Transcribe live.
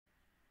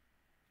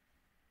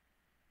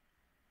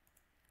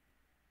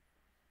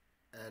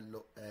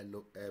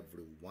hello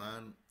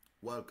everyone.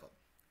 Welcome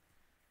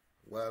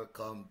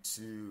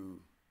to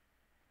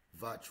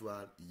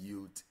Virtual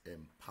Youth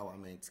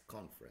Empowerment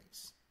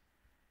Conference.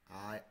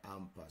 I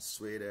am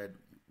persuaded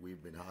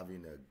we've been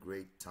having a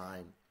great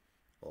time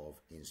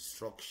of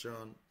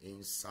instruction,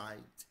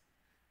 insight,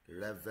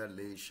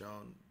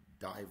 revelation,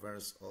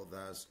 diverse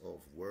others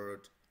of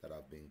word that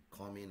have been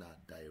coming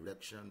our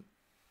direction.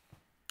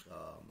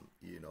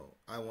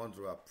 I want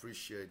to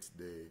appreciate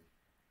the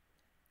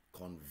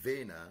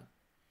convener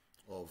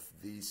of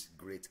this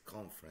great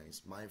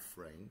conference, my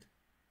friend,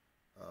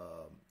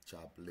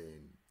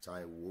 Chaplain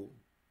Taiwo.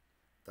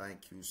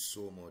 Thank you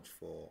so much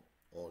for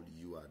all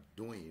you are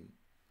doing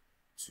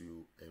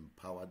to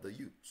empower the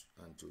youth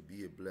and to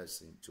be a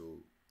blessing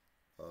to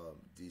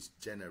this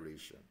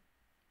generation.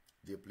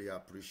 Deeply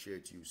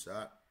appreciate you,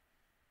 sir.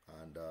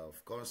 And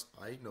of course,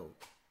 I know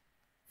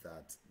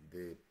that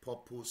the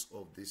purpose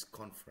of this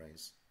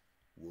conference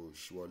will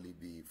surely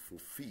be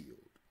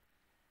fulfilled.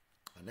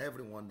 And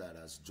everyone that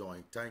has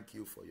joined, thank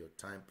you for your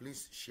time.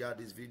 Please share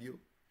this video.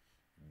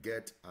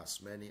 Get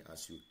as many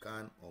as you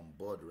can on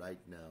board right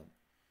now,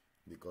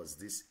 because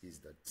this is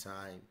the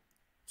time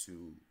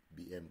to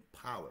be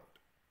empowered.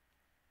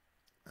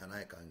 And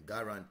I can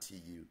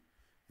guarantee you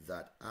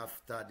that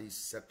after this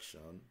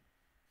section,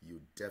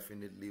 you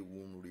definitely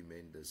won't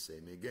remain the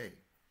same again.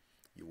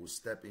 You will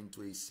step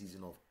into a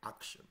season of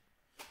action.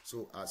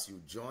 So as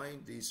you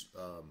join this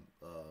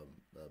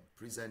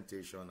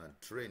presentation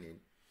and training,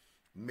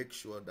 make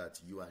sure that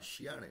you are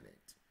sharing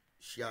it.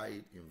 Share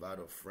it, invite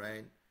a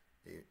friend,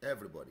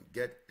 everybody.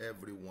 Get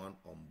everyone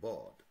on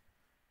board.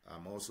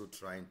 I'm also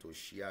trying to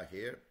share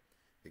here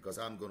because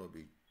I'm gonna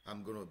be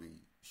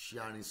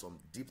sharing some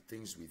deep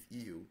things with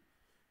you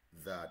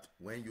that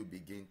when you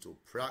begin to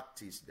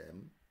practice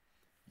them,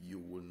 you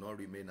will not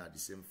remain at the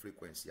same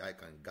frequency. I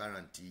can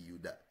guarantee you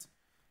that.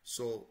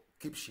 So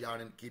keep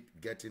sharing,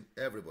 keep getting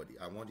everybody.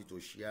 I want you to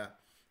share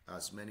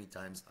as many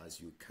times as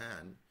you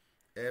can.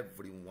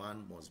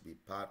 Everyone must be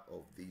part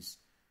of this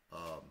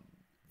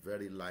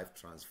very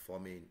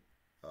life-transforming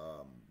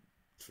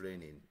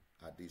training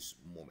at this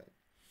moment.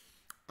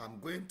 I'm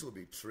going to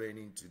be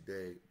training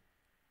today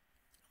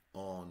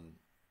on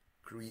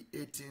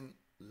creating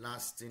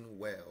lasting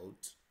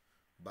wealth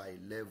by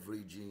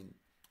leveraging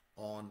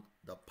on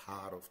the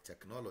power of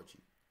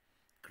technology.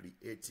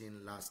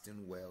 Creating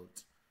lasting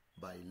wealth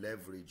by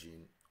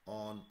leveraging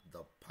on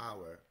the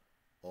power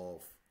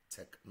of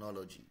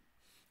technology.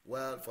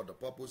 Well, for the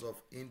purpose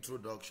of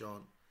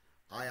introduction,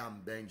 I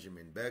am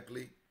Benjamin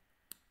Beckley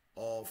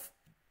of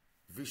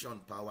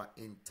Vision Power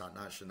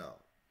International.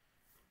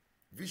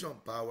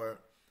 Vision Power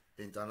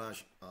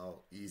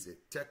International is a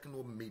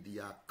techno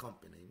media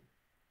company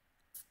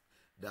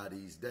that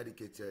is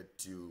dedicated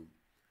to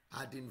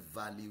adding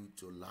value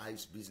to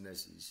lives,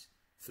 businesses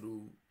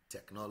through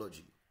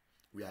technology.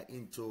 We are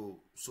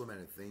into so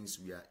many things.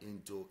 We are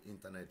into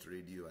internet,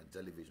 radio, and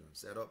television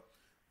setup,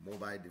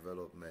 mobile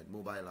development,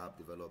 mobile app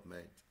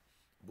development,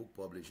 book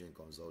publishing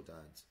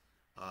consultants,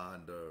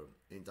 and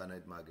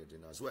internet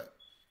marketing as well.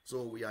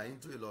 So we are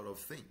into a lot of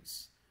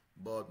things.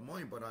 But more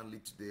importantly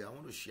today, I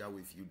want to share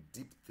with you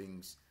deep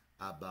things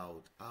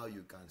about how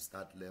you can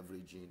start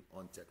leveraging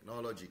on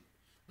technology.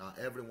 Now,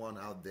 everyone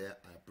out there,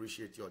 I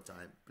appreciate your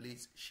time.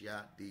 Please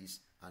share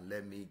this and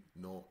let me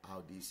know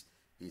how this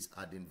is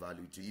adding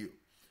value to you.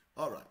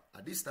 All right,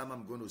 at this time,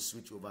 I'm going to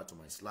switch over to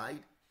my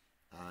slide,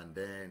 and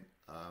then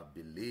I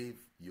believe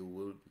you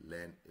will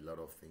learn a lot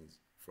of things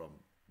from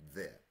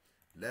there.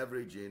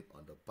 Leveraging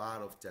on the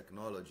power of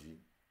technology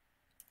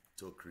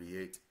to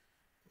create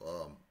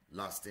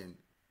lasting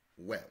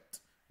wealth.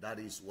 That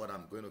is what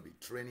I'm going to be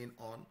training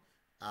on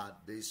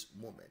at this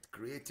moment.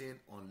 Creating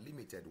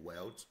unlimited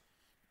wealth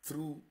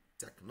through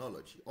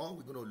technology. All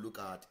we're going to look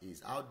at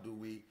is how do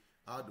we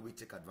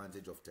take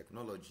advantage of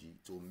technology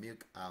to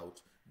make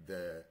out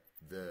the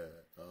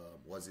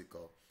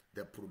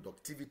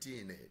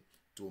productivity in it,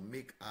 to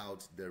make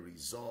out the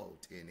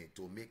result in it,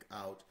 to make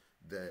out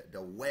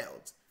the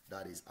wealth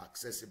that is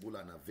accessible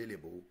and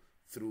available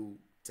through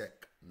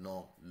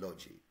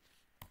technology.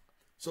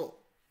 So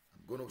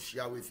I'm going to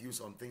share with you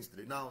some things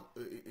today. Now,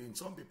 in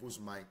some people's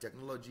mind,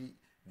 technology,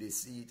 they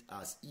see it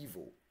as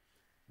evil.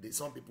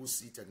 Some people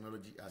see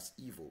technology as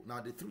evil.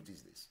 Now, the truth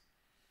is this.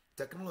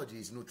 Technology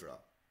is neutral.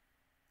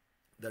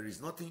 There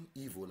is nothing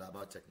evil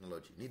about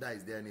technology. Neither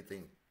is there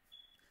anything.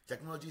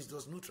 Technology is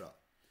just neutral.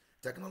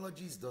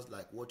 Technology is just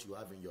like what you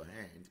have in your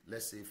hand.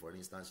 Let's say, for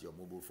instance, your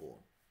mobile phone.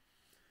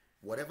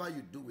 Whatever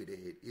you do with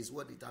it is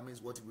what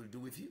determines what it will do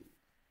with you.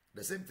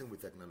 The same thing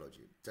with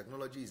technology.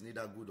 Technology is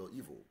neither good or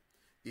evil.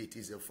 It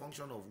is a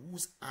function of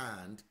whose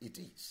hand it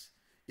is.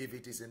 If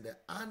it is in the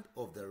hand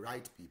of the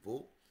right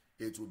people,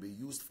 it will be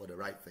used for the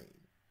right thing.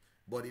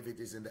 But if it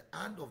is in the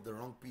hand of the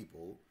wrong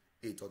people,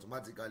 it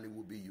automatically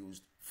will be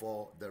used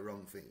for the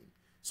wrong thing.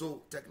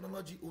 So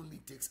technology only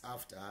takes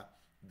after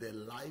the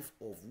life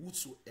of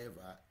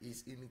whosoever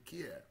is in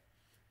care.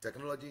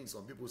 Technology in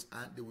some people's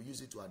hand, they will use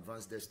it to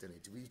advance destiny,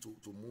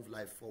 to move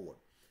life forward.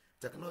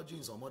 Technology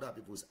in some other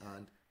people's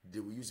hand, they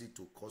will use it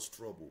to cause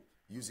trouble,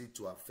 use it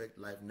to affect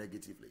life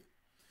negatively.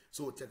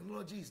 So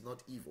technology is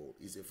not evil.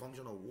 It's a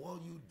function of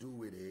what you do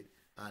with it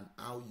and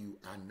how you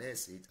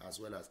harness it, as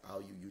well as how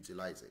you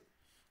utilize it.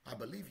 I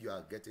believe you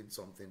are getting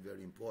something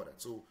very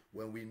important. So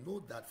when we know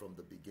that from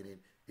the beginning,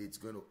 it's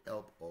going to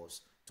help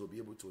us to be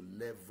able to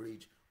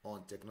leverage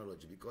on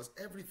technology, because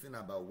everything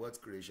about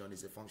wealth creation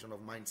is a function of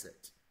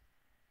mindset.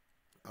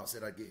 I'll say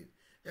that again.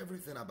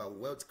 Everything about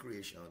wealth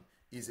creation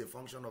is a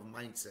function of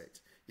mindset.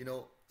 You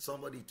know,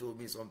 somebody told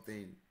me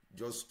something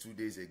just 2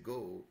 days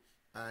ago,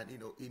 and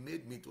it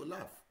made me to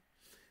laugh.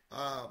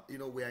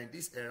 We are in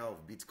this era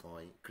of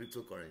Bitcoin,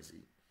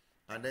 cryptocurrency,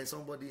 and then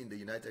somebody in the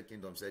United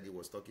Kingdom said he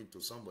was talking to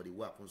somebody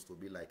who happens to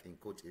be, like, in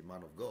quote, a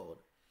man of God.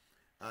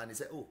 And he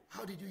said, oh,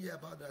 how did you hear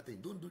about that thing?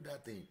 Don't do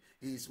that thing.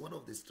 It's one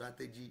of the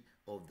strategy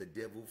of the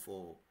devil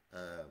for,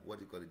 what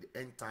do you call it, the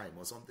end time,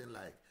 or something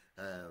like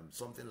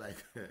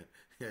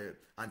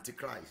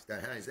Antichrist.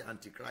 He said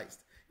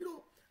Antichrist.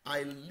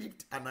 I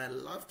leaped and I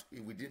laughed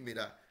within me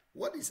that,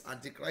 what is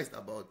Antichrist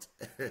about?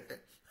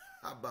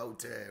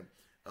 About,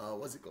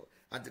 what's it called?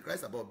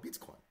 Antichrist about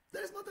Bitcoin.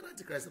 There is nothing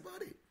Antichrist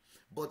about it.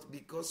 But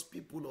because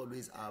people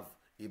always have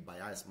a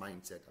biased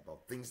mindset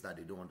about things that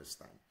they don't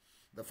understand,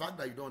 the fact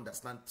that you don't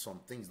understand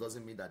some things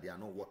doesn't mean that they are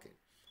not working.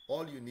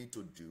 All you need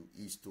to do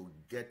is to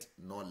get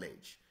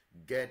knowledge.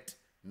 Get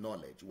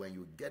knowledge. When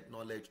you get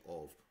knowledge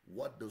of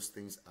what those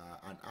things are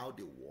and how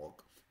they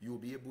work, you'll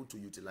be able to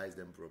utilize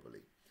them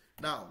properly.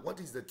 Now, what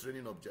is the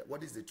training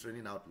What is the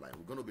training outline?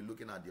 We're going to be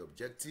looking at the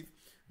objective,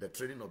 the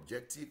training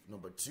objective.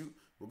 Number 2,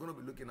 we're going to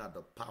be looking at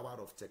the power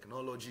of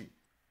technology.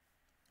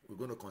 We're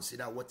going to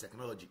consider what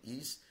technology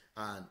is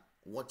and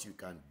what you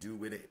can do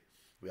with it.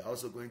 We're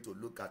also going to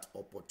look at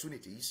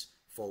opportunities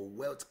for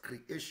wealth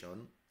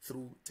creation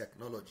through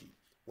technology.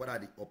 What are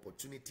the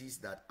opportunities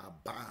that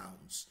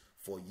abounds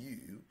for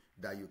you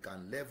that you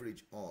can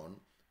leverage on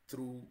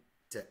through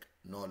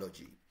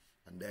technology?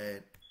 And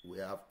then we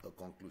have a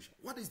conclusion.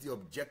 What is the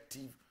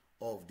objective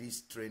of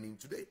this training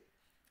today?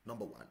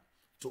 Number 1,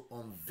 to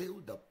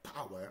unveil the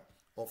power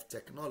of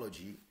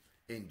technology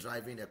in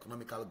driving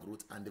economical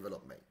growth and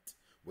development.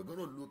 We're going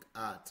to look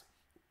at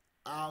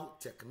how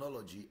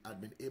technology has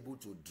been able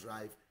to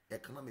drive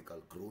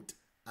economical growth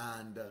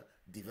and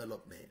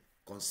development,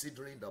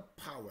 considering the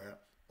power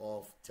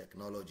of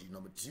technology.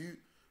 Number 2,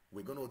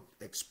 we're going to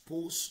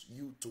expose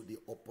you to the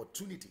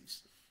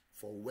opportunities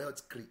for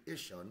wealth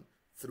creation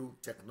through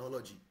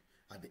technology.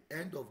 At the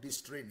end of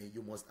this training,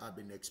 you must have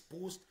been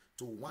exposed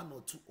to 1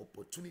 or 2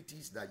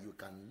 opportunities that you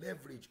can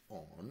leverage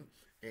on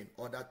in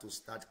order to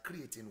start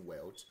creating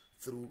wealth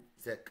through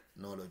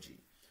technology.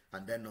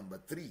 And then number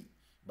 3,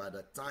 by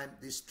the time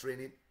this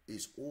training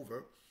is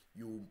over,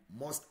 you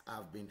must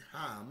have been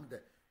armed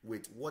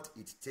with what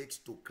it takes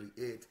to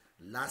create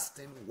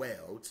lasting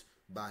wealth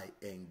by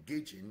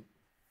engaging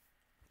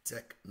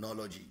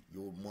technology.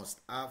 You must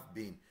have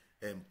been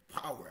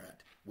empowered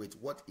with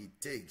what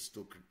it takes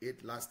to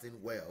create lasting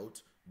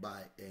wealth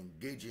by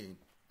engaging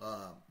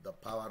the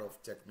power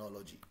of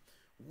technology.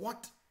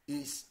 What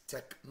is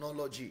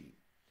technology?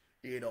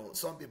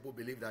 Some people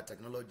believe that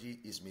technology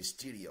is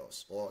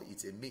mysterious or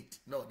it's a myth.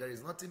 No, there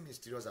is nothing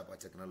mysterious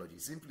about technology.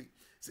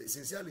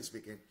 Sincerely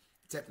speaking,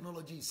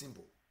 technology is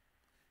simple.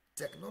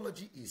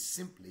 Technology is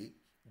simply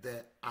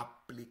the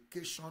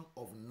application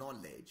of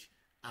knowledge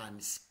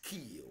and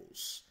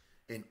skills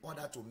in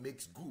order to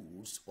make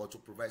goods or to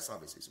provide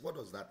services. What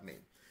does that mean?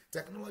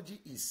 Technology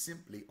is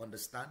simply,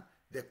 understand,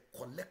 the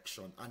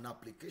collection and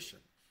application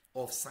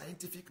of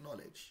scientific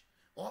knowledge.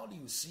 All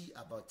you see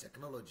about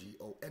technology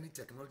or any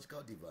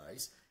technological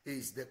device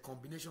is the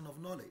combination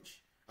of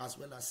knowledge as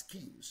well as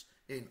skills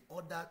in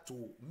order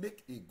to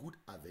make a good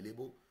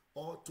available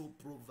or to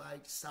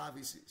provide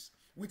services,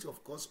 which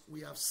of course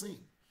we have seen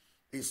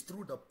is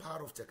through the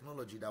power of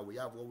technology that we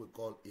have what we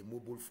call a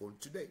mobile phone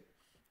today.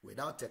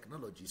 Without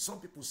technology, some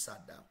people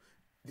sat down,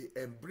 they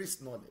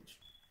embraced knowledge,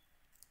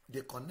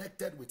 they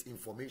connected with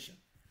information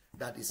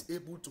that is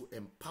able to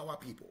empower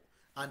people,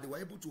 and they were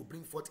able to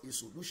bring forth a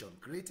solution,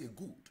 create a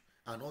good,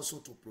 and also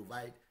to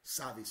provide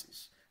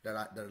services. There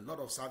are a lot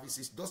of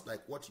services, just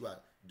like what you are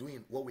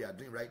doing, what we are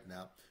doing right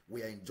now.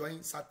 We are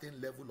enjoying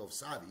certain level of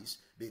service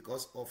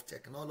because of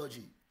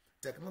technology.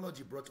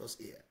 Technology brought us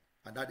here,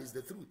 and that is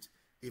the truth.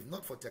 If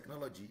not for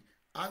technology,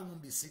 I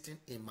won't be sitting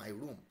in my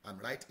room. I'm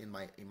right in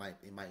my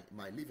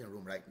living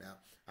room right now.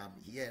 I'm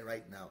here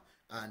right now,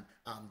 and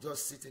I'm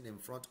just sitting in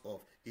front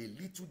of a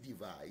little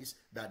device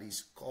that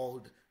is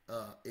called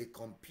a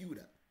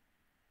computer.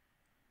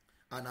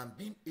 And I'm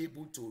being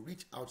able to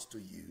reach out to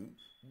you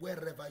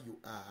wherever you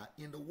are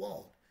in the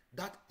world.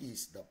 That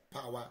is the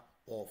power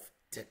of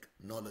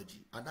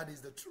technology, and that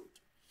is the truth.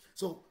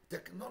 So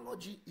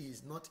technology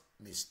is not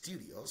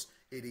mysterious.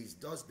 It is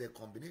just the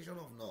combination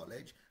of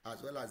knowledge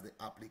as well as the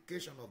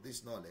application of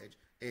this knowledge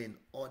in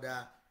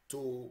order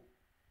to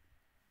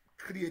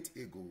create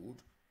a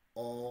good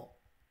or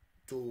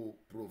to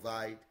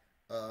provide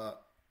a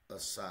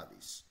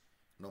service.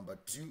 Number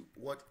 2,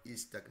 what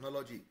is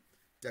technology?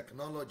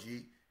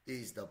 Technology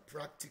is the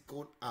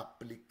practical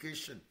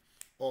application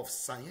of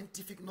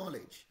scientific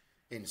knowledge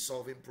in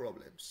solving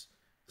problems.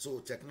 So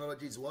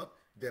technology is what?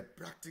 The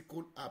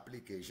practical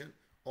application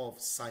of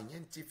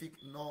scientific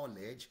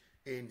knowledge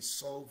in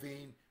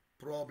solving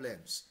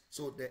problems.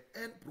 So the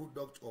end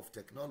product of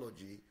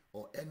technology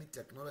or any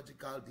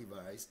technological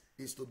device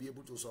is to be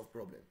able to solve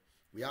problems.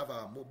 We have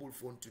our mobile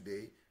phone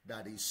today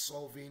that is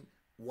solving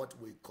what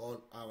we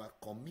call our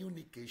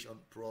communication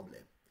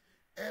problem.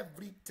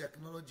 Every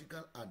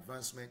technological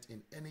advancement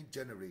in any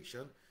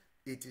generation,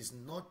 it is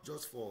not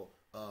just for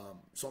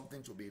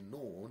something to be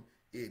known,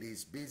 it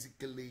is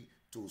basically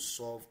to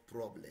solve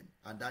problem,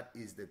 and that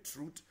is the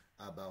truth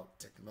about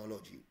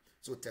technology.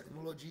 So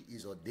technology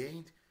is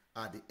ordained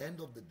at the end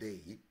of the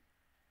day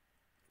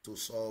to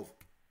solve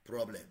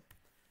problem.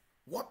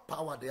 What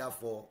power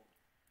therefore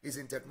is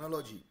in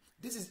technology?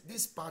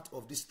 This part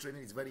of this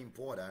training is very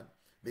important,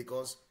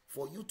 because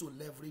for you to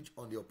leverage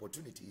on the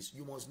opportunities,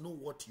 you must know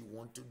what you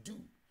want to do.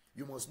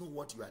 You must know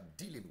what you are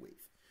dealing with.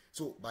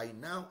 So by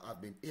now,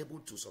 I've been able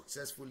to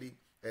successfully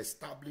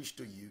establish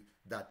to you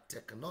that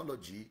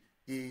technology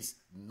is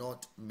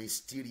not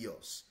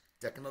mysterious.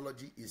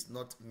 Technology is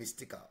not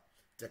mystical.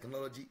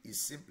 Technology is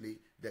simply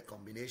the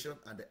combination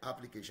and the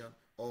application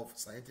of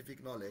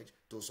scientific knowledge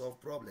to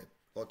solve problems,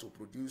 or to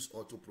produce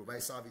or to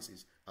provide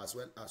services, as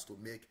well as to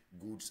make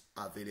goods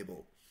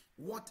available.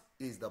 What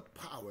is the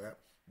power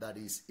that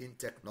is in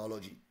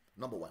technology?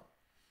 Number one,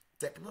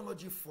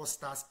 technology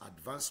fosters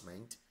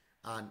advancement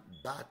and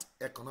that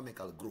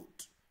economical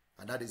growth.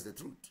 And that is the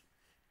truth.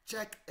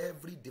 Check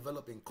every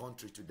developing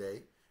country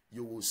today,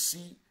 you will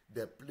see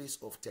the place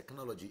of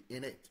technology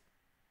in it.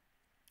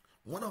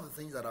 One of the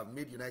things that have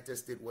made United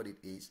States what it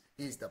is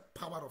the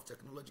power of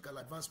technological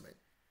advancement.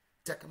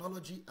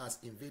 Technology has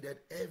invaded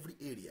every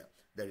area.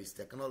 There is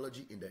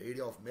technology in the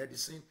area of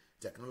medicine,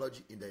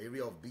 technology in the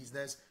area of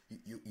business.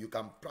 You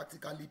can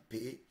practically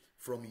pay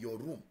from your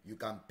room. You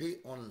can pay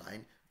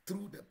online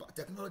through the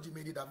technology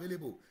made it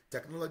available.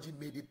 Technology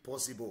made it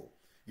possible.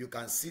 You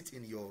can sit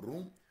in your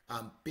room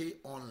and pay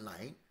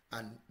online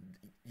and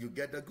you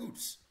get the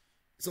goods.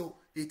 So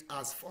it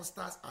has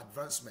fostered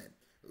advancement.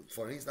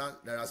 For instance,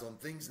 there are some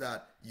things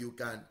that you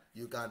can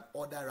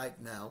order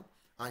right now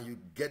and you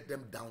get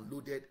them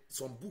downloaded.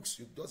 Some books,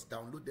 you just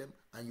download them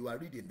and you are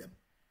reading them.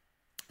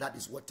 That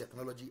is what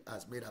technology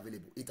has made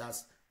available. It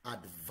has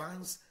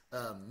advanced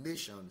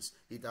nations.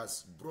 It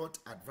has brought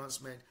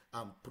advancement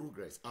and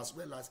progress, as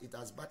well as it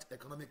has brought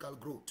economical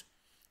growth.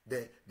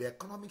 The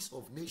economics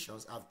of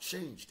nations have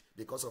changed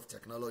because of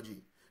technology.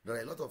 There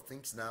are a lot of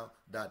things now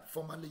that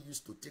formerly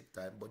used to take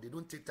time, but they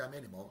don't take time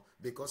anymore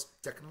because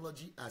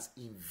technology has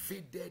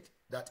invaded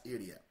that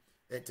area.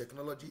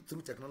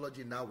 Through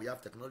technology now we have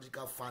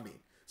technological farming.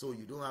 So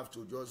you don't have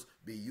to just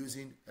be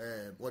using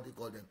what they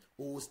call them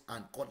hoes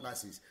and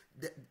cutlasses.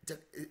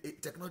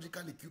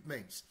 Technological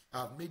equipments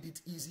have made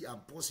it easy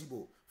and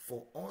possible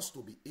for us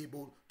to be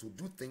able to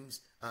do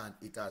things, and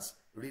it has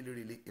really,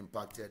 really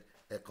impacted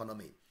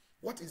economy.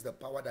 What is the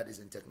power that is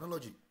in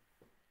technology?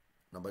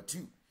 Number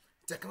two,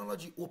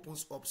 technology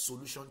opens up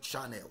solution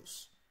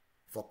channels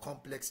for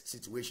complex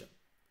situations.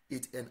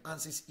 It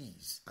enhances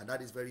ease, and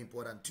that is very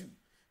important too.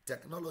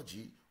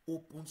 Technology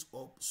opens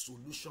up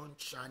solution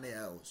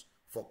channels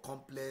for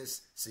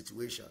complex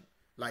situations.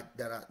 Like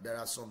there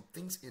are some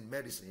things in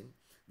medicine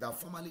that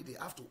formerly they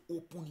have to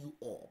open you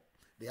up.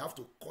 They have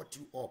to cut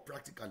you up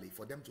practically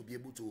for them to be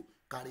able to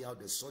carry out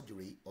the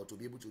surgery or to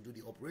be able to do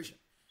the operation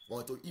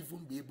or to even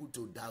be able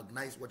to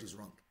diagnose what is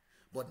wrong.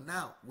 But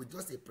now, with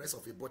just a press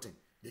of a button,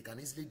 they can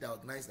easily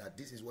diagnose that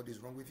this is what is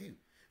wrong with you.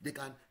 They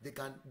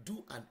can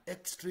do an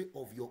x-ray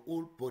of your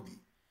whole body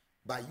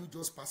by you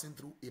just passing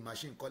through a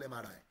machine called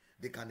MRI.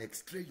 They can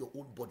x-ray your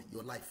own body,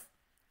 your life.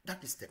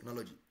 That is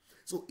technology.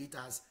 So it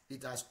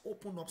has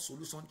opened up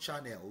solution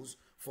channels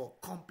for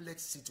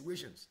complex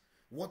situations.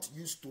 What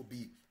used to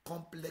be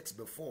complex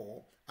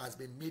before has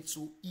been made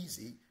so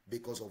easy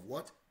because of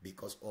what?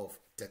 Because of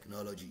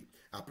technology.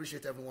 I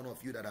appreciate every one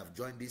of you that have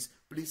joined this.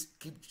 Please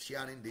keep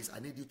sharing this. I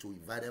need you to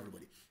invite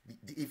everybody.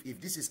 If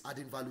this is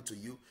adding value to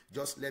you,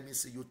 just let me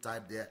see you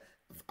type there,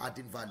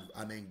 adding value.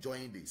 I'm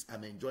enjoying this.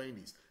 I'm enjoying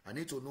this. I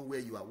need to know where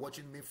you are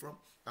watching me from.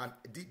 And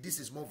this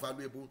is more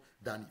valuable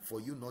than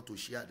for you not to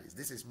share this.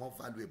 This is more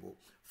valuable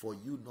for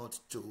you not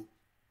to,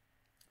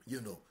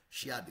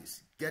 share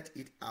this. Get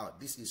it out.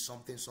 This is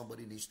something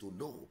somebody needs to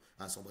know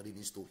and somebody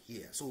needs to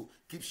hear. So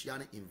keep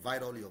sharing.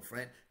 Invite all your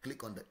friends.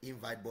 Click on the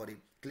invite button.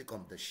 Click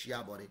on the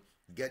share button.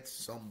 Get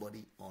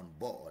somebody on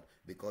board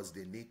because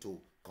they need to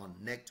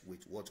connect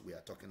with what we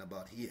are talking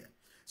about here.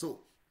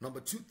 So number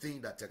two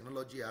thing that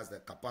technology has the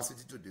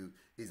capacity to do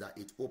is that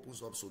it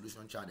opens up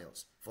solution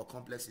channels for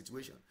complex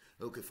situations.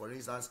 Okay, for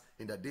instance,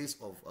 in the days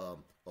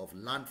of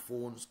land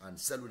phones and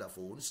cellular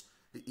phones,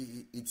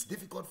 it's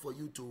difficult for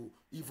you to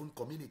even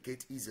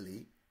communicate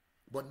easily.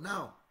 But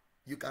now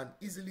you can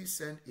easily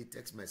send a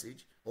text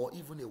message or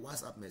even a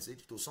WhatsApp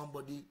message to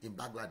somebody in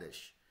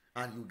Bangladesh,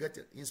 and you get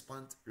an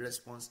instant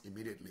response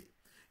immediately.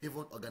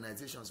 Even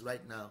organizations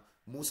right now,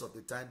 most of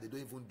the time, they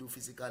don't even do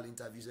physical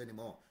interviews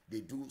anymore.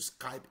 They do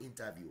Skype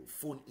interview,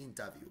 phone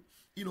interview.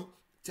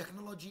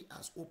 Technology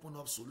has opened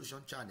up solution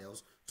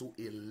channels to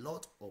a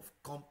lot of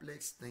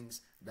complex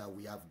things that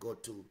we have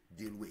got to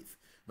deal with.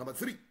 Number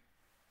 3,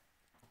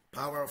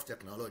 power of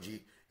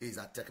technology is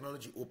that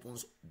technology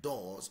opens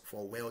doors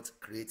for wealth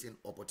creating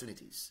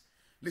opportunities.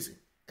 Listen,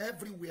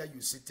 everywhere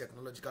you see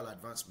technological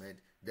advancement,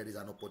 there is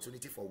an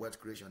opportunity for wealth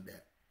creation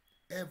there.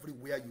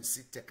 Everywhere you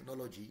see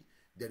technology,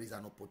 there is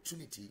an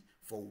opportunity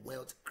for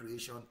wealth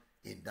creation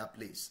in that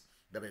place.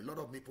 There are a lot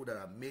of people that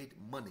have made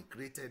money,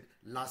 created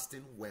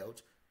lasting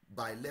wealth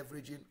by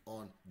leveraging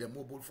on the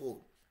mobile phone.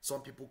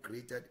 Some people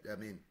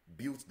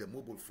built the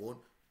mobile phone.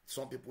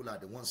 Some people are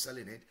the ones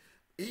selling it.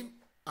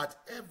 At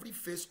every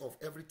phase of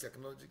every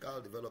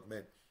technological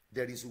development,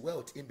 there is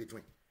wealth in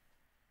between.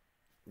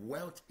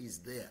 Wealth is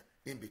there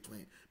in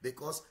between,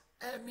 because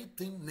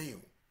anything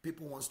new,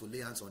 people wants to lay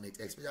hands on it,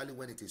 especially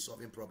when it is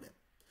solving problem.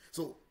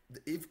 So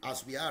if,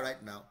 as we are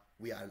right now,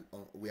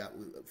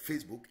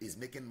 Facebook is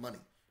making money.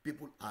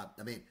 People are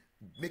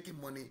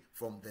making money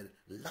from the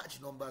large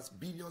numbers,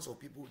 billions of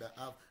people that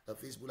have a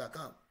Facebook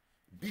account,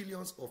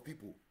 billions of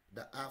people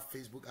that have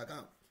Facebook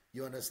account.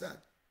 You understand?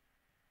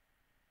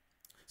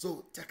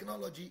 So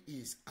technology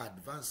is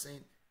advancing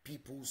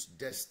people's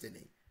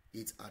destiny.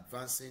 It's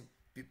advancing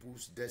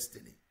people's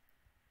destiny.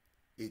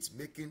 It's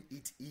making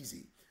it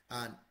easy,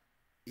 and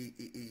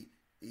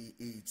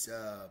it's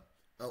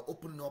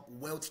opening up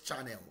wealth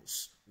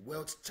channels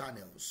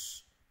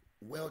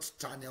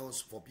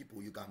for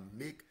people. You can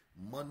make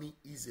money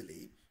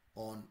easily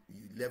on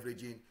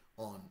leveraging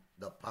on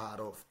the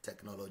power of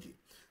technology.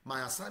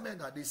 My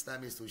assignment at this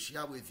time is to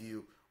share with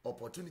you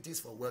opportunities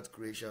for wealth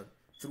creation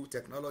through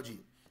technology.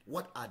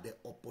 What are the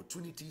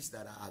opportunities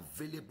that are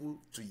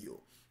available to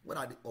you? What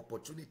are the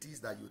opportunities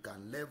that you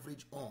can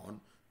leverage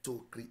on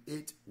to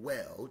create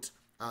wealth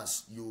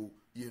as you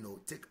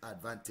take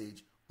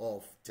advantage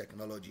of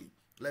technology?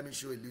 Let me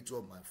show a little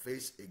of my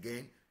face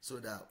again so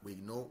that we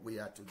know we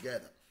are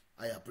together.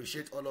 I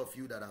appreciate all of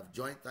you that have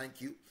joined.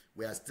 Thank you.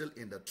 We are still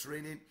in the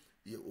training.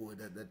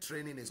 The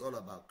training is all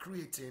about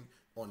creating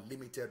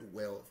unlimited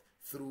wealth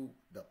through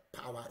the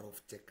power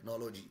of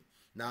technology.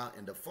 Now,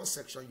 in the first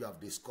section, you have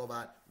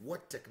discovered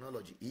what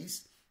technology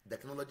is.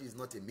 Technology is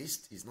not a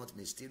mist, it's not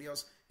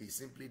mysterious. It's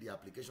simply the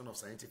application of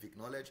scientific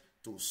knowledge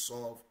to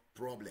solve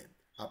problem.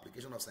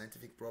 Application of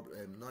scientific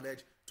knowledge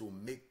to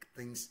make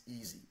things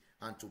easy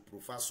and to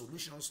provide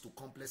solutions to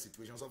complex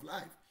situations of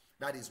life.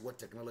 That is what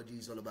technology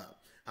is all about.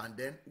 And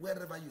then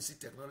wherever you see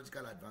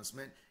technological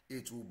advancement,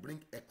 it will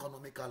bring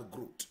economical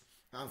growth.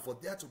 And for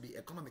there to be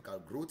economical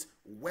growth,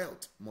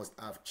 wealth must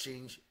have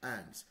changed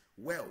hands.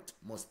 Wealth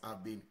must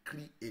have been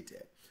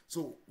created.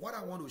 So what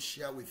I want to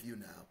share with you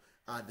now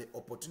are the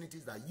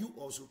opportunities that you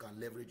also can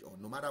leverage on,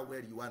 no matter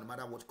where you are, no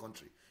matter what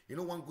country. You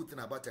know, one good thing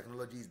about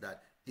technology is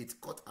that it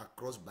cut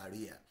across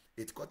barrier.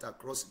 It cut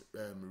across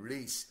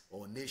race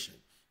or nation.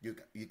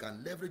 You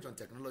can leverage on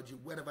technology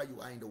wherever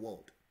you are in the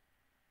world.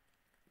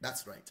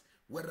 That's right.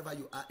 Wherever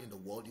you are in the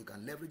world, you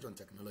can leverage on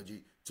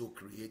technology to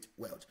create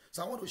wealth.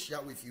 So I want to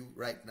share with you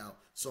right now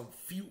some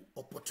few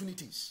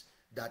opportunities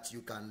that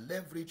you can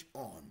leverage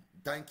on.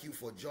 Thank you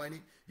for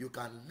joining. You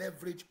can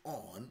leverage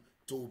on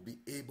to be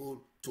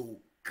able to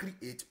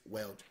create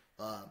wealth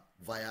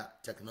via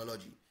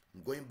technology.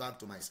 I'm going back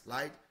to my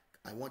slide.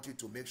 I want you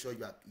to make sure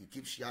you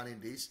keep sharing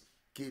this.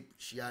 Keep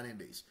sharing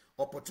this.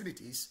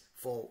 Opportunities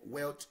for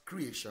wealth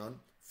creation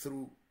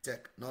through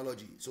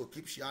technology. So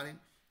keep sharing.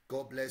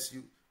 God bless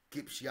you.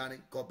 Keep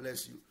sharing. God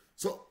bless you.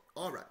 So,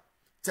 all right.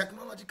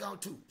 Technological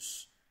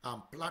tools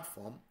and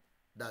platform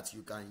that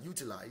you can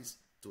utilize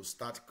to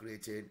start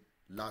creating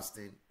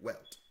lasting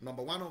wealth.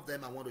 Number one of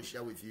them I want to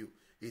share with you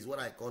is what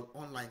I call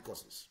online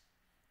courses.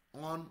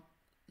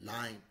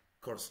 Online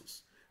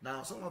courses.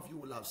 Now, some of you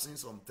will have seen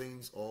some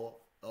things or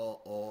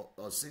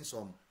seen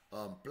some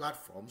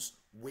platforms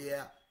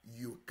where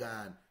you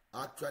can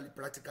actually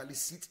practically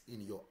sit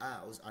in your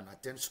house and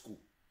attend school.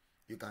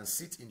 You can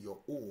sit in your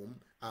home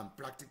and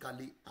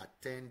practically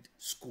attend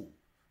school.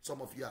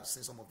 Some of you have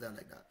seen some of them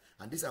like that.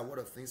 And these are one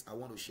of the things I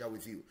want to share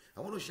with you.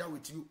 I want to share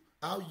with you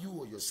how you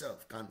or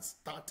yourself can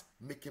start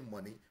making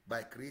money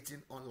by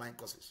creating online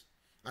courses.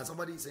 And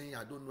somebody is saying,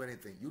 I don't know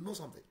anything. You know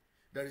something.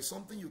 There is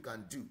something you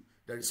can do.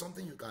 There is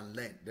something you can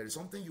learn. There is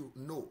something you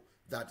know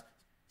that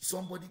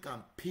somebody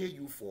can pay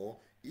you for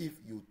if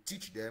you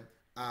teach them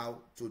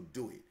how to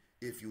do it.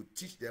 If you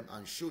teach them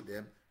and show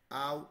them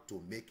how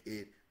to make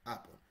it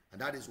happen. And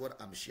that is what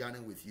I'm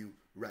sharing with you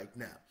right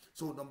now.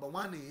 So number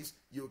one is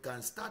you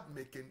can start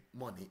making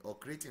money or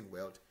creating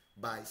wealth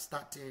by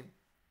starting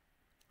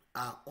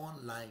an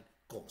online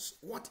course.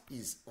 What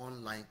is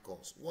online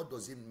course? What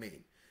does it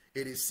mean?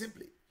 It is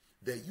simply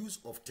the use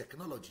of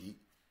technology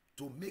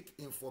to make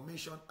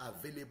information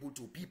available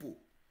to people,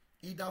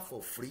 either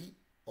for free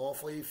or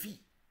for a fee.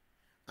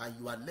 And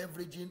you are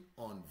leveraging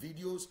on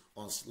videos,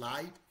 on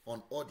slide,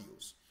 on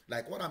audios.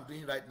 Like what I'm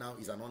doing right now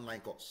is an online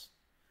course.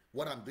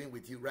 What I'm doing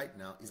with you right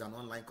now is an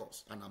online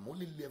course, and I'm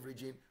only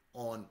leveraging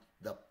on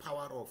the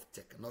power of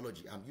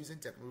technology. I'm using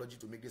technology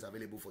to make this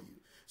available for you.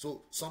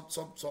 So some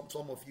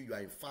of you are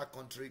in far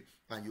country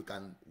and you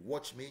can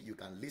watch me, you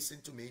can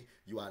listen to me,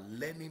 you are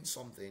learning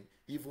something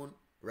even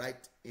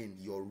right in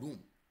your room.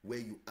 where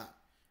you are.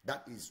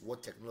 That is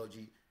what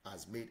technology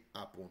has made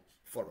happen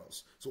for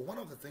us. So one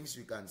of the things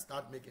you can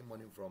start making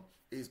money from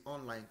is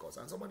online course.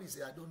 And somebody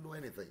say, I don't know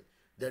anything.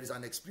 There is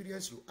an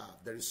experience you have.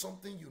 There is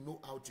something you know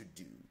how to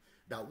do,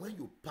 that when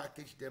you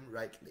package them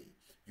rightly,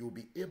 you'll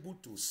be able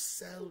to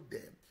sell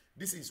them.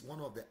 This is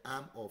one of the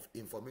arm of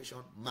information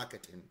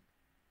marketing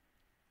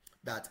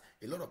that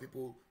a lot of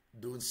people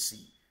don't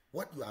see.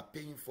 What you are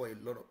paying for a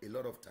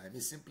lot of time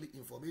is simply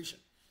information.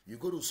 You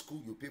go to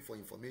school, you pay for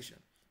information,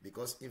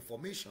 because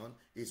information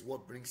is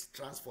what brings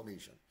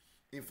transformation.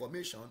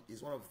 Information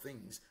is one of the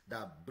things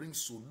that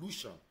brings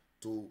solution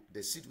to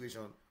the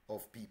situation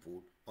of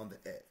people on the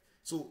earth.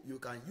 So you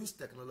can use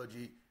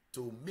technology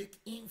to make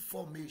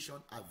information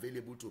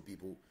available to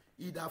people,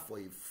 either for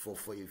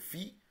a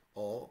fee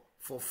or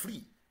for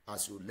free,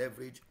 as you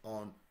leverage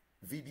on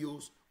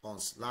videos, on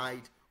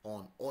slide,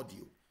 on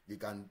audio. You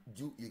can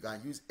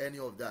use any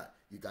of that.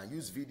 You can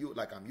use video,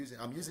 like I'm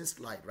using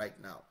slide right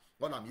now.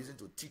 What I'm using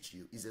to teach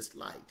you is a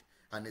slide.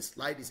 And a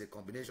slide is a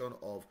combination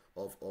of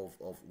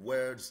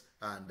words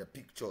and the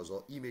pictures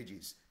or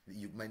images.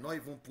 You might not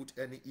even put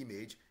any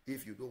image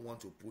if you don't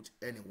want to put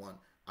anyone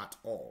at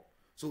all.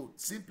 So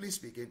simply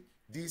speaking,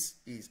 this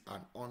is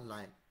an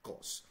online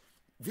course.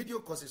 Video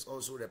courses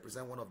also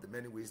represent one of the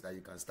many ways that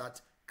you can start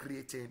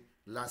creating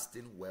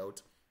lasting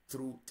wealth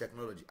through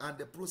technology. And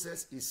the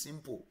process is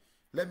simple.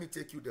 Let me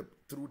take you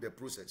through the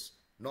process.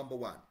 Number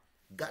one,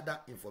 gather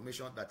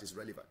information that is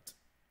relevant.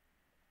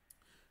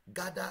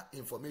 Gather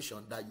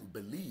information that you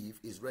believe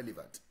is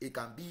relevant. It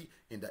can be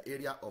in the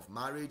area of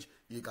marriage.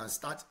 You can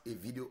start a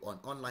video on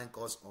online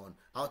course on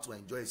how to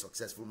enjoy a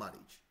successful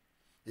marriage.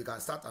 You can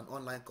start an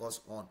online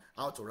course on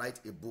how to write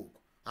a book.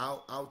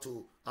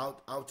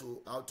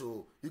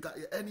 You can,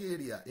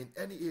 in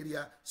any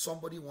area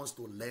somebody wants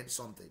to learn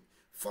something.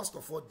 First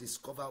of all,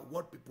 discover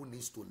what people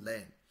need to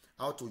learn.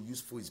 How to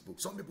use Facebook.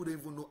 Some people don't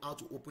even know how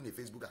to open a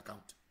Facebook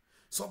account.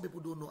 Some people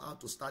don't know how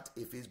to start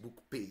a Facebook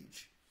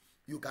page.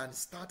 You can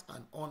start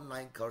an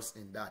online course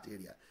in that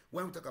area.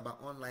 When we talk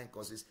about online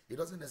courses, it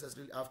doesn't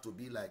necessarily have to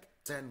be like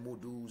 10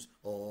 modules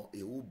or a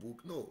whole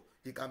book. No,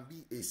 it can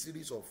be a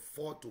series of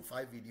 4 to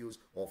 5 videos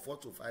or 4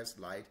 to 5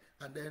 slides,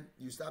 and then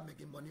you start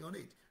making money on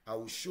it. I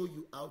will show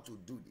you how to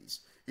do this.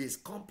 It's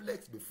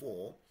complex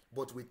before,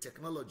 but with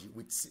technology,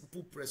 with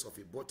simple press of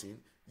a button,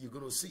 you're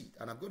going to see it.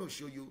 And I'm going to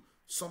show you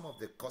some of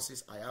the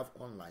courses I have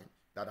online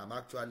that I'm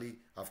actually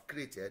have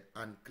created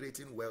and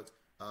creating wealth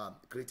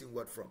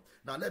from.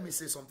 Now let me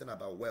say something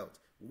about wealth.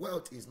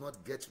 Wealth is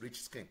not get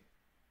rich scheme.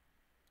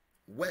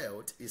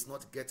 Wealth is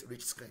not get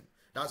rich scheme.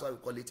 That's why we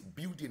call it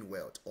building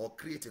wealth or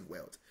creating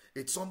wealth.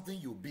 It's something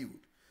you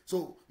build.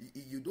 So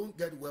you don't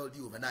get wealthy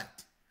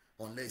overnight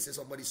unless say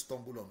somebody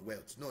stumble on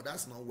wealth. No,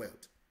 that's not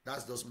wealth.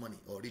 That's just money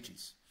or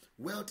riches.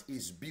 Wealth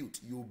is built.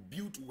 You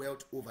build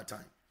wealth over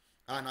time.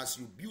 And as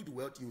you build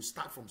wealth, you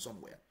start from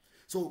somewhere.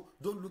 So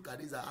don't look at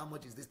this as how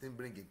much is this thing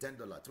bringing, $10,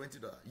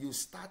 $20. You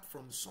start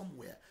from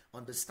somewhere.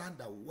 Understand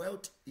that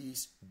wealth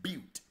is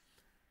built.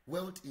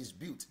 Wealth is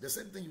built. The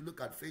same thing you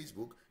look at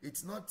Facebook,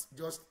 it's not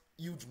just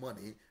huge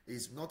money.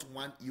 It's not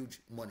one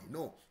huge money.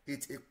 No,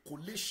 it's a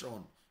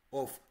collation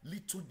of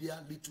little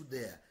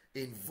there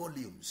in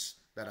volumes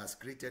that has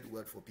created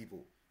wealth for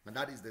people. And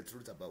that is the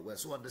truth about wealth.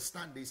 So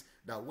understand this,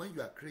 that when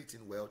you are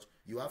creating wealth,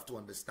 you have to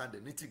understand the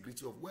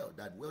nitty-gritty of wealth,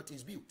 that wealth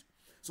is built.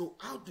 So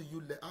how do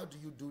you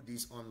do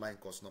this online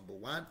course? Number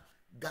one,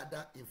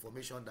 gather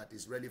information that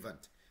is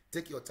relevant.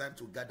 Take your time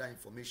to gather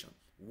information.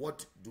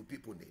 What do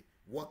people need?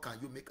 What can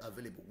you make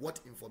available?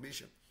 What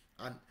information?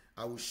 And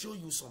I will show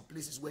you some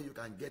places where you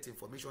can get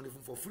information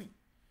even for free.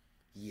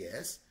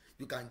 Yes,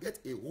 you can get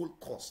a whole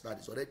course that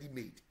is already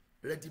made,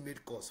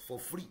 ready-made course for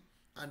free,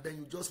 and then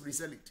you just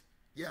resell it.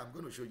 Yeah, I'm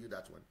going to show you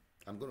that one.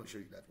 I'm going to show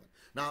you that one.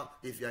 Now,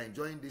 if you're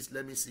enjoying this,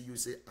 let me see you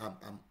say,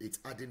 it's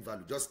adding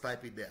value. Just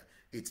type it there.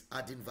 It's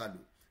adding value.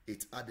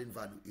 It's adding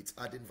value. It's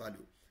adding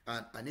value.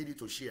 And I need you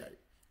to share it.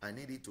 I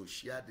need you to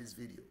share this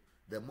video.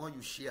 The more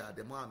you share,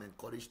 the more I'm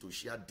encouraged to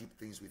share deep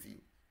things with you.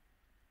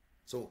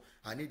 So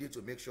I need you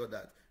to make sure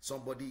that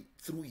somebody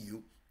through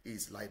you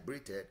is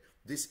liberated.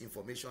 This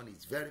information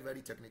is very,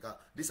 very technical.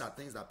 These are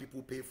things that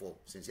people pay for.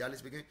 Sincerely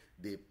speaking,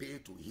 they pay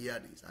to hear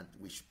this, and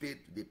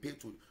they pay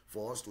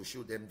for us to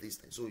show them this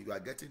thing. So you are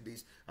getting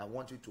this. I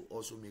want you to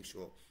also make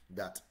sure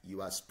that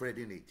you are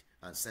spreading it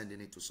and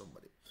sending it to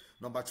somebody.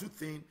 Number two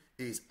thing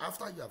is,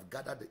 after you have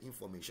gathered the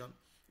information,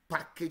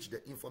 package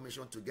the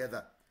information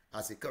together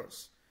as a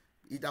course.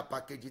 Either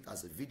package it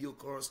as a video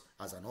course,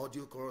 as an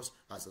audio course,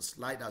 as a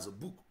slide, as a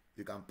book.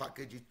 You can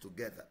package it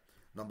together.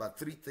 Number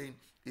three thing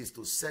is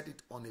to set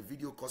it on a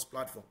video course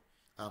platform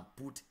and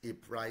put a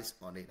price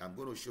on it. I'm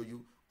going to show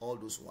you all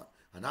those ones.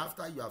 And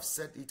after you have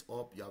set it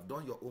up, you have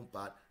done your own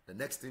part, the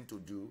next thing to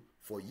do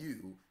for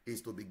you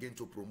is to begin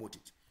to promote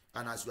it.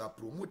 And as you are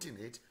promoting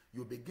it,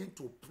 you begin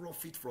to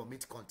profit from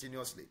it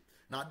continuously.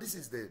 Now, this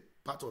is the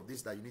part of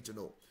this that you need to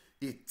know.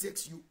 It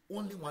takes you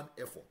only one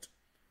effort.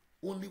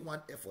 Only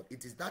one effort.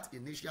 It is that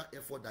initial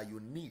effort that you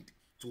need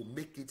to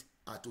make it,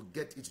 to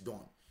get it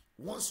done.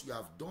 Once you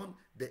have done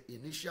the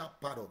initial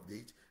part of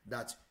it,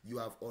 that you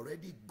have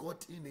already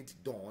gotten it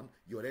done.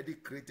 You already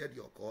created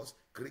your course,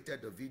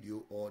 created the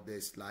video or the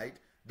slide.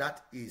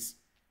 That is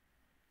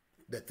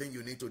the thing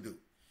you need to do.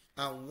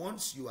 And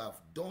once you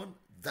have done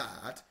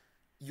that,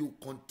 you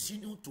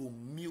continue to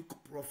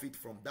milk profit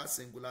from that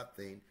singular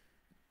thing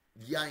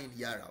year in,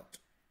 year out.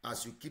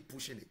 As you keep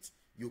pushing it,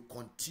 you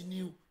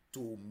continue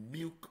to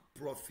milk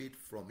profit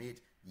from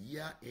it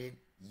year in,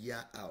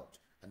 year out.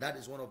 And that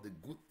is one of the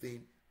good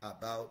things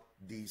about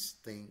this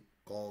thing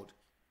called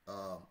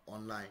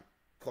online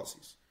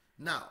courses.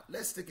 Now,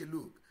 let's take a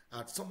look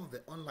at some of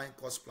the online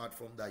course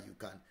platforms that you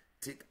can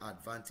take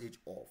advantage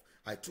of.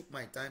 I took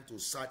my time to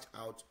search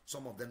out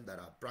some of them that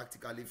are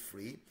practically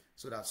free,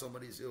 so that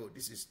somebody say, oh,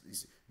 this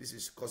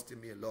is costing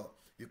me a lot.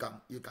 You can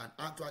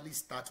actually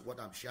start what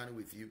I'm sharing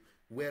with you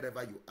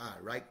wherever you are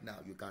right now.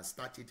 You can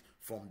start it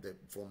from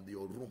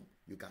your room.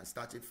 You can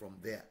start it from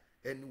there.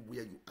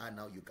 Anywhere you are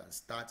now, you can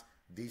start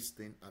this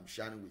thing I'm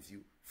sharing with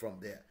you from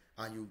there.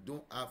 And you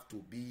don't have to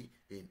be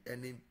in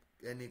any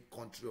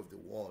country of the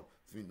world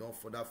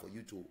for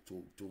you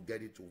to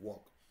get it to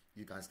work.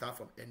 You can start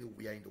from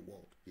anywhere in the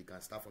world. You can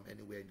start from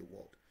anywhere in the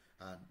world.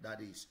 And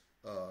that is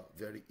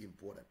very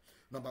important.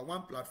 Number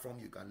one platform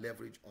you can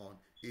leverage on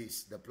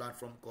is the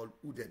platform called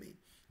Udemy.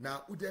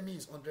 Now, Udemy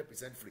is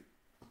 100% free.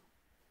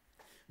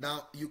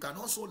 Now, you can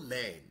also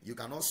learn. You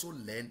can also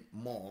learn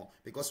more,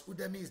 because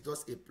Udemy is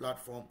just a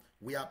platform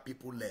where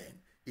people learn.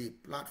 A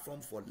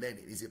platform for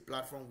learning. It's a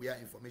platform where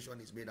information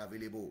is made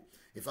available.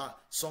 In fact,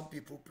 some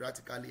people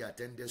practically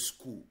attended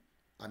school.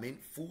 I mean,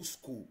 full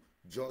school,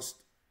 just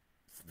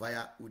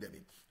via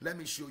Udemy. Let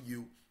me show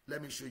you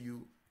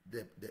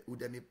the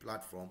Udemy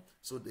platform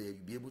so that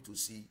you'll be able to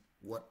see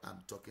what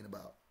I'm talking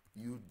about.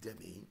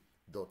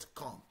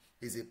 Udemy.com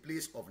is a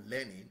place of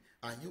learning,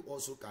 and you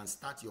also can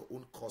start your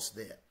own course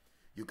there.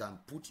 You can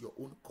put your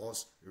own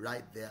course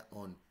right there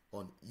on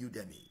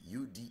Udemy,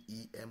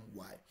 Udemy.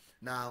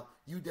 Now,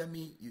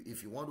 Udemy,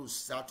 if you want to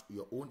start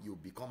your own, you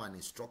become an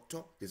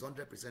instructor. It's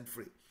 100%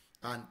 free.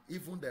 And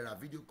even there are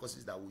video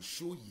courses that will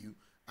show you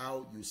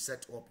how you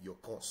set up your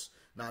course.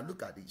 Now,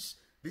 look at this.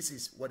 This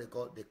is what they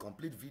call the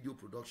complete video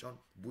production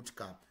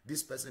bootcamp.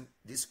 This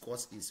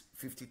course is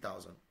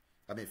 $50,000.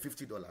 I mean,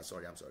 $50.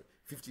 Sorry,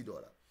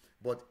 $50.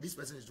 But this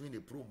person is doing a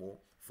promo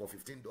for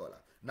 $15.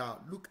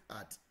 Now, look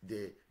at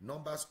the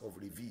numbers of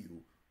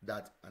review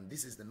and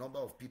this is the number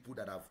of people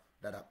that have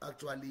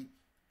actually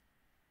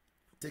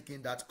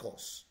taken that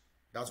course.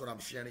 That's what I'm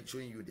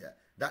showing you there.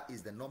 That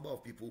is the number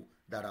of people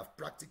that have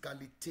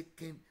practically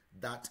taken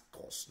that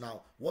course.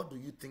 Now, what do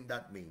you think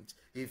that means?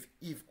 If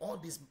all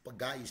this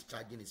guy is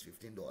charging is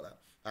 $15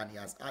 and he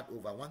has had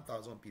over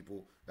 1,000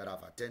 people that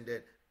have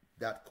attended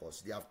that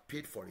course, they have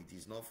paid for it.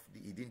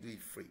 He didn't do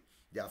it free.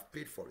 They have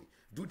paid for it.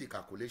 Do the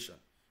calculation.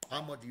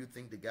 How much do you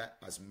think the guy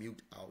has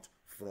milked out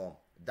from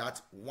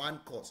that one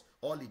course?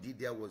 All he did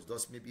there was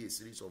just maybe a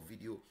series of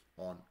video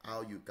on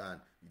how you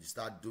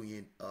start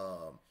doing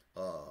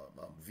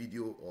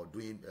video or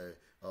doing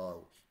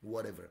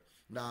whatever.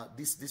 Now,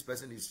 this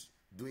person is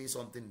doing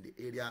something in the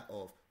area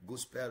of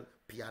gospel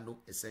piano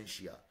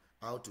essential.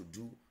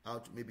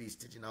 Maybe he's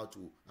teaching how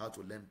to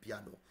learn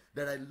piano.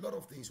 There are a lot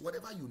of things.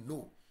 Whatever you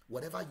know,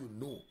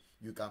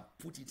 you can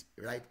put it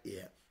right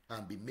here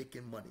and be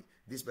making money.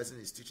 This person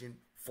is teaching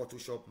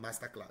Photoshop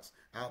masterclass,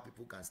 how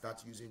people can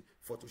start using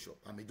Photoshop.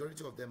 A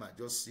majority of them are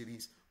just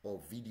series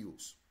of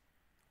videos.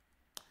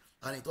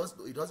 And it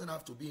doesn't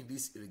have to be in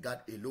this regard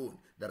alone.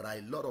 There are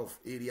a lot of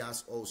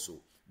areas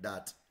also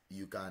that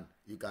you can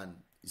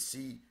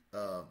see.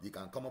 You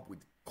can come up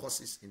with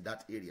courses in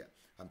that area.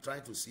 I'm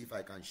trying to see if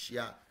I can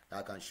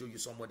show you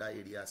some other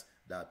areas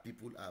that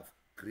people have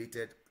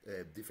created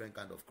different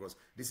kind of course.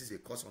 This is a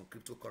course on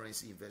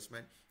cryptocurrency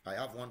investment. I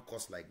have one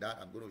course like that.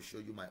 I'm going to show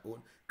you my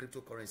own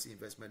cryptocurrency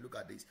investment. Look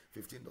at this,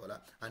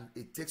 $15, and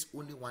it takes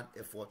only one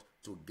effort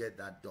to get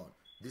that done.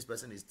 This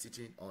person is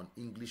teaching on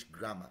English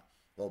grammar.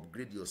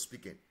 Upgrade your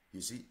speaking. You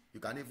see, you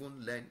can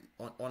even learn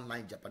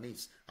online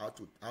Japanese.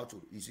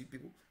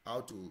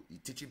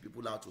 Teaching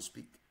people how to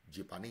speak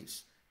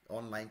Japanese,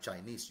 online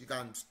Chinese. You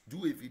can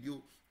do a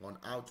video on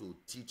how to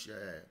teach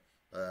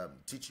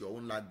your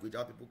own language,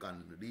 how people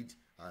can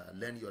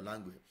learn your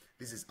language.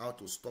 This is how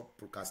to stop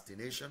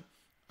procrastination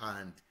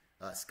and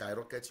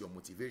skyrocket your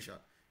motivation.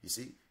 You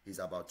see, it's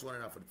about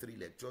 243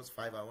 lectures,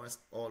 5 hours,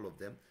 all of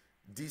them.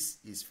 This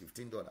is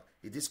 $15.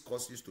 This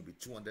course used to be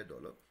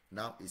 $200.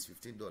 Now it's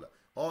 $15.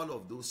 All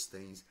of those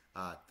things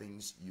are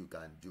things you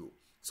can do.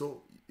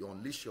 So you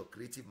unleash your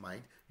creative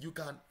mind. You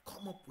can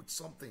come up with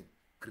something,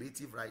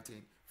 creative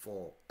writing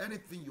for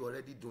anything you're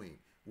already doing.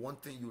 One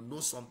thing, you know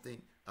something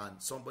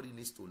and somebody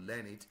needs to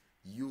learn it,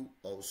 you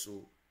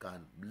also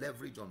can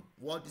leverage on.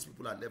 What these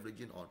people are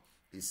leveraging on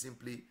is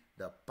simply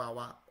the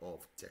power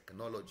of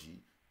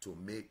technology to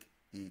make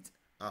it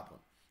happen.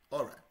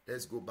 All right,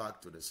 let's go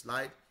back to the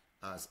slide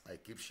as I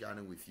keep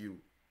sharing with you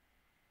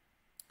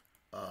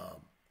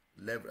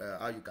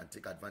how you can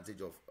take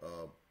advantage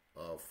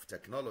of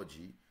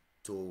technology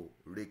to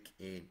rake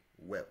in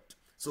wealth.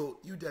 So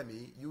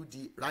Udemy,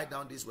 write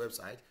down this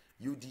website,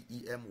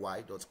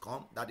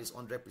 udemy.com. That is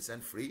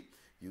 100% free.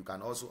 You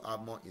can also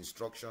have more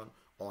instruction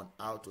on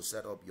how to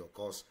set up your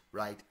course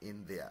right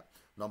in there.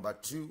 Number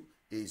 2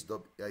 is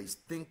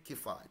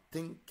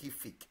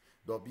Thinkific,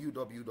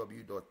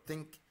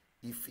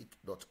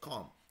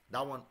 www.thinkific.com.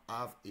 That one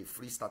have a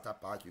free starter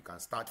pack. You can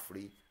start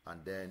free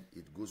and then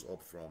it goes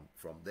up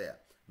from there.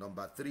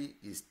 Number 3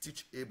 is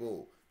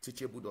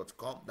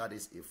teachable.com. That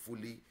is a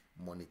fully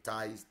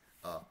monetized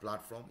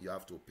platform. You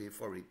have to pay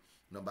for it.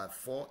 Number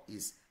 4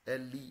 is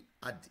Eliademi.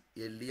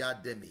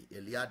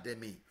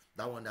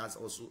 That one has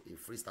also a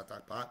free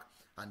starter pack.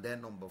 And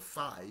then number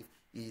 5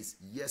 is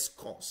Yes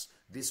Course.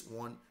 This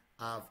one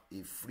have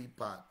a free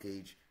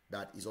package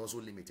that is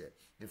also limited.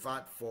 In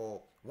fact,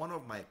 for one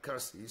of my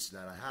courses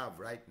that I have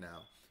right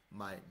now,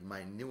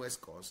 my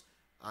newest course,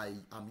 I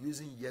am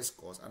using Yes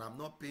Course and I'm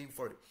not paying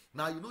for it.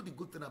 Now, you know the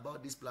good thing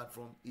about this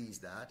platform is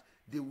that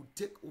they will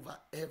take over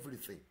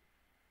everything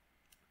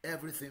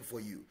for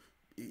you,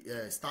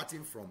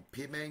 starting from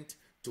payment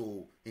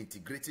to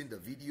integrating the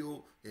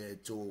video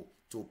to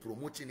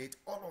promoting it.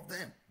 All of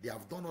them, they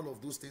have done all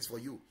of those things for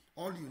you.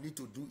 All you need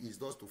to do is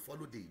just to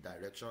follow the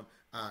direction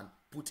and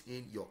put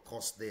in your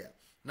course there.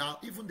 Now,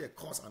 even the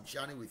course I'm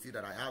sharing with you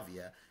that I have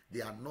here,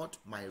 they are not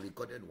my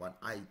recorded one.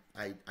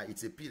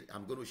 It's a pill.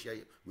 I'm going to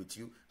share with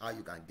you how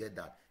you can get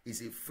that.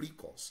 It's a free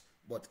course,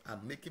 but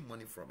I'm making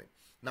money from it.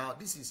 Now,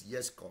 this is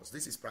Yes Course.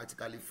 This is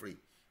practically free.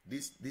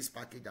 This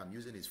package I'm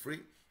using is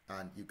free,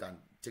 and you can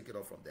take it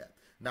off from there.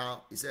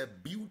 Now, it's a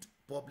build,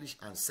 publish,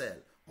 and sell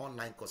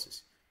online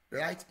courses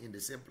right in the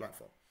same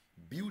platform.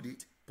 Build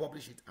it,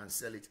 publish it, and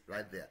sell it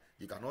right there.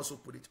 You can also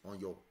put it on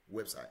your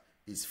website.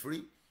 It's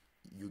free.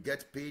 You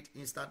get paid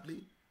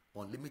instantly.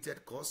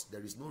 Unlimited cost.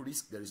 There is no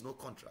risk. There is no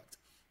contract.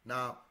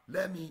 Now,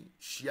 let me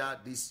share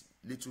this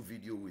little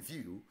video with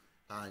you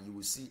and you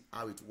will see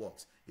how it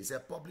works. It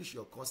said publish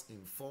your course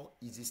in 4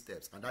 easy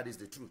steps, and that is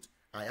the truth.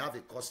 I have a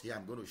course here.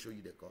 I'm going to show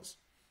you the course.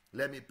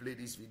 Let me play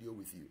this video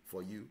with you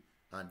for you,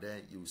 and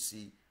then you'll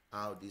see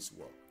how this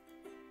works.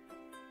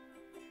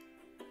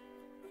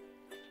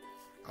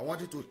 I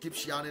want you to keep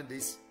sharing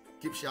this.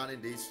 Keep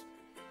sharing this.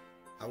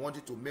 I want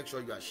you to make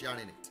sure you are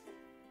sharing it.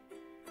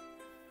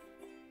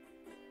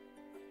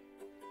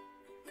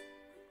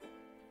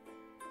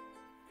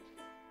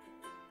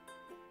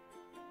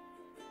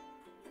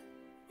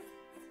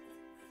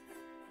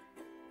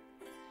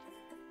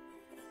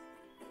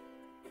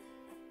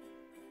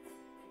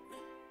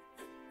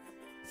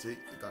 See,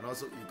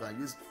 you can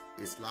use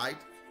a slide.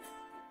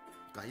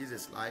 You can use a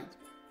slide.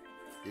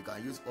 You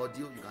can use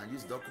audio. You can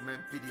use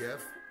document, PDF,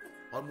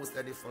 almost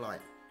any file.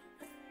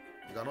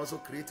 You can also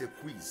create a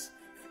quiz.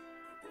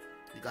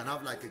 You can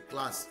have like a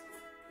class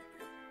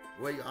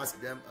where you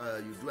ask them,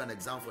 you do an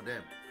exam for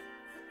them.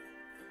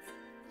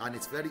 And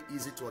it's very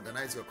easy to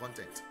organize your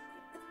content.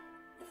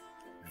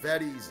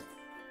 Very easy.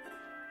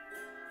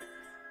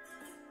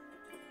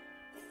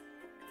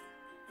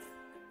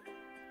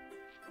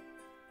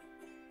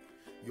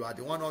 You are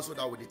the one also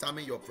that will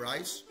determine your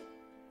price.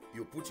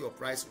 You put your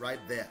price right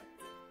there,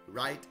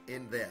 right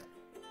in there.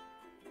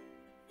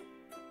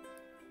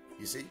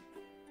 You see?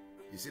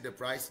 You see the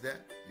price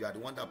there? You are the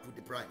one that put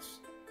the price.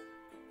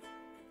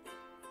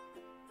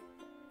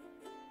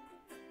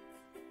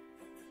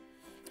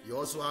 You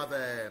also have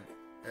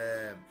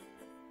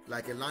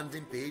like a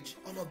landing page.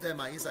 All of them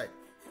are inside.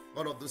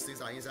 All of those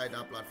things are inside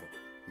that platform.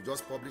 You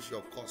just publish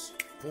your course.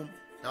 Boom,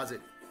 that's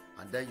it.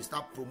 And then you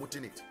start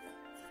promoting it.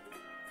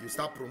 You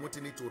start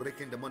promoting it to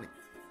rake in the money.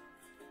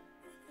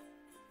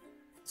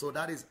 So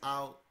that is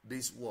how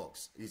this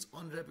works. It's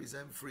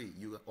 100% free.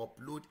 You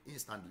upload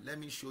instantly. Let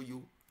me show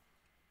you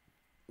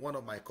one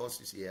of my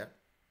courses here.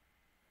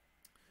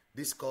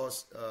 This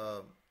course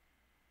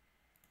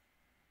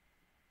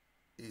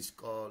is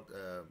called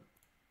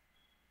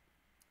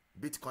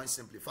Bitcoin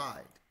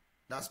Simplified.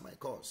 That's my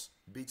course,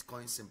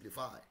 Bitcoin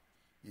Simplified.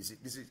 You see,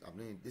 this is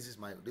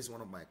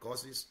one of my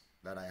courses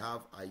that I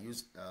have. I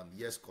use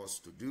Yes Course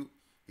to do.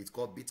 It's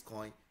called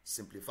Bitcoin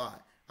Simplified,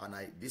 and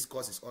this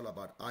course is all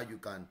about how you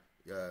can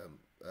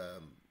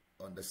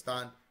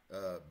understand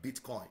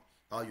Bitcoin,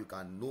 how you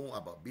can know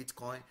about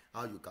Bitcoin,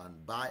 how you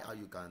can buy, how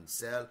you can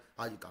sell,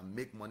 how you can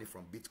make money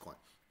from Bitcoin.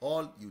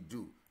 All you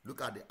do,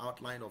 look at the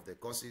outline of the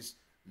courses.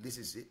 This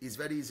is it's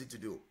very easy to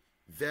do,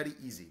 very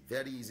easy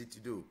to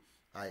do.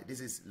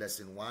 This is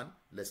lesson 1,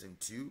 lesson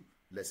 2,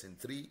 lesson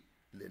 3.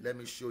 Let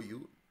me show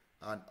you,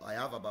 and I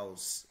have about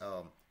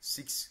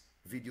 6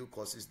 video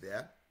courses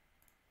there.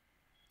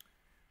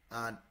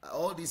 And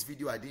all these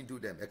video I didn't do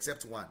them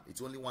except one. It's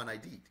only one I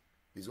did.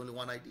 There's only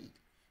one I did.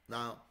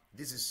 Now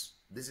this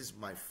is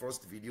my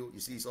first video. You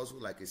see, it's also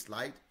like a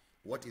slide.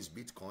 What is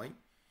Bitcoin?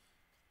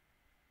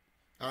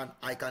 And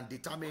I can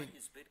determine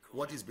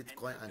what is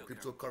Bitcoin and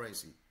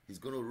cryptocurrency. It's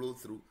going to roll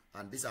through,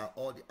 and these are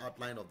all the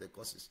outline of the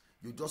courses.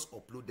 You just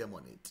upload them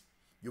on it.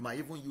 You might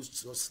even use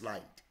just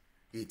slide.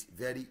 It's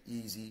very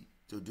easy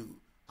to do.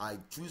 I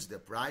choose the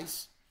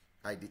price.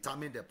 I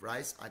determine the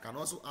price. I can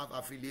also have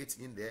affiliates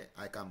in there.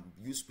 I can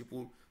use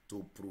people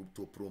to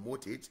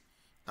promote it,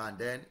 and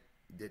then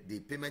the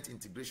payment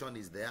integration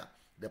is there.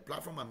 The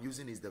platform I'm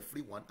using is the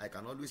free one. I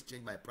can always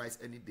change my price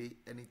any day,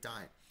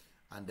 anytime.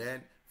 And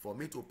then for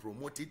me to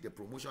promote it, the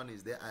promotion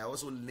is there. I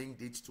also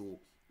linked it to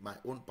my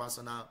own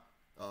personal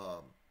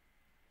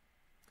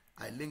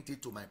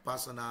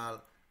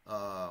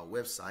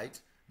website.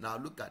 Now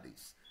look at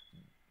this.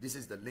 This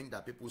is the link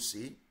that people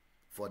see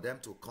for them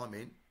to come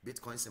in.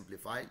 Bitcoin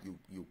Simplify,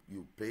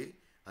 you pay,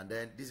 and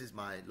then this is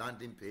my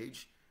landing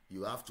page.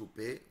 You have to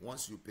pay.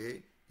 Once you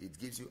pay, it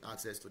gives you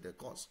access to the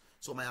course.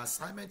 So my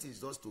assignment is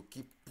just to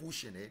keep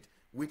pushing it,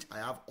 which I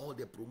have all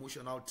the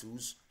promotional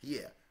tools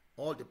here.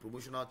 All the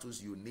promotional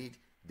tools you need,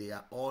 they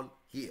are all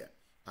here.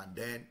 And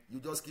then you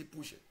just keep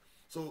pushing.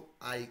 So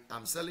I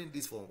am selling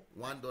this for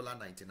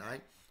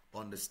 $1.99.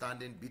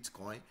 Understanding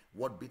Bitcoin,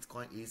 what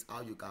Bitcoin is,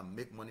 how you can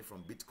make money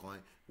from Bitcoin,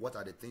 what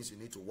are the things you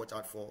need to watch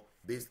out for,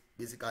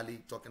 basically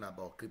talking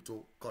about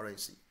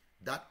cryptocurrency.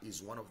 That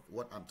is one of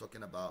what I'm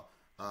talking about.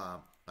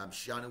 I'm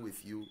sharing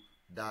with you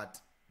that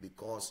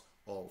because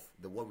of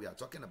what we are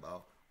talking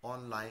about,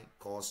 online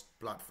course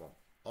platform.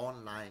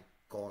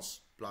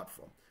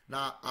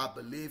 Now, I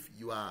believe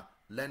you are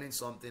learning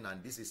something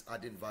and this is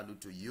adding value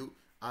to you.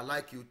 I'd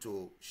like you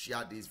to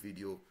share this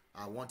video.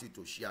 I want you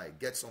to share it.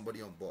 Get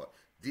somebody on board.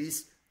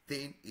 This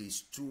thing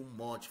is too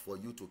much for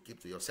you to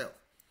keep to yourself.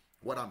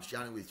 What I'm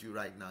sharing with you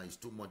right now is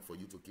too much for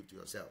you to keep to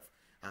yourself.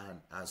 And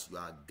as you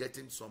are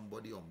getting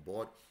somebody on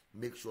board,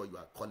 make sure you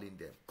are calling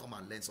them. Come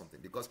and learn something.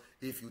 Because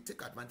if you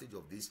take advantage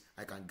of this,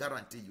 I can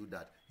guarantee you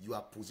that you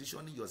are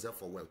positioning yourself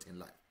for wealth in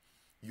life.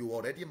 You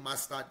already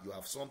mastered, you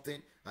have something,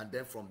 and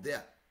then from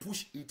there,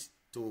 push it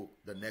to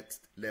the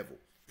next level.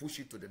 Push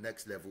it to the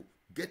next level.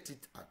 Get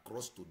it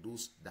across to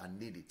those that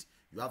need it.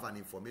 You have an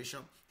information.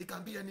 It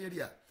can be any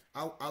area.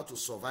 How to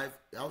survive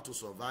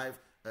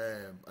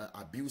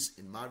abuse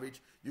in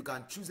marriage. You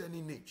can choose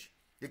any niche.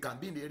 It can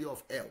be in the area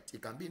of health.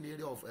 It can be in the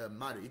area of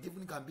marriage. It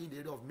even can be in the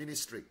area of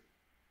ministry.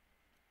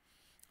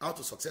 How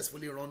to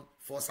successfully run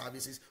 4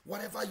 services.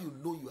 Whatever you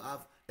know you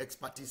have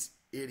expertise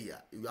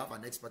area, you have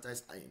an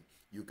expertise in,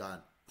 you can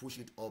push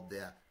it up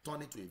there,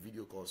 turn it to a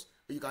video course.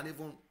 You can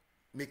even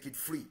make it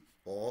free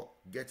or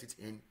get it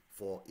in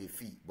for a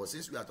fee. But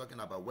since we are talking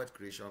about wealth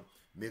creation,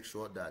 make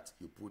sure that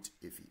you put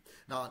a fee.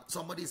 Now,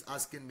 somebody is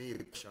asking me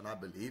a question, I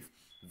believe,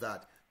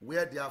 that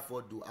where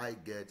therefore do I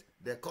get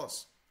the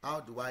course? How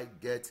do I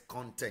get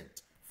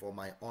content for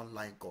my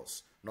online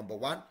course? Number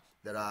one,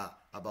 there are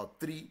about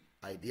 3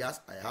 ideas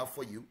I have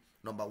for you.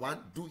 Number one,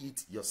 do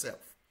it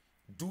yourself.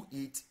 Do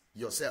it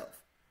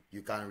yourself.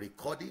 You can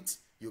record it,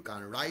 you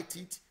can write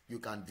it, you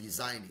can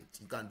design it.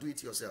 You can do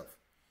it yourself.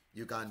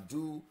 You can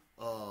do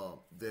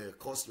the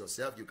course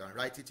yourself. You can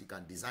write it, you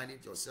can design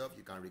it yourself,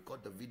 you can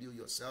record the video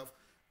yourself.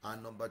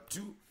 And number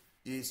 2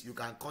 is you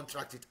can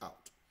contract it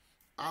out.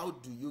 How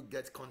do you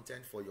get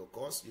content for your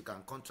course? You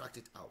can contract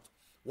it out.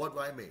 What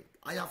do I mean?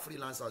 I have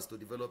freelancers to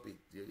develop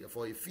it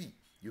for a fee.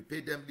 You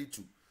pay them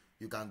little.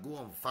 You can go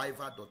on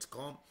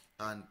Fiverr.com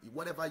and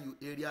whatever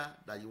area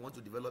that you want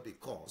to develop a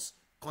course,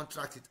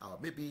 contract it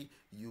out. Maybe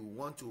you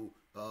want to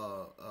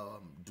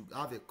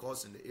have a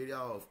course in the area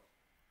of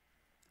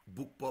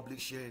book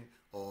publishing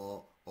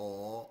or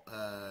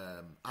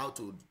how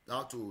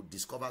to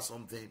discover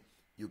something.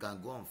 You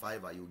can go on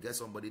Fiverr. You get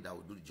somebody that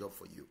will do the job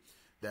for you.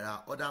 There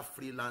are other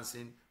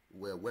freelancing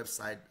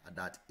website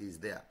that is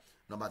there.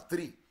 Number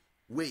 3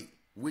 way,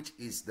 which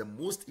is the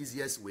most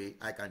easiest way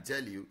I can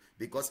tell you,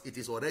 because it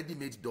is already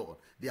made done.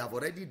 They have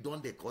already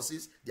done the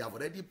courses. They have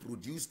already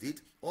produced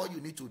it. All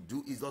you need to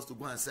do is just to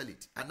go and sell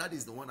it. And that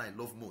is the one I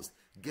love most.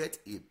 Get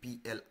a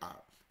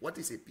PLR. What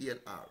is a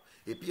PLR?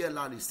 A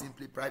PLR is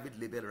simply private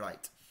label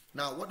right.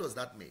 Now, what does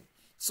that mean?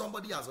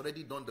 Somebody has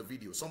already done the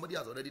video. Somebody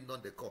has already done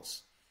the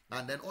course.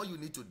 And then all you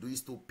need to do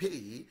is to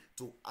pay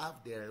to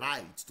have the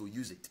right to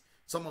use it.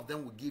 Some of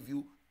them will give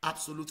you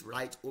absolute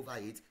right over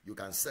it. You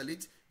can sell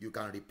it. You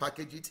can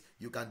repackage it.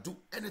 You can do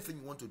anything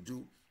you want to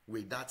do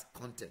with that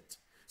content.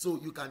 So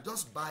you can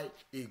just buy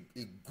a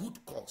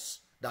good course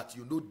that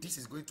you know this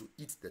is going to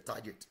hit the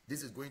target.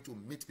 This is going to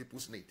meet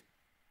people's need.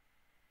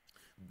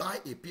 Buy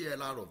a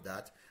PLR of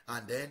that,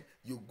 and then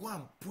you go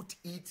and put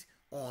it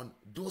on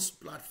those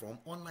platform,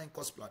 online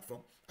course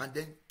platform, and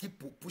then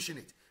keep pushing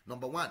it.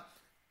 Number 1,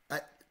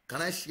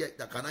 can I share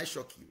that? Can I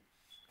shock you?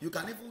 You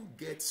can even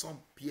get some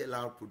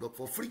PLR product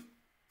for free.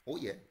 Oh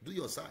yeah, do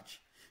your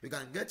search. You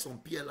can get some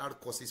PLR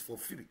courses for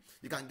free.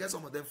 You can get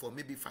some of them for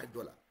maybe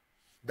 $5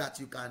 that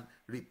you can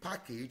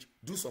repackage,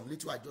 do some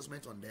little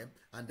adjustment on them,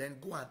 and then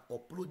go and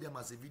upload them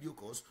as a video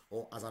course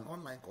or as an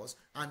online course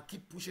and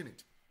keep pushing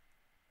it.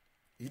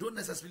 You don't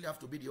necessarily have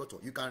to be the author.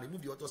 You can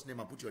remove the author's name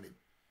and put your name.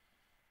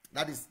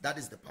 That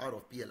is the power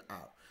of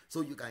PLR.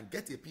 So you can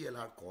get a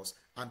PLR course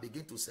and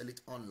begin to sell it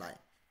online.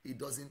 It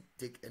doesn't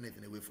take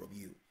anything away from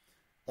you.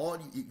 Or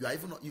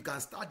you can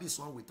start this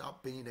one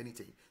without paying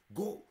anything.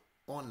 Go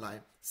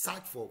online,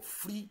 search for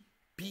free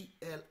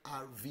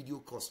PLR video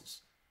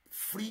courses.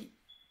 Free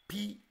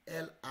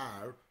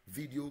PLR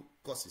video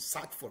courses.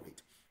 Search for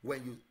it.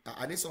 When you,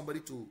 I need somebody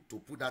to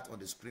put that on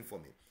the screen for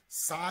me.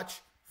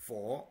 Search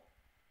for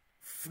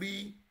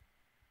free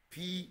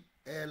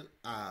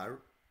PLR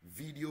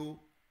video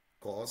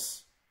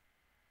course.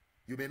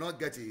 You may not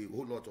get a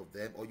whole lot of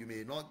them, or you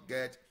may not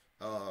get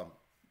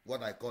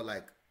what I call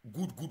like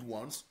good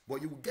ones,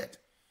 but you will get.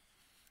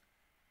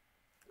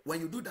 When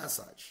you do that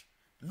search,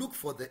 look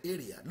for the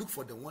area, look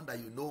for the one that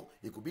you know.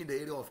 It could be in the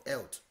area of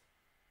health,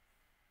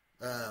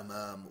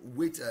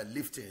 weight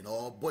lifting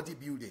or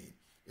bodybuilding,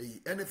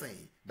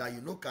 anything that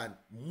you know can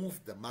move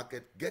the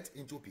market, get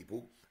into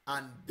people.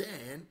 And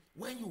then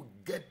when you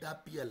get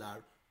that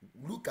PLR,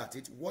 look at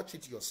it, watch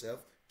it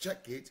yourself,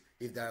 check it.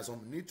 If there is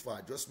some need for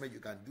adjustment, you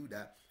can do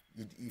that.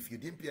 If you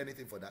didn't pay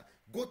anything for that,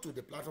 go to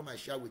the platform I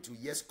share with you.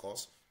 Yes,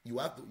 course. You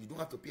don't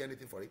have to pay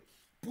anything for it.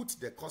 Put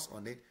the cost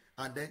on it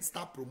and then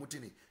start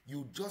promoting it.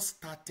 You just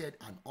started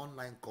an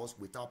online course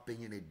without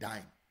paying a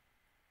dime.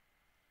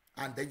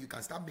 And then you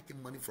can start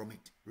making money from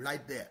it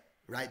right there.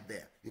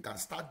 You can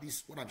start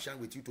this, what I'm sharing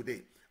with you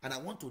today. And I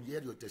want to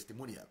hear your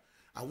testimonial.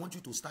 I want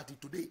you to start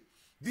it today.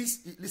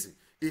 Listen,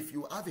 if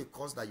you have a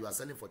course that you are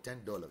selling for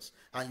 $10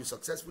 and you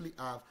successfully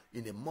have,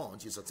 in a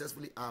month, you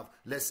successfully have,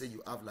 let's say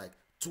you have like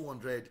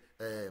 200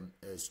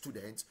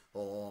 students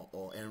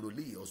or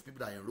enrollees or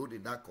people that are enrolled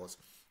in that course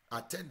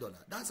at $10,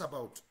 that's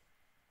about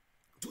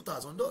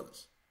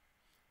 $2,000.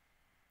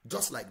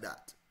 Just like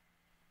that.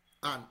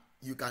 And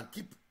you can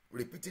keep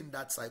repeating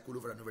that cycle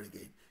over and over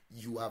again.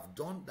 You have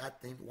done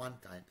that thing one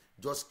time.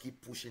 Just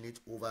keep pushing it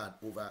over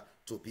and over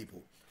to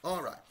people.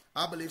 All right.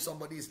 I believe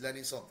somebody is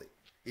learning something.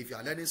 If you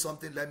are learning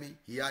something, let me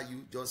hear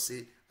you. Just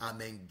say,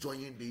 I'm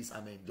enjoying this.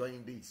 I'm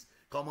enjoying this.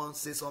 Come on,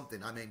 say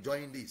something. I'm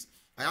enjoying this.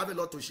 I have a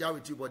lot to share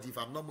with you, but if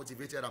I'm not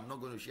motivated, I'm not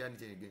going to share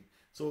anything again.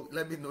 So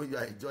let me know you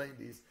are enjoying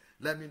this.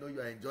 Let me know you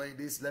are enjoying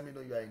this. Let me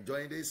know you are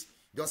enjoying this.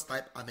 Just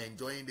type, I'm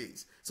enjoying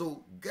this.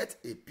 So get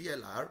a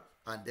PLR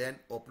and then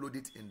upload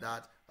it in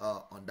that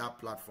on that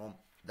platform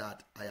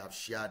that I have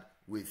shared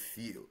with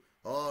you.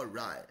 All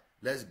right,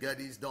 let's get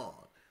this done.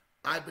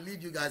 I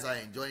believe you guys are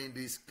enjoying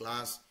this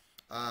class.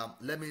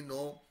 Let me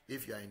know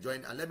if you are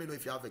enjoying, and let me know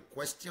if you have a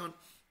question.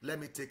 Let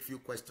me take a few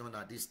questions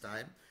at this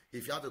time.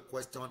 If you have a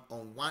question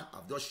on one,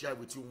 I've just shared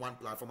with you one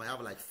platform. I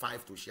have like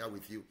 5 to share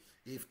with you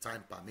if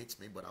time permits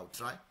me, but I'll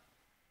try.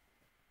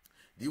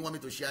 Do you want me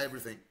to share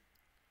everything?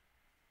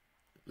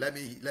 Let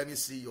me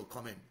see your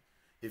comment.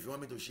 If you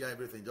want me to share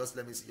everything, just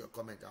let me see your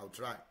comment. I'll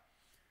try.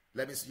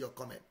 Let me see your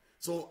comment.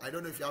 So I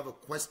don't know if you have a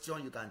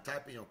question. You can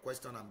type in your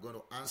question. I'm going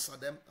to answer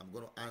them. I'm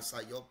going to answer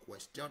your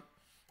question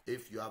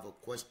if you have a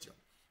question.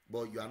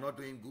 But you are not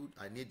doing good.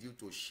 I need you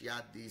to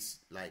share this,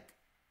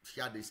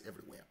 share this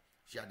everywhere.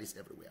 Share this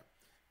everywhere.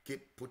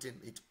 Keep putting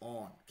it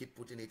on. Keep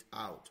putting it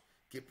out.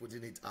 Keep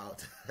putting it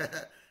out.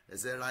 They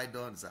say, right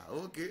on, sir.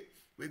 Okay.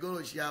 We're going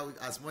to share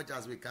as much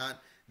as we can.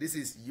 This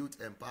is youth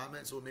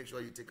empowerment, so make sure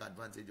you take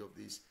advantage of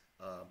this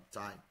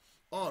time.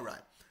 All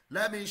right.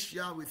 Let me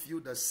share with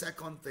you the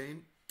second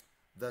thing,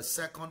 the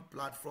second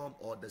platform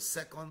or the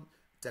second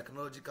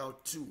technological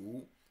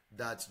tool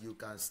that you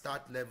can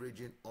start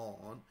leveraging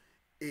on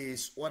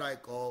is what I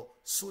call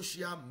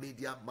social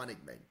media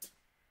management.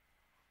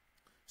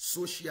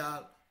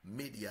 Social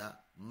media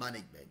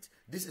management.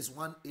 This is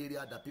one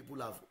area that people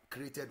have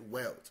created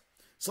wealth.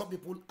 Some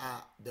people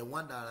are the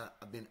one that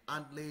have been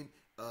handling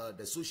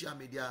the social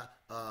media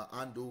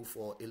handle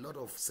for a lot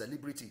of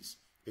celebrities,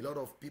 a lot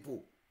of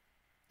people,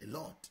 a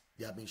lot.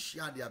 They have been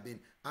sharing, they have been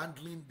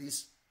handling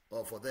this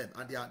for them,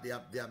 and they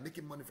are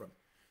making money from it.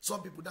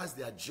 Some people, that's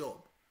their job.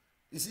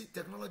 You see,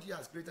 technology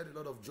has created a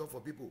lot of job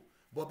for people,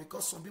 but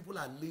because some people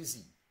are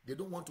lazy, they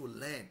don't want to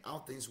learn how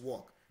things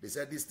work. They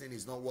said this thing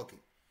is not working.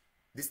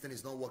 This thing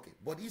is not working,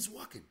 but it's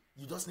working.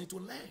 You just need to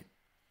learn.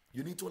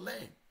 You need to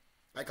learn.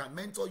 I can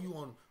mentor you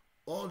on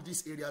all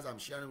these areas I'm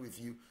sharing with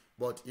you,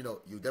 but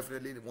you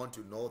definitely want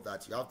to know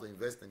that you have to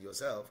invest in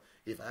yourself.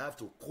 If I have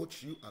to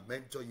coach you and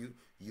mentor you,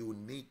 you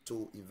need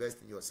to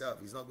invest in yourself.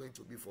 It's not going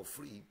to be for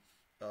free.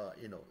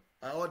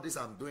 All this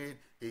I'm doing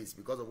is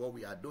because of what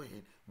we are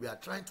doing. We are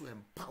trying to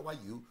empower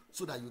you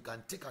so that you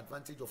can take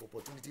advantage of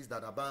opportunities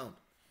that abound.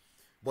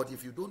 But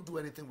if you don't do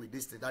anything with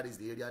this thing, that is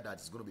the area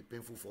that is going to be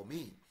painful for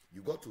me.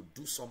 You got to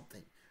do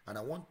something. And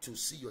I want to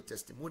see your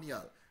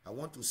testimonial. I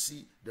want to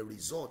see the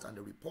result and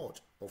the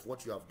report of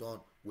what you have done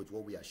with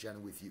what we are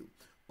sharing with you.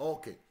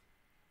 Okay.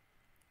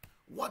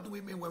 What do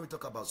we mean when we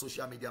talk about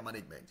social media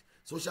management?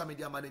 Social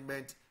media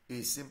management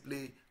is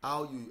simply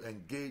how you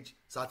engage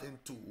certain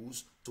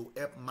tools to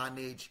help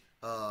manage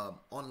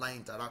online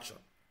interaction.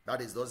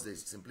 That is just the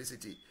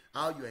simplicity.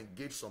 How you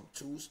engage some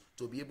tools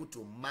to be able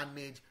to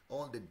manage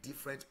all the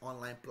different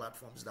online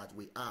platforms that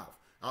we have.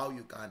 How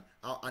you can,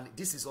 and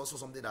this is also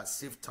something that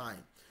saves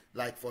time.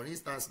 Like for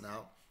instance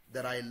now,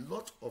 there are a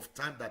lot of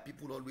time that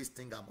people always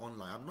think I'm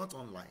online. I'm not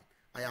online.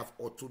 I have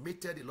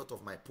automated a lot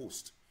of my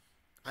posts.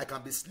 I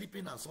can be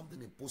sleeping and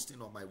something is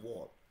posting on my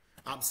wall.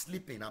 I'm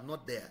sleeping, I'm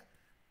not there.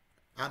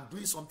 I'm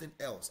doing something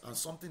else and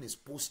something is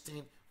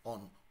posting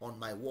on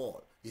my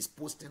wall. It's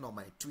posting on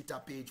my Twitter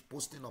page,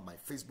 posting on my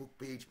Facebook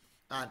page,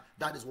 and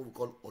that is what we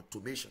call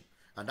automation.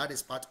 And that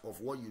is part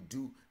of what you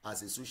do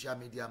as a social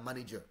media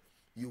manager.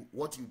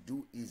 What you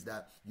do is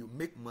that you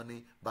make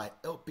money by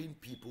helping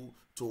people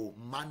to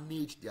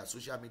manage their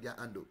social media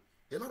handle.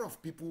 A lot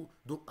of people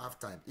don't have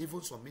time.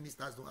 Even some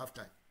ministers don't have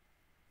time.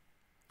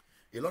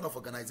 A lot of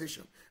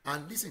organization.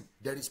 And listen,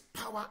 there is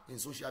power in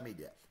social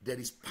media. There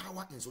is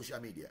power in social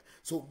media.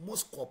 So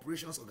most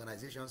corporations,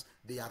 organizations,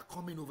 they are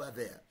coming over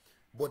there.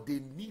 But they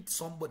need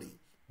somebody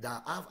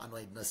that have an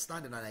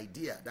understanding, an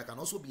idea that can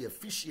also be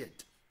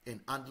efficient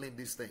in handling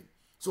this thing.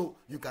 So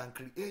you can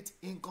create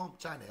income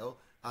channel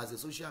as a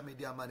social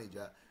media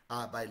manager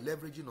by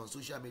leveraging on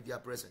social media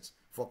presence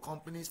for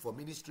companies, for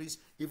ministries,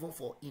 even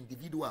for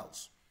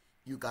individuals.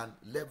 You can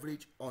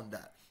leverage on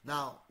that.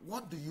 Now,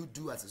 what do you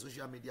do as a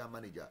social media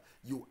manager?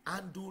 You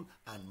handle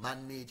and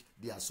manage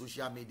their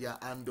social media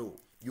handle.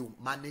 You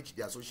manage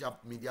their social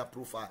media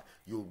profile.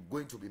 You're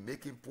going to be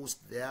making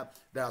posts there.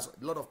 There's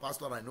a lot of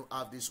pastors I know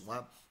have this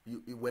one.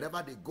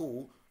 Wherever they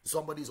go,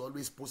 somebody is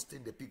always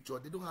posting the picture.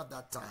 They don't have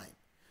that time.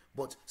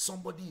 But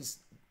somebody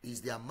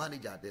is their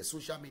manager, their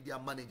social media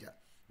manager.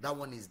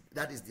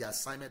 That is the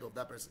assignment of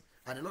that person.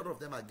 And a lot of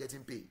them are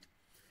getting paid.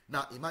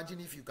 Now,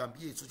 imagine if you can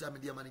be a social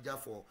media manager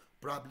for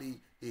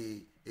probably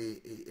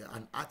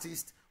an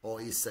artist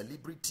or a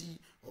celebrity.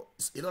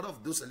 A lot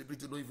of those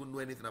celebrities don't even know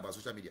anything about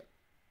social media.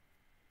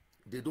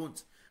 They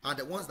don't. And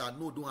the ones that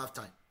know don't have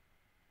time.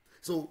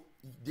 So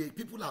the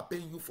people are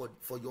paying you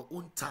for your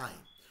own time.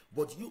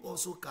 But you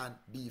also can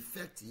be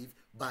effective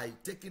by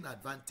taking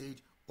advantage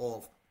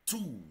of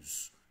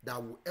tools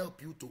that will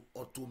help you to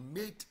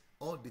automate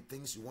all the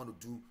things you want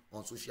to do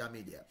on social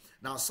media.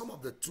 Now, some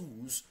of the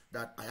tools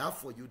that I have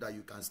for you that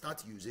you can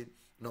start using,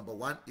 number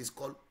one is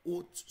called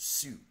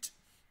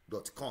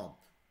oatsuite.com.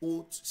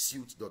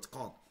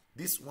 oatsuite.com.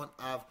 This one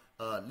have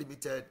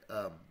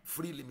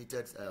free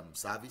limited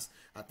service.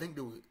 I think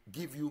they will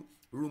give you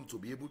room to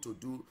be able to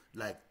do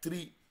like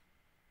 3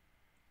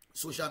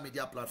 social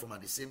media platforms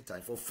at the same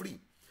time for free.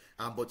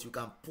 But you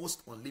can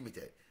post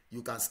unlimited.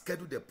 You can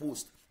schedule the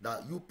post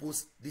that you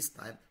post this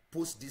time,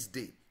 post this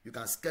day. You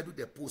can schedule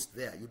the post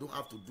there. You don't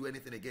have to do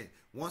anything again.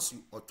 Once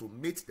you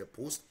automate the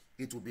post,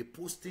 it will be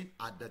posting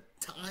at the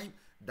time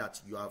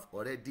that you have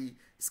already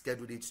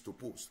scheduled it to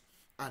post.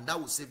 And that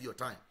will save your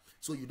time.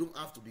 So you don't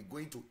have to be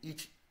going to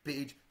each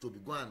page to be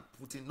going and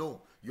putting.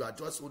 No, you are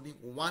just only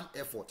one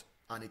effort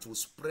and it will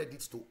spread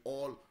it to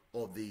all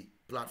of the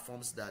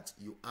platforms that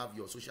you have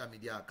your social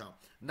media account.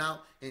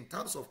 Now, in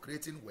terms of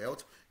creating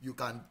wealth, you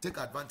can take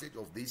advantage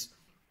of this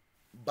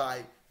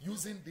by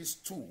using these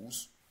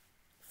tools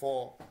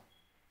for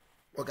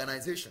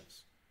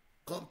organizations,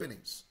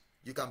 companies.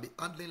 You can be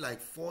handling like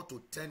 4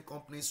 to 10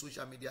 companies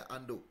social media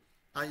handle,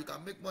 and you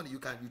can make money. You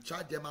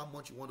charge them how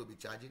much you want to be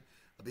charging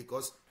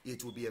because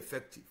it will be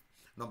effective.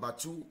 Number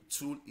 2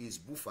 tool is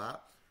Buffer.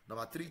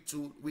 Number 3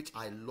 tool, which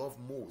I love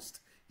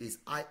most, is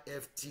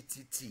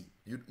IFTTT.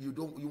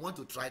 You want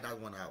to try that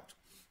one out.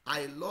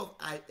 I love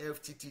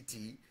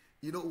IFTTT.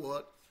 You know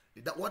what?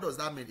 What does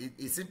that mean?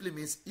 It simply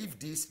means if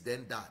this,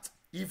 then that.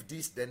 If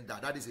this, then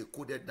that. That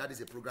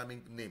is a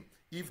programming name.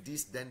 If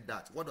this, then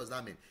that. What does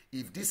that mean?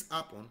 If this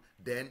happen,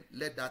 then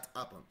let that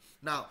happen.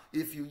 Now,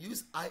 if you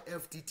use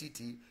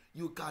IFTTT,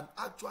 you can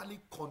actually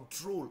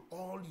control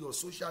all your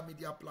social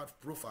media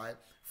profile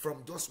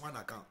from just one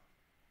account.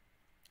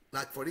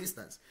 Like for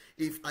instance,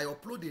 if I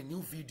upload a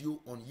new video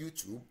on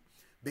YouTube,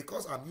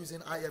 because I'm using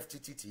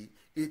IFTTT,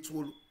 it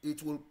will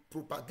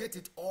propagate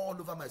it all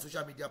over my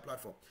social media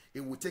platform.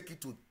 It will take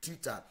it to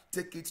Twitter,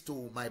 take it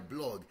to my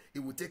blog,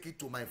 it will take it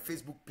to my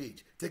Facebook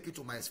page, take it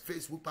to my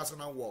Facebook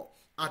personal wall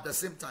at the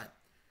same time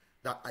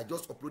that I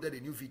just uploaded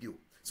a new video.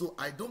 So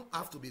I don't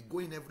have to be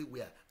going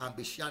everywhere and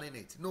be sharing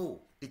it.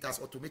 No, it has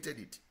automated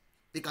it.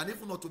 It can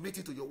even automate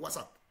it to your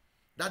WhatsApp.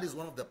 That is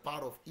one of the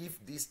part of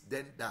if this,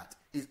 then that.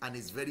 And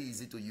it's very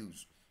easy to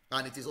use.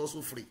 And it is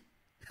also free.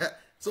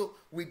 So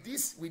with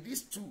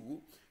this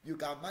tool, you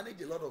can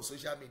manage a lot of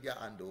social media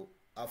handle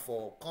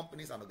for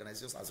companies and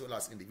organizations as well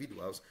as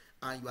individuals,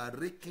 and you are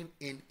raking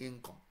in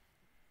income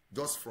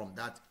just from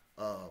that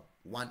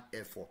one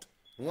effort.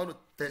 You want to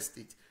test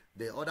it.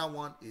 The other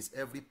one is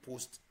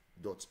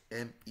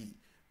everypost.me.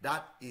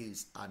 That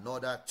is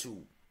another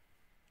tool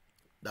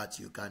that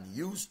you can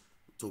use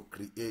to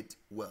create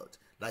wealth.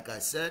 Like I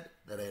said,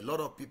 there are a lot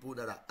of people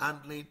that are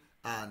handling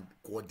and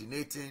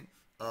coordinating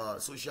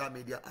social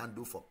media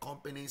handle for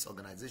companies,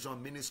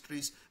 organizations,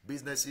 ministries,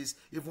 businesses,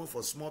 even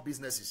for small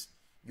businesses.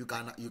 You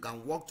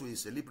can walk to a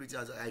celebrity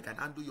and say, I can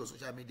handle your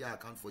social media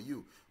account for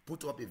you.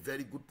 Put up a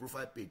very good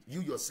profile page.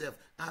 You yourself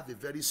have a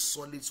very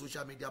solid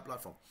social media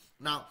platform.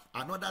 Now,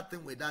 another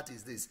thing with that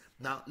is this.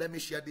 Now, let me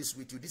share this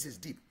with you. This is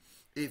deep.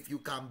 If you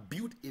can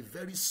build a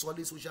very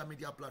solid social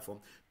media platform,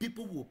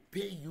 people will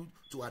pay you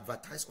to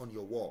advertise on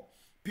your wall.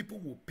 People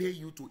will pay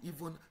you to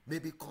even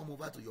maybe come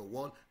over to your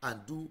wall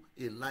and do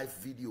a live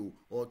video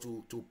or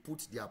to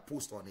put their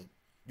post on it.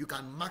 You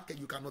can market,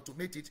 you can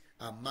automate it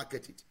and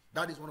market it.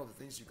 That is one of the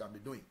things you can be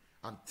doing.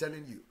 I'm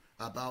telling you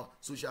about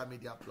social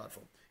media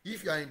platform.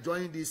 If you are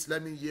enjoying this,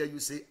 let me hear you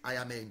say, I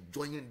am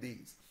enjoying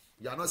this.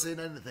 You are not saying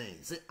anything.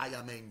 Say, I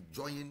am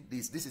enjoying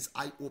this. This is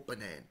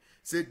eye-opening.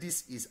 Say,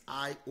 this is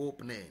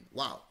eye-opening.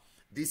 Wow.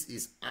 This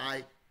is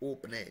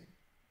eye-opening.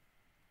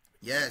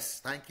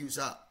 Yes. Thank you,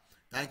 sir.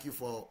 Thank you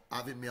for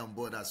having me on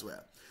board as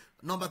well.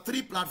 Number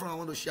 3 platform I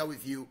want to share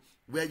with you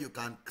where you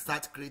can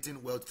start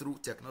creating wealth through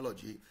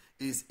technology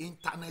is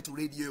internet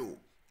radio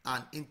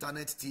and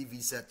internet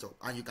TV setup.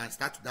 And you can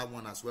start that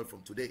one as well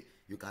from today.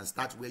 You can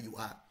start where you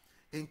are.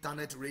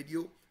 Internet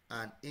radio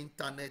and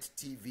internet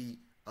TV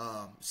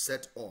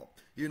set up.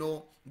 You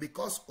know,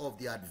 because of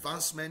the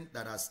advancement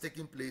that has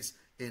taken place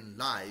in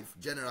life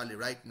generally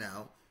right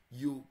now,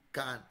 you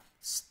can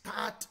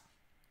start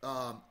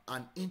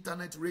an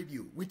internet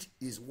radio, which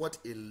is what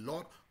a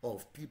lot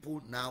of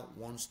people now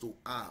wants to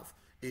have.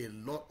 A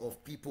lot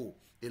of people,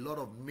 a lot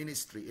of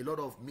ministry, a lot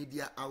of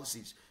media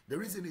houses. The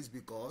reason is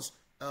because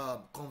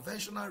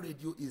conventional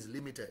radio is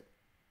limited.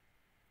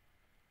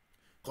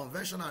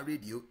 Conventional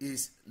radio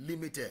is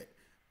limited.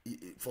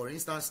 For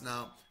instance,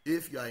 now,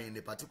 if you are in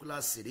a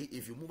particular city,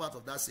 if you move out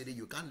of that city,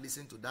 you can't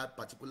listen to that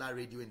particular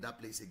radio in that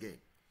place again.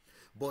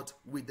 But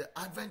with the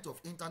advent of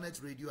internet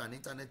radio and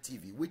internet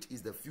TV, which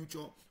is the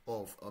future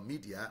of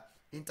media,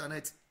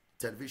 internet,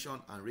 television,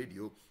 and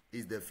radio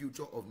is the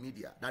future of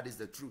media. That is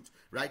the truth.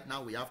 Right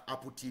now, we have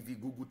Apple TV,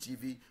 Google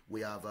TV,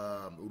 we have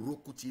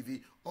Roku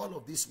TV. All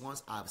of these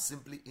ones are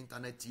simply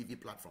internet TV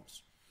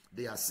platforms.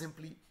 They are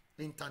simply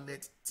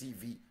internet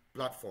TV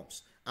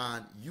platforms.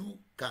 And you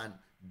can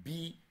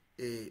be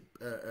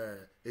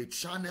a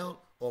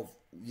channel of,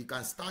 you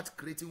can start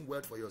creating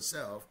wealth for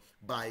yourself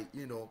by,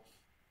 you know,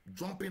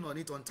 jumping on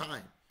it on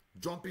time,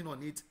 jumping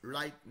on it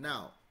right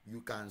now.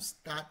 You can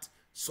start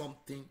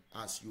something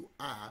as you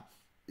are.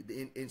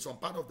 In some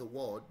part of the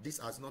world, this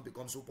has not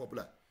become so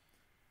popular,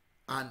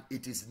 and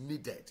it is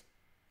needed.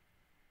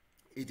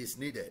 It is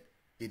needed.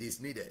 It is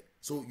needed.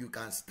 So you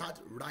can start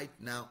right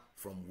now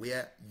from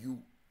where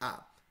you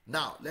are.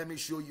 Now, let me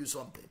show you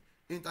something.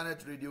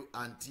 Internet radio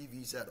and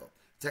TV setup.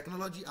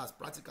 Technology has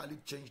practically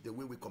changed the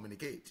way we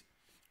communicate.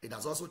 It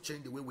has also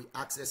changed the way we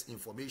access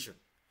information.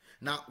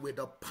 Now, with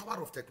the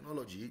power of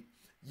technology,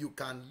 you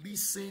can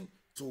listen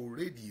to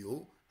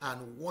radio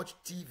and watch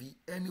TV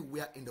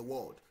anywhere in the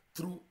world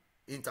through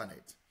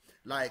internet.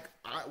 Like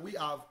we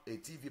have a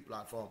TV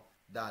platform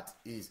that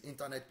is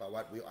internet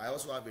powered. I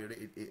also have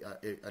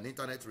an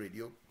internet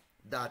radio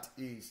that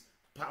is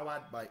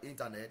powered by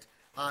internet,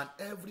 and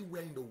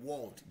everywhere in the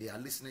world they are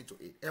listening to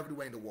it.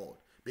 Everywhere in the world,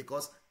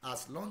 because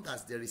as long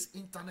as there is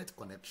internet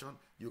connection,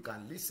 you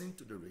can listen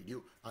to the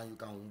radio and you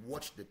can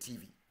watch the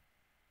TV.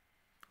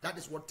 That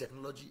is what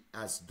technology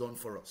has done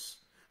for us.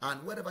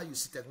 And wherever you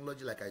see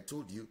technology, like I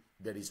told you,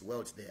 there is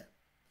wealth there.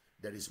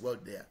 There is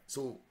wealth there.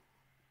 So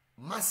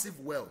massive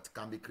wealth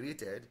can be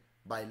created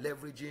by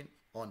leveraging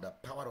on the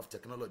power of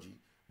technology,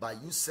 by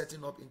you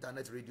setting up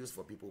internet radios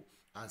for people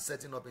and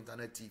setting up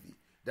internet TV.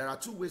 There are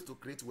 2 ways to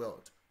create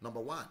wealth.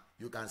 Number 1,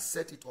 you can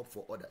set it up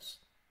for others.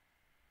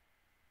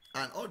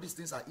 And all these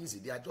things are easy.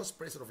 They are just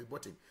pressing of a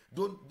button.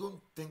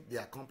 Don't think they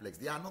are complex.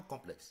 They are not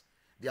complex.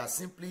 They are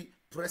simply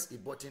press a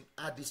button,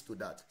 add this to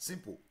that.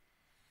 Simple.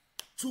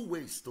 2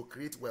 ways to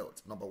create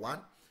wealth. Number 1,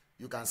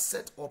 you can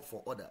set up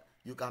for other.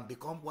 You can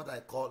become what I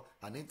call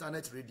an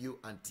internet radio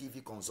and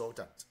TV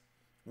consultant.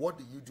 What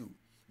do?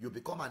 You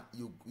become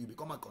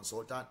a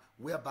consultant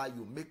whereby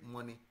you make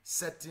money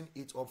setting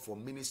it up for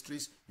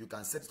ministries. You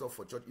can set it up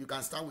for church. You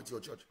can start with your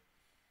church.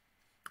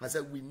 I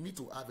said we need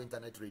to have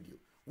internet radio.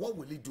 What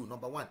will it do?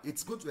 Number 1,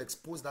 it's going to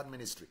expose that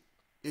ministry.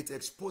 It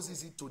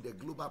exposes it to the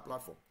global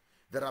platform.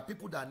 There are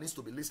people that needs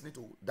to be listening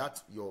to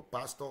that, your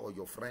pastor or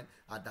your friend,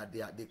 and that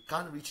they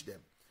can't reach them.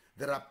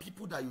 There are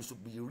people that you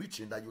should be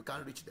reaching that you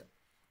can't reach them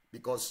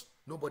because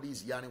nobody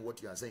is hearing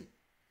what you are saying.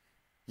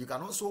 You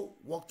can also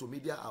walk to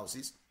media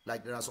houses,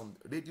 like there are some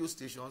radio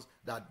stations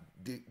that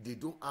they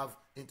don't have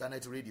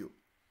internet radio,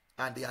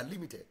 and they are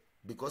limited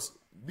because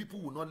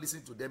people will not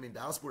listen to them in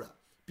diaspora.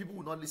 People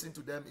will not listen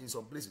to them in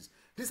some places.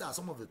 These are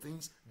some of the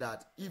things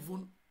that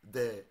even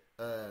the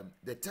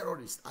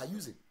terrorists are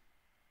using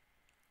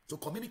to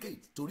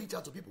communicate, to reach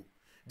out to people.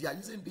 They are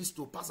using this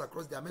to pass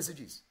across their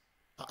messages.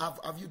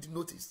 Have you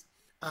noticed?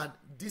 And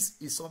this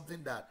is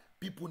something that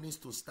people need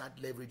to start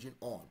leveraging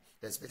on,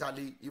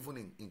 especially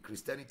even in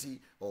Christianity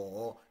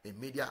or in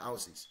media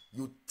houses.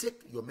 You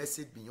take your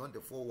message beyond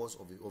the 4 walls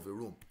of a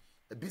room.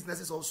 The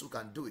businesses also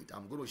can do it.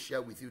 I'm going to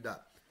share with you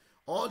that.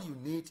 All you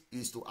need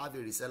is to have a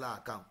reseller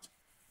account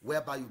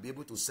whereby you'll be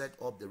able to set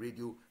up the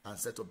radio and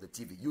set up the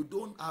TV. You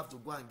don't have to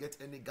go and get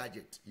any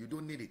gadget. You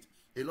don't need it.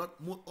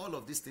 All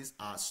of these things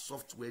are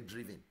software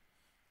driven.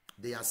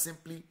 They are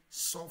simply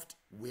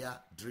software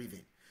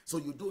driven. So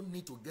you don't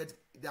need to get,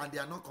 and they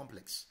are not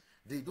complex.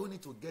 They don't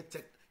need to get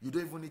you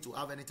don't even need to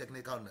have any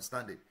technical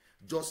understanding.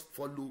 Just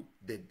follow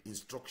the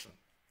instruction.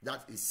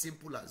 That is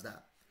simple as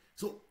that.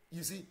 So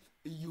you see,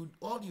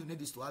 all you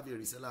need is to have a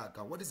reseller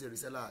account. What is a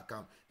reseller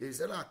account? A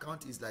reseller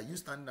account is like you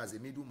standing as a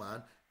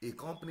middleman. A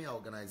company or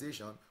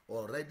organization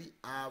already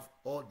have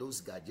all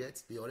those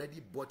gadgets. They already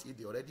bought it.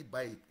 They already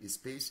buy a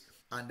space.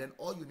 And then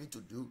all you need to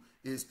do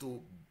is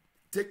to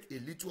take a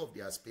little of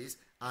their space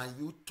and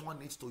you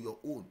turn it to your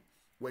own.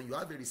 When you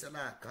have a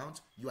reseller account,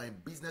 you are in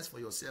business for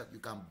yourself. You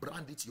can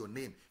brand it your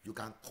name. You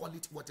can call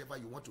it whatever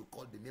you want to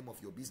call the name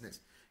of your business.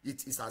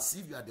 It is as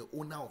if you are the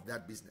owner of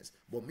that business.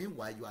 But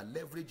meanwhile, you are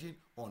leveraging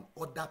on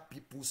other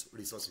people's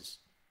resources.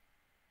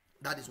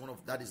 That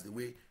is the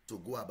way to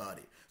go about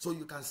it. So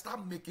you can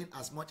start making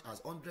as much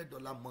as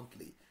 $100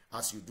 monthly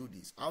as you do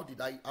this. How do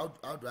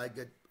I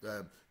get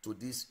to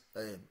this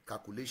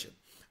calculation?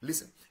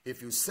 Listen,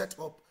 if you set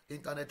up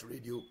internet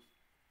radio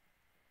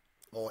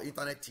or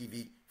internet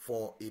TV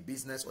for a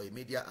business or a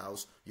media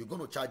house, you're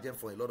going to charge them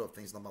for a lot of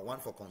things. Number one,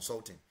 for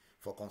consulting,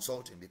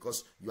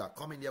 because you are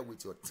coming here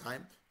with your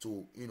time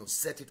to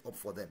set it up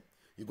for them.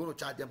 You're going to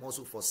charge them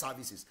also for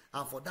services,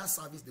 and for that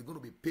service they're going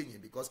to be paying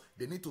because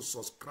they need to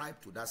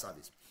subscribe to that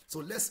service. So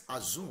let's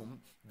assume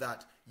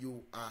that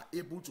you are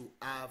able to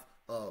have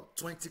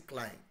 20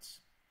 clients.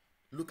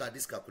 Look at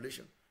this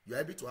calculation. You're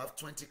able to have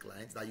 20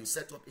 clients that you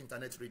set up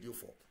internet radio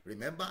for.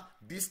 Remember,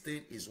 this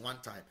thing is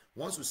one time.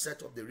 Once you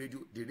set up the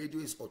radio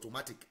is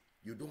automatic.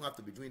 You don't have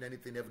to be doing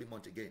anything every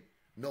month again.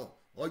 No,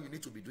 all you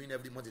need to be doing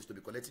every month is to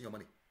be collecting your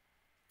money.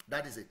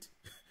 That is it.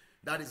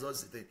 That is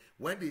also the thing.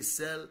 When they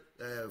sell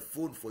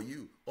phone for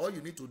you, all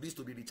you need to do is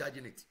to be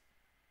recharging it,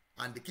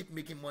 and they keep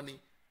making money,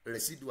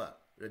 residual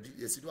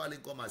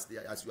income as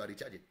you are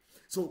recharging.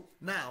 So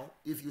now,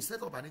 if you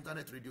set up an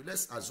internet radio,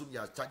 let's assume you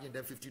are charging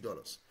them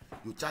 $50.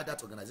 You charge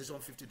that organization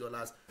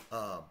 $50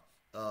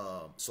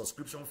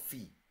 subscription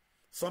fee.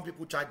 Some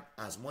people charge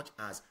as much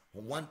as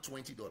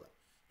 $120.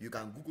 You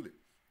can Google it.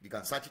 You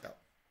can search it out.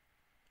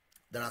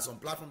 There are some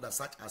platforms that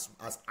search as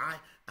high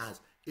as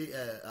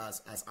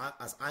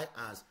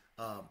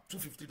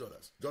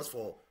 $250 just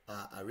for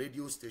a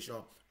radio station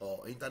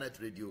or internet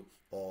radio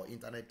or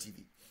internet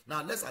TV.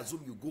 Now let's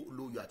assume you go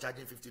low, you are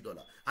charging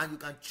 $50, and you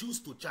can choose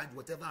to charge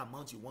whatever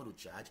amount you want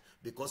to charge,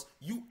 because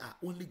you are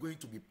only going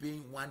to be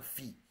paying one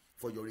fee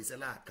for your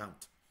reseller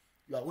account.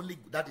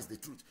 That is the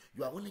truth.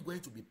 You are only going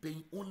to be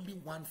paying only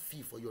one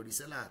fee for your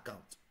reseller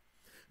account.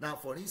 Now,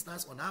 for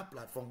instance, on our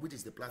platform, which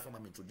is the platform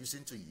I'm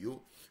introducing to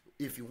you,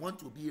 if you want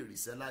to be a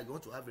reseller, you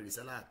want to have a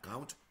reseller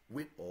account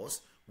with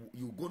us,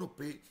 you're going to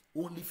pay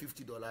only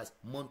 $50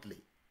 monthly.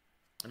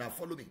 Now,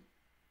 follow me.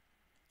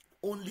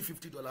 Only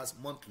 $50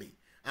 monthly.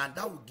 And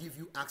that will give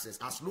you access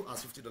as low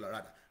as $50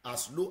 rather.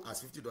 As low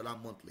as $50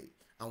 monthly.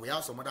 And we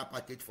have some other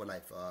package for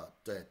like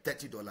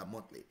 $30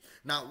 monthly.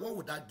 Now, what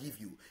would that give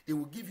you? It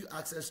will give you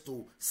access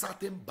to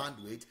certain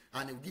bandwidth,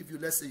 and it will give you,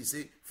 let's say you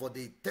say, for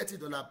the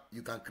 $30,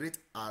 you can create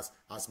as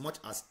much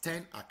as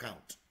 10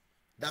 accounts.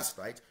 That's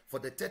right. For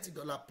the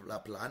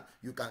 $30 plan,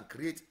 you can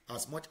create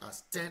as much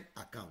as 10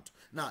 accounts.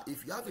 Now,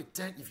 if you have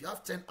 10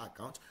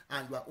 accounts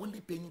and you are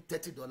only paying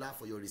 $30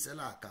 for your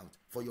reseller account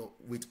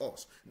with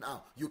us,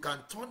 now you can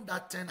turn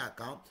that 10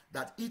 account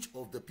that each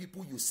of the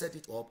people you set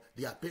it up,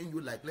 they are paying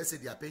you, like, let's say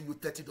they are paying you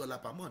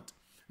 $30 per month.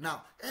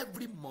 Now,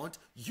 every month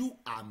you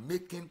are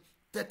making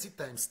 30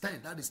 times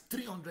 10, that is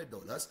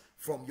 $300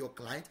 from your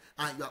client,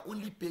 and you are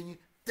only paying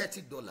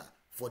 $30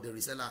 for the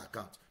reseller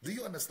account. Do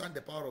you understand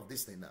the power of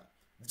this thing now?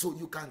 So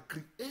you can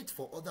create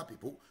for other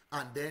people,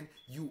 and then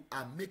you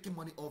are making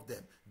money off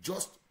them,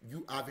 just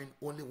you having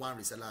only one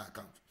reseller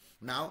account.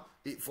 Now,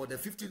 for the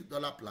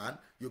 $50 plan,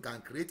 you can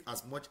create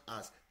as much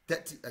as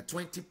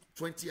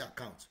 20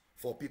 accounts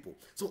for people.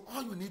 So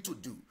all you need to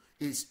do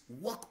is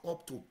walk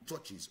up to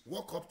churches,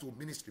 walk up to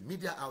ministry,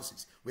 media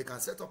houses. We can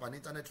set up an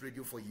internet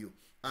radio for you,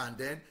 and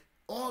then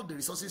all the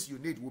resources you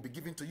need will be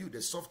given to you.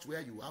 The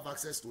software, you have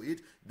access to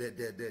it,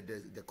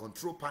 the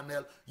control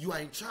panel, you are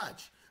in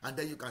charge. And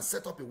then you can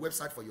set up a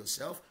website for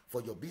yourself,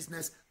 for your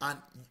business, and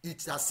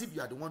it's as if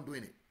you are the one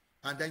doing it.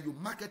 And then you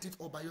market it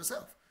all by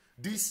yourself.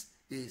 This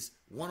is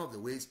one of the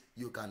ways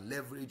you can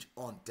leverage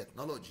on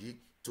technology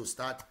to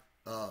start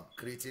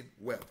creating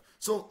wealth.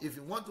 So if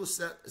you want to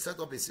set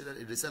up a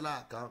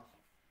reseller account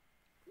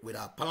with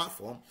our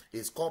platform,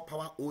 it's called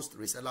Power Host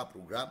Reseller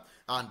Program,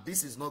 and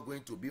this is not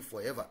going to be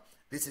forever.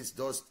 This is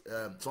just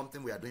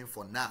something we are doing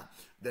for now.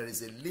 There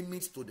is a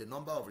limit to the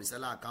number of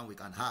reseller accounts we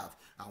can have,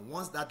 and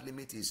once that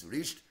limit is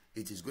reached,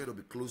 it is going to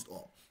be closed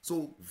up.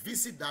 So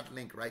visit that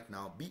link right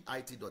now,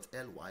 bit.ly/VPI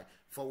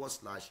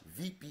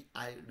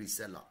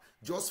reseller.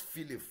 Just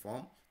fill a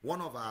form.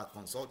 One of our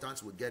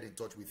consultants will get in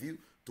touch with you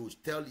to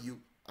tell you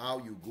how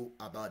you go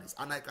about this.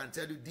 And I can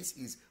tell you, this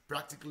is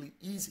practically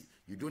easy.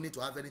 You don't need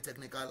to have any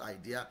technical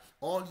idea.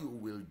 All you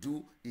will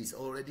do is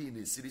already in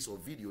a series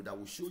of videos that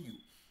will show you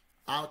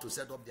how to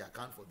set up the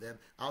account for them,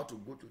 how to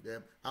go to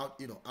them, how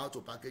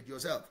to package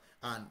yourself.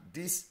 And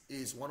this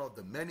is one of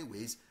the many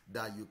ways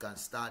that you can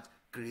start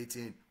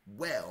creating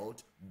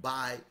wealth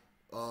by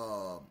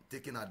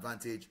taking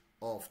advantage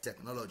of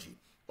technology.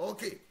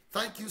 Okay,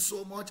 thank you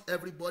so much,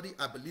 everybody.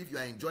 I believe you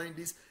are enjoying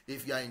this.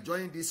 If you are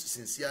enjoying this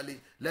sincerely,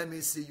 let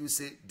me see you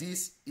say,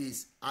 this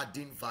is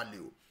adding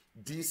value.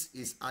 This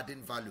is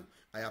adding value.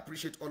 I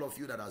appreciate all of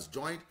you that has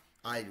joined.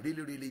 I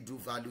really, really do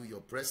value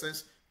your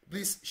presence.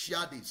 Please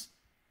share this.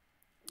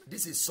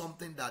 This is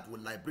something that will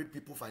liberate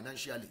people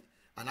financially.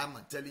 And I'm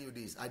telling you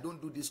this, I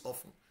don't do this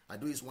often. I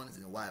do this once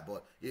in a while,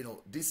 but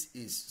this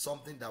is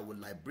something that will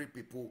liberate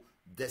people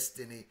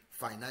destiny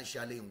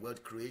financially in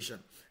wealth creation.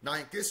 Now,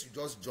 in case you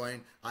just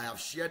joined, I have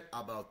shared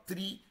about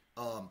 3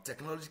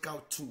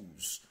 technological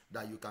tools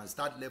that you can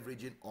start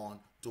leveraging on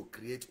to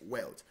create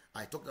wealth.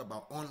 I talked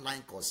about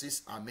online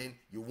courses. I mean,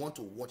 you want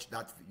to watch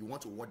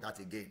that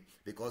again,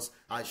 because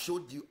I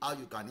showed you how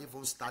you can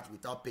even start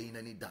without paying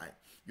any dime.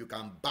 You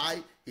can buy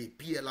a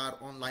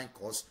PLR online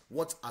course,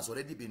 what has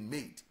already been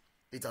made.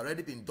 It's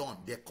already been done.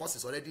 The course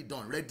is already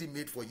done, ready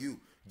made for you.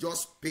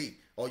 Just pay.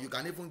 Or you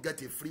can even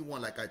get a free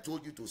one, like I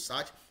told you to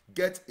search.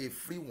 Get a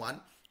free one,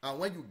 and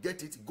when you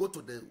get it, go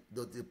to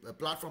the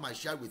platform I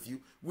shared with you,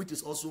 which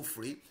is also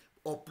free.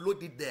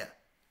 Upload it there.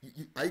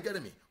 Are you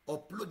getting me?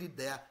 Upload it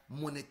there,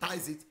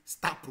 monetize it,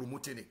 start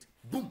promoting it.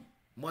 Boom,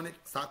 money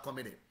start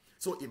coming in.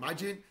 So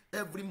imagine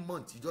every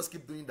month you just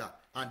keep doing that,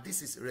 and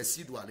this is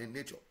residual in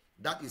nature.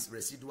 That is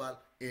residual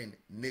in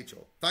nature.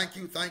 Thank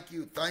you, thank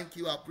you, thank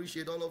you. I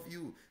appreciate all of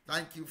you.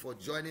 Thank you for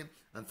joining,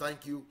 and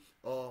thank you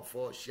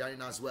for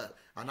sharing as well.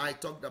 And I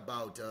talked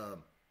about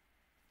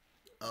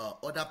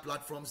other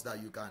platforms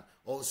that you can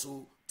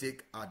also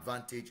take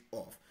advantage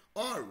of.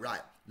 All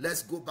right,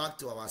 let's go back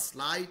to our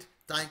slide.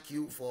 Thank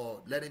you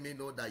for letting me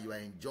know that you are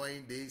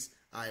enjoying this.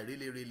 I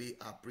really, really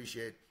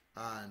appreciate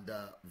and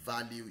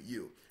value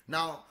you.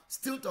 Now,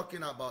 still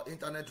talking about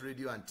internet,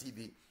 radio, and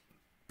TV.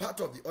 Part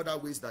of the other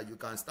ways that you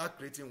can start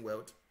creating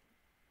wealth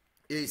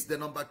is the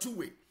number 2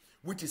 way,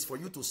 which is for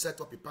you to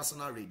set up a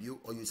personal radio,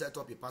 or you set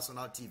up a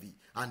personal TV,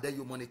 and then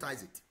you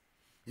monetize it.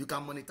 You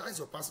can monetize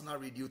your personal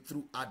radio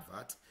through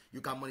advert.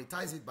 You can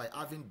monetize it by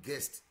having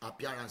guest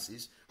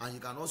appearances, and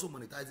you can also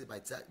monetize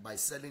it by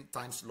selling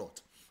time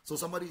slot. So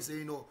somebody is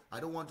saying, no, I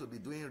don't want to be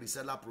doing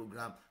reseller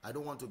program. I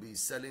don't want to be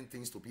selling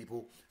things to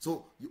people.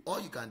 So all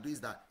you can do is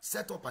that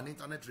set up an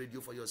internet radio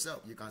for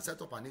yourself. You can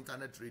set up an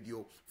internet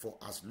radio for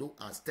as low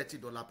as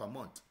 $30 per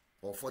month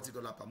or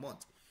 $40 per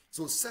month.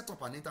 So set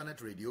up an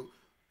internet radio,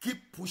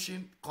 keep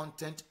pushing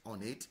content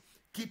on it,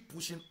 keep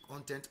pushing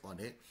content on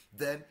it.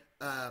 Then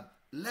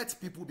let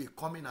people be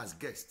coming as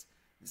guests.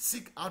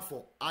 Seek out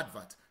for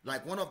advert.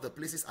 Like one of the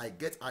places I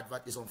get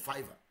advert is on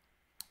Fiverr.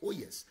 Oh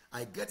yes,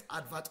 I get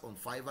advert on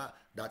Fiverr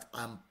that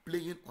I'm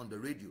playing on the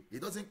radio.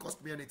 It doesn't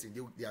cost me anything.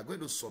 They are going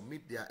to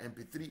submit their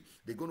MP3.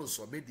 They're going to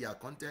submit their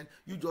content.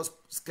 You just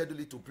schedule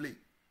it to play.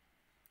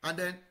 And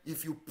then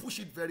if you push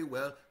it very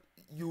well,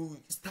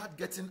 you start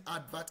getting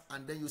advert,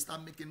 and then you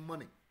start making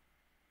money.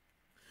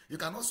 You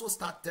can also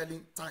start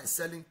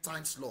selling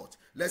time slot.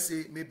 Let's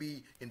say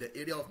maybe in the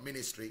area of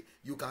ministry,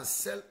 you can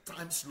sell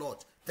time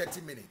slot,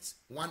 30 minutes,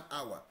 1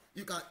 hour.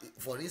 You can,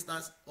 for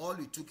instance, all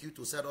it took you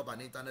to set up an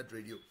internet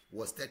radio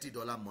was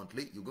 $30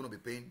 monthly. You're going to be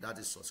paying, that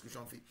is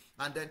subscription fee.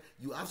 And then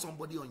you have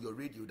somebody on your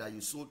radio that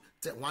you sold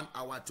 1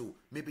 hour to.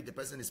 Maybe the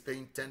person is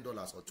paying $10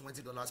 or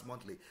 $20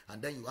 monthly.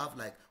 And then you have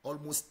like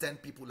almost 10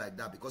 people like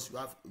that, because you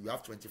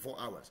have 24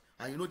 hours.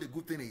 And you know the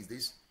good thing is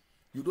this,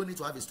 you don't need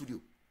to have a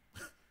studio.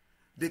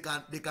 They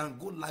can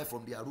go live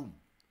from their room.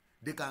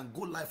 They can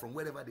go live from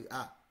wherever they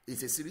are.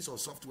 It's a series of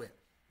software.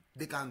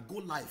 They can go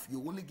live.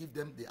 You only give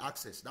them the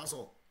access. That's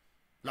all.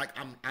 Like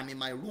I'm in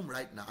my room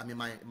right now. I'm in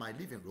my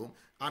living room,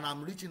 and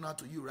I'm reaching out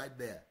to you right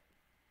there.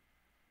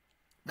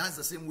 That's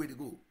the same way to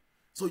go.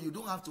 So you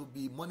don't have to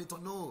be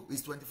monitored. No,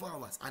 it's 24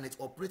 hours, and it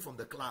operates from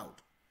the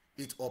cloud.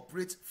 It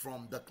operates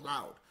from the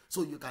cloud.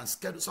 So you can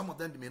schedule. Some of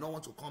them, they may not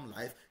want to come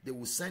live. They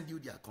will send you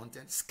their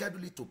content,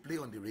 schedule it to play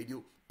on the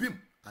radio,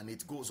 boom, and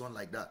it goes on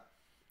like that.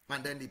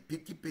 And then they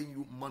keep paying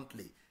you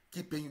monthly,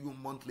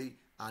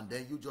 and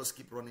then you just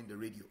keep running the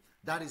radio.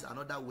 That is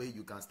another way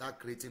you can start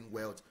creating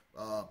wealth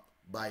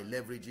by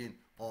leveraging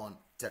on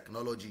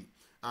technology.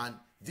 And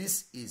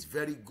this is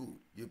very good.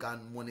 You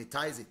can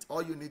monetize it.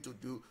 All you need to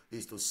do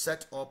is to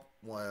set up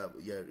a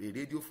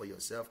radio for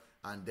yourself,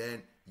 and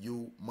then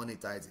you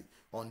monetize it.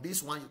 On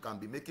this one, you can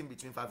be making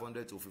between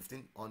 500 to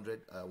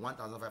 1500,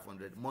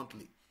 1500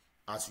 monthly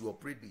as you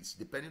operate this,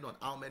 depending on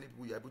how many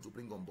people you're able to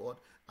bring on board,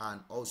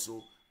 and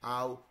also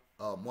how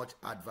much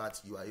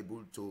adverts you are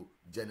able to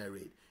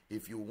generate.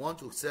 If you want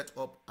to set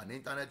up an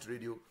internet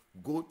radio,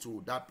 go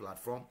to that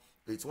platform.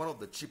 It's one of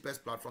the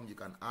cheapest platforms you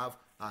can have,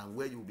 and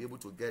where you'll be able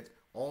to get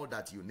all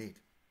that you need.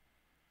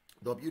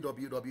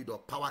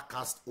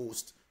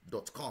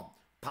 www.powercasthost.com.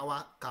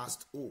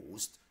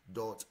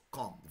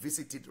 powercasthost.com.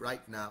 Visit it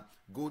right now.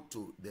 Go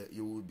to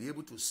you will be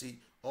able to see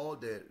all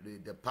the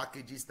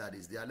packages that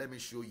is there. Let me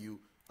show you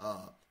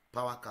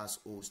Powercast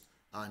Host,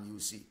 and you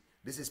see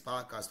this is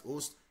Powercast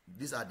Host.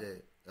 These are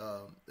the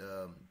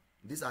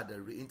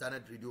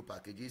internet radio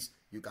packages.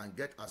 You can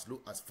get as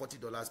low as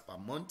 $40 per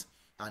month,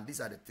 and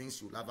these are the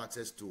things you'll have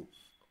access to.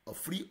 A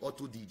free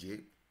auto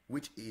DJ,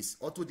 which is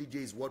auto DJ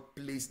is what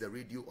plays the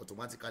radio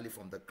automatically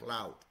from the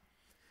cloud,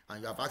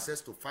 and you have access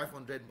to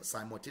 500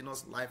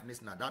 simultaneous live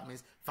listener. That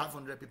means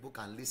 500 people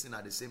can listen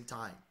at the same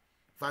time.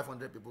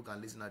 500 people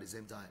can listen at the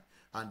same time.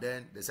 And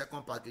then the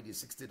second package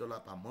is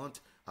 $60 per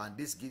month, and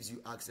this gives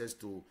you access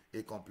to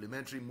a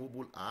complimentary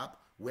mobile app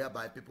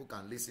whereby people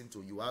can listen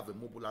to. You have a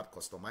mobile app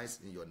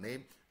customized in your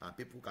name, and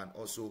people can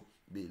also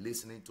be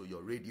listening to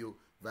your radio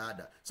via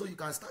that. So you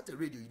can start a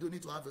radio. You don't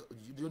need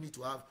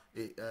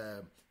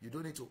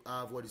to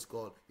have what is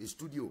called a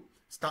studio.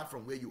 Start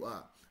from where you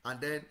are,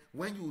 and then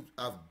when you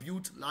have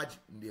built large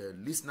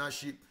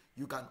listenership,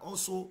 you can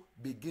also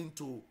begin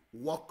to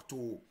walk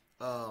to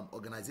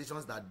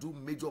organizations that do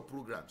major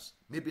programs,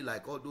 maybe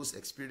like all those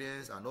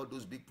experience and all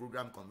those big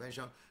program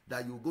convention,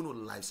 that you're going to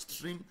live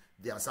stream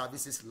their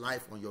services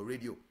live on your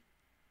radio.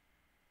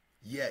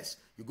 Yes,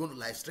 you're going to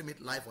live stream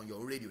it live on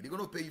your radio. They're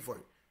going to pay you for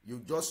it.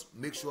 You just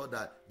make sure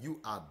that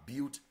you are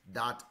built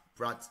that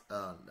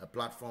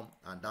platform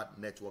and that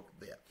network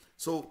there.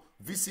 So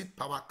visit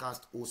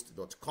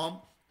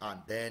powercasthost.com and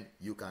then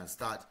you can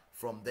start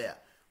from there.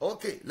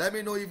 Okay, let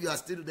me know if you are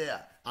still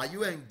there. Are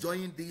you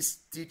enjoying this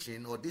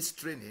teaching or this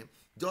training?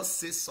 Just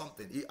say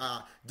something.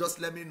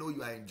 Just let me know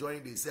you are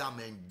enjoying this. Say, I'm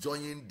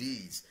enjoying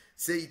this.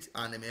 Say it,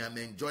 and I'm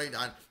enjoying it.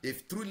 And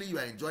if truly you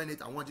are enjoying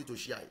it, I want you to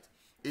share it.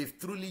 If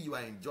truly you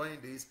are enjoying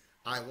this,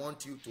 I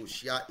want you to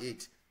share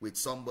it with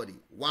somebody.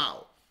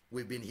 Wow,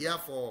 we've been here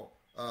for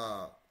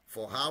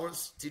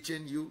hours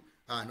teaching you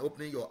and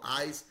opening your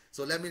eyes.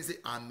 So let me say,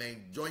 I'm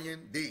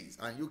enjoying this,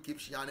 and you keep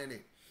sharing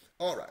it.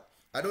 All right.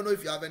 I don't know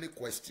if you have any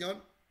question.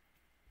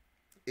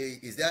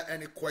 Is there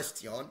any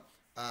question?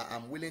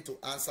 I'm willing to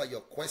answer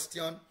your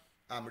question.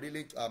 I'm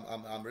ready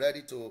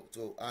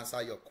to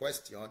answer your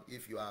question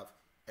if you have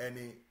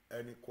any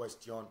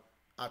question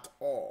at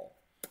all.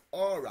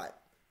 All right.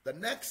 The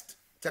next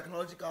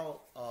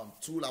technological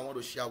tool I want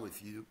to share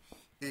with you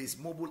is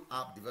mobile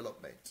app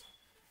development.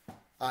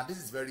 And this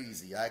is very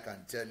easy. I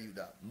can tell you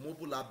that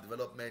mobile app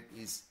development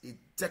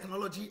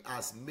technology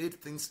has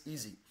made things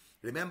easy.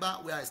 Remember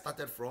where I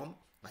started from?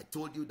 I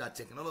told you that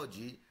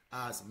technology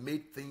has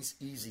made things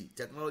easy.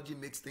 Technology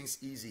makes things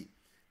easy.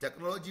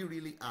 Technology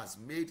really has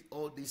made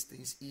all these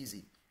things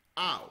easy.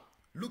 How?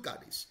 Look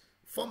at this.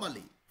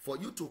 Formerly, for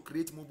you to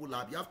create mobile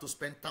app, you have to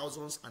spend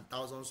thousands and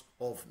thousands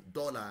of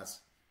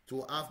dollars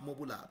to have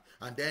mobile app.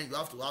 And then you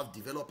have to have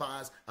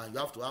developers and you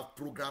have to have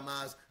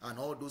programmers and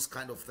all those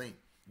kind of things.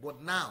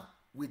 But now,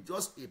 with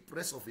just a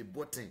press of a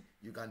button,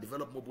 you can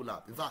develop mobile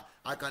app. In fact,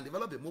 I can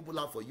develop a mobile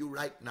app for you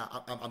right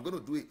now. I'm going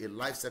to do a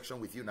live section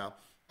with you now.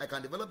 I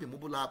can develop a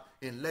mobile app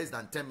in less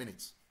than 10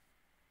 minutes.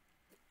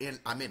 In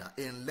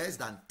less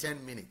than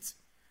 10 minutes.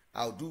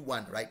 I'll do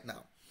one right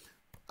now.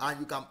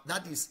 And you can,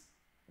 that is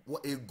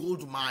a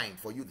gold mine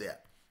for you there.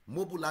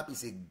 Mobile app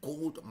is a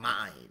gold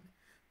mine.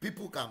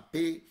 People can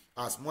pay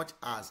as much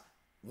as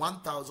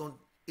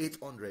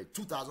 1,800,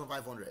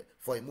 2,500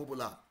 for a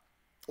mobile app.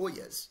 Oh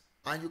yes.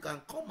 And you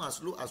can come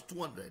as low as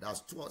 200,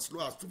 as low as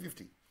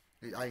 250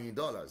 in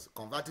dollars,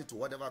 converted to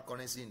whatever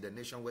currency in the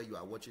nation where you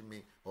are watching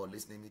me or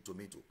listening to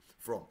me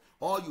from.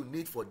 All you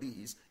need for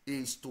this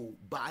is to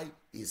buy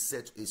a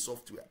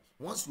software.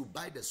 Once you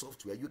buy the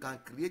software, you can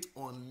create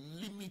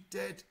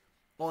unlimited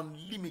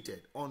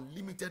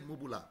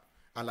mobile app.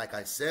 And like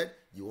I said,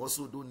 you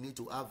also don't need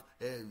to have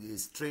a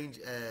strange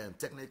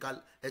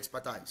technical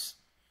expertise.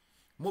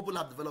 Mobile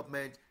app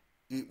development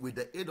with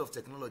the aid of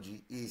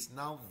technology is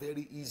now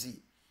very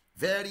easy.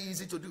 Very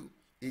easy to do.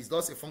 It's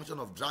just a function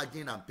of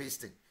dragging and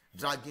pasting.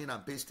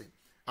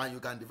 And you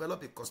can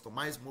develop a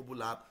customized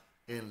mobile app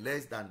in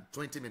less than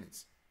 20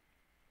 minutes.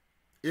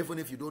 Even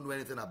if you don't know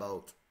anything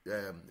about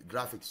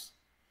graphics.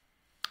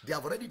 They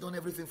have already done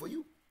everything for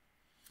you.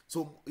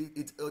 So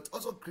it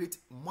also creates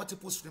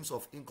multiple streams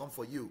of income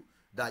for you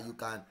that you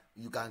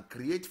can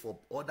create for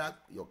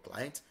your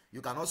clients.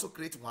 You can also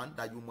create one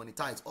that you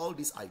monetize. All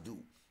this I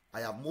do. I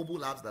have mobile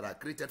apps that are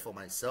created for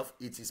myself.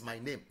 It is my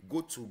name.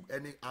 Go to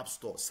any app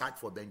store, search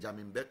for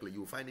Benjamin Beckley. You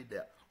will find it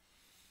there.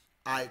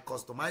 I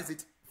customize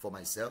it for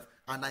myself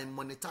and I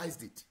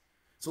monetized it.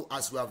 So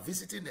as you are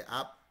visiting the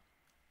app,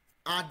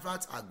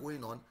 adverts are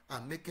going on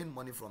and making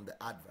money from the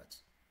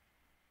adverts.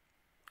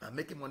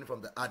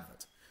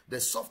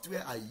 The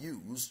software I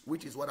use,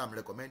 which is what I'm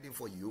recommending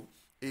for you,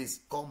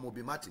 is called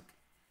Mobimatic.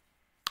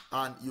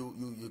 And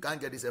you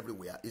can't get this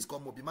everywhere. It's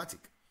called Mobimatic.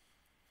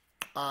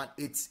 And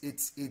it's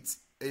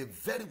a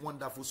very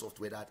wonderful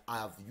software that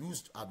I've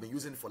been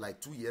using for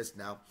like 2 years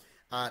now.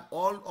 And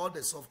all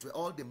the software,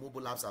 all the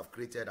mobile apps I've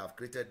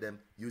created them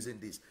using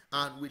this.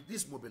 And with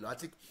this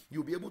Mobimatic,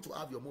 you'll be able to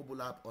have your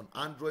mobile app on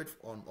Android,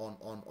 on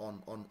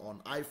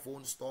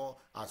iPhone store,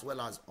 as well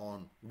as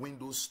on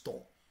Windows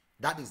Store.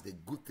 That is the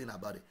good thing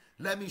about it.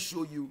 Let me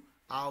show you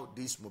how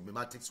these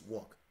Mobimatics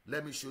work.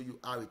 Let me show you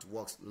how it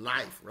works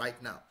live right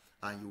now,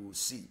 and you will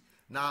see.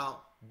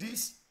 Now,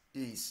 this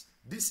is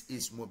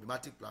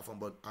Mobimatic platform,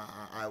 but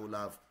I will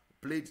have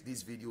played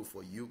this video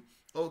for you.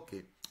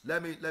 Okay,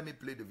 let me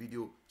play the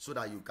video so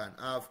that you can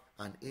have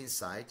an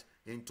insight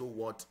into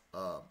what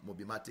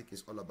Mobimatic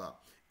is all about.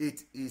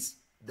 It is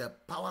the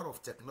power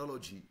of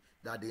technology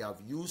that they have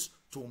used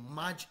to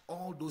merge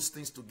all those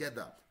things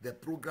together. The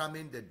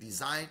programming, the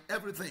design,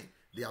 everything.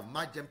 They have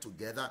merged them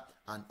together,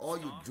 and all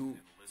you do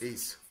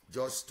is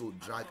just to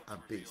drag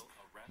and paste.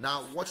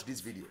 Now watch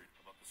this video.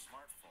 About the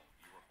smartphone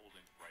you are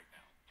holding right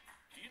now.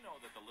 Do you know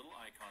that the little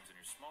icons in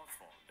your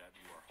smartphone that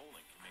you are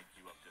holding can make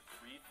you up to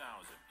 3,000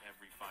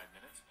 every 5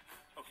 minutes?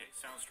 Okay,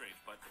 sounds strange,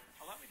 but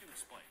allow me to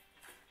explain.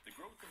 The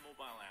growth of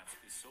mobile apps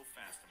is so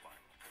fast and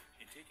viral,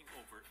 and taking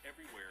over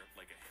everywhere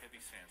like a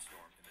heavy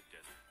sandstorm in the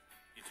desert.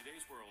 In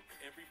today's world,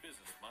 every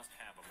business must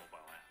have a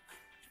mobile app.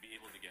 To be be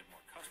able to get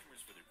more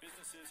customers for their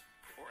businesses,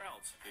 or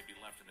else they'd be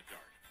left in the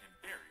dark and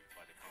buried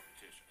by the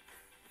competition.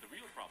 But the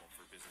real problem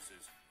for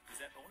businesses is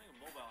that owning a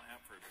mobile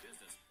app for a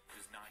business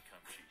does not come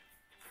cheap.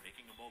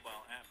 Making a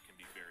mobile app can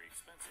be very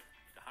expensive.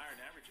 To hire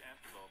an average app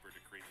developer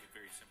to create a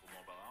very simple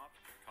mobile app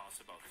costs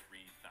about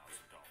 $3,000.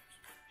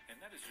 And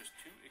that is just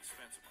too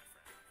expensive, my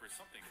friend, for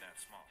something that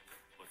small.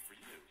 But for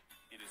you,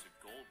 it is a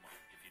gold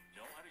mine if you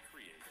know how to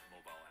create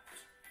mobile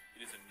apps.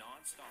 It is a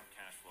non-stop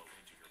cash flow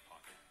into your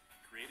pocket,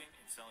 creating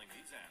and selling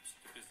these apps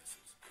to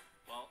businesses.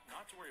 Well,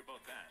 not to worry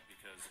about that,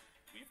 because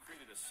we've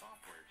created a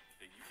software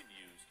that you can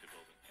use to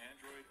build an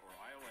Android or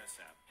iOS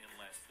app in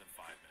less than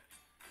 5 minutes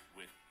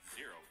with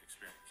zero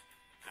experience.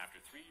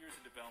 After 3 years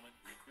in development,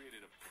 we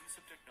created a piece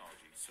of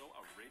technology so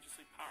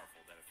outrageously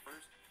powerful that at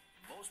first,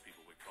 most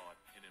people would call it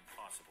an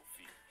impossible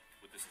feat.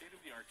 With the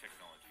state-of-the-art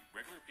technology,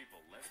 regular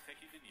people less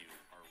techy than you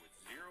or with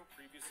zero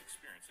previous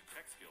experience and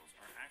tech skills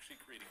are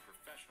actually creating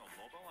professional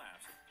mobile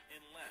apps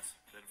in less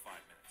than 5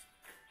 minutes.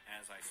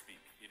 As I speak,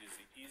 it is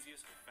the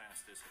easiest,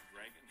 fastest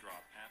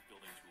drag-and-drop app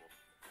building tool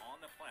on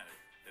the planet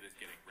that is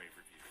getting rave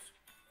reviews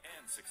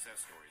and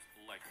success stories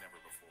like never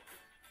before.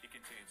 It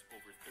contains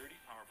over 30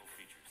 powerful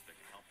features that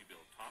can help you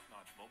build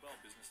top-notch mobile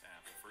business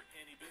apps for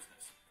any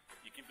business.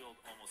 You can build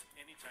almost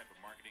any type of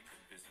marketing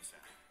and business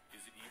app.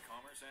 Is it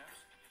e-commerce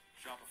apps,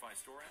 Shopify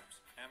store apps,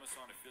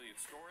 Amazon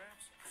affiliate store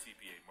apps,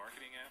 CPA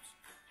marketing apps,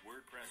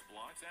 WordPress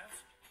blogs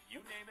apps?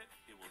 You name it,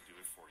 it will do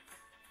it for you.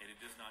 And it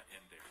does not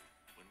end there.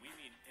 When we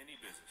mean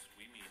any business,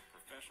 we mean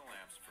professional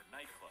apps for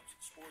nightclubs,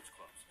 sports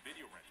clubs,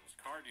 video rentals,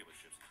 car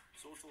dealerships,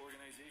 social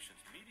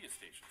organizations, media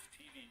stations,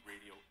 TV,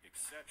 radio,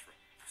 etc.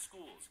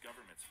 Schools,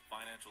 governments,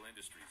 financial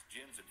industries,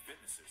 gyms and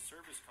fitnesses,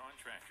 service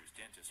contractors,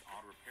 dentists,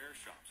 auto repair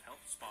shops, health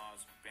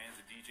spas, bands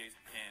and DJs,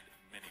 and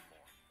many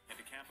more. And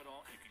to cap it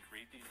all, you can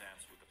create these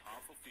apps with the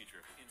powerful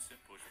feature of instant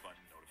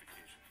push-button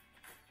notification,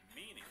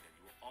 meaning that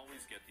you will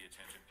always get the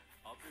attention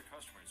of your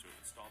customers who have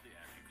installed the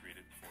app you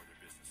created for their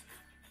businesses.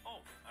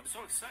 Oh, I'm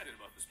so excited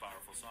about this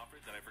powerful software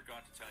that I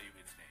forgot to tell you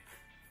its name.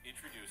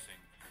 Introducing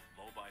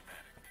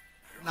Mobimatic.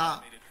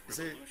 Now,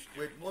 see,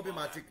 with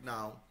Mobimatic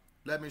now,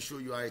 let me show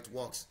you how it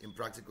works in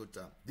practical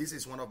terms. This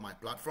is one of my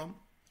platforms.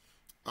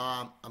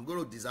 I'm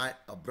going to design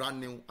a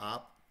brand new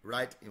app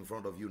right in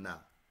front of you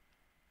now.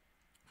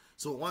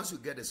 So once you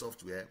get the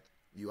software,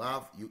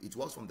 it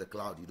works from the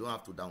cloud. You don't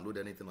have to download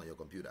anything on your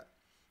computer.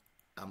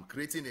 I'm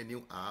creating a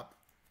new app.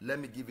 Let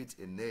me give it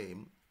a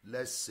name.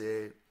 Let's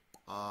say,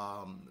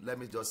 let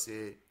me just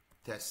say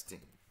testing.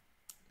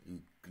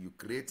 You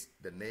create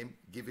the name,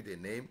 give it a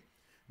name.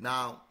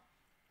 Now,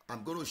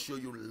 I'm going to show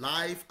you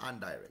live and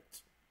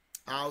direct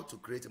how to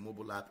create a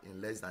mobile app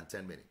in less than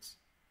 10 minutes.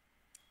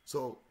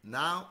 So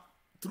now,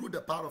 through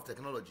the power of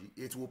technology,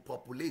 it will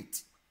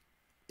populate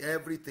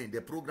everything. The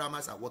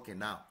programmers are working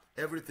now.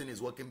 Everything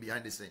is working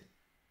behind the scene,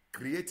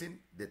 creating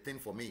the thing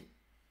for me.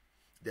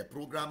 The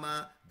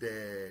programmer,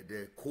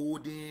 the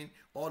coding,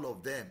 all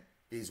of them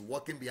is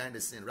working behind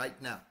the scene right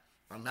now.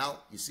 And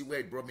now you see where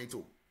it brought me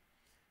to.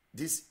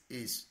 This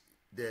is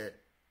the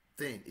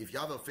thing. If you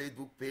have a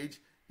Facebook page,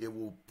 it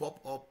will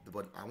pop up,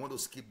 but I want to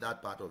skip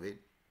that part of it.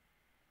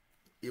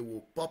 It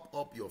will pop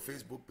up your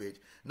Facebook page.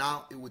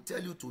 Now, it will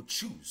tell you to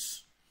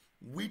choose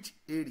which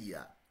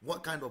area,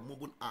 what kind of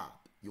mobile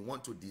app you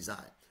want to design.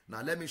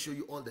 Now, let me show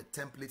you all the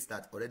templates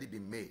that already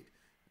been made.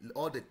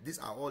 These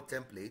are all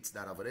templates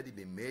that have already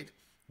been made.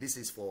 This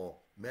is for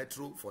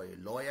Metro, for a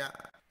lawyer,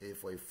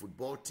 for a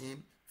football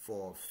team,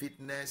 for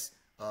fitness.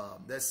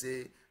 Let's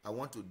say I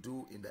want to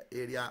do in the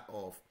area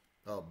of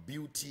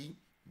beauty,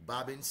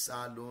 barbing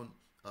salon,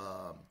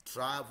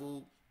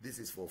 travel. This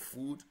is for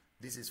food.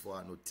 This is for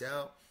an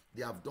hotel.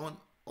 They have done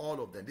all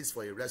of them. This is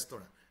for a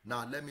restaurant.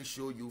 Now, let me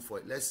show you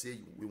for, let's say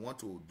we want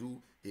to do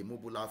a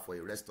mobile app for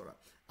a restaurant.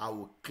 I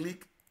will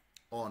click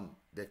on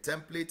the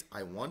template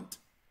I want.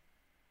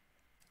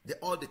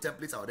 All the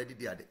templates are already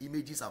there. The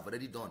images have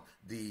already done.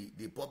 The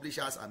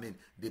publishers,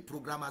 the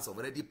programmers have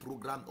already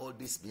programmed all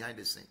this behind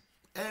the scene.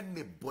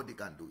 Anybody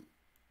can do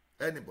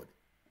it. Anybody.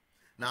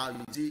 Now,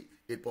 you see,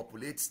 it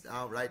populates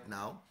now, right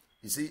now.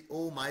 You see,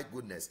 oh my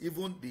goodness,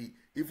 even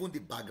the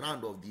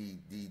background of the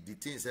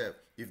things here,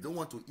 if you don't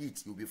want to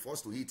eat, you'll be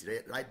forced to eat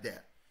right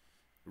there.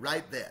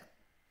 Right there.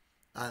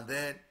 And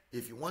then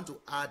if you want to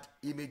add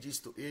images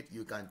to it,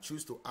 you can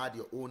choose to add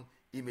your own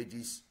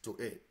images to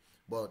it.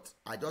 But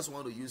I just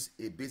want to use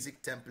a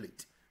basic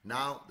template.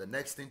 Now, the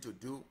next thing to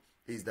do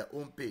is the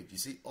home page. You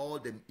see, all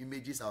the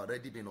images are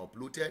already been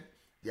uploaded.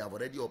 They have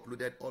already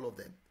uploaded all of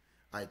them.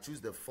 I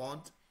choose the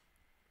font.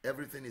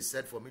 Everything is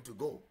set for me to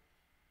go.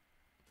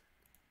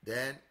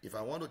 Then, if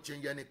I want to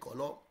change any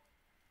color,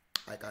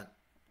 I can.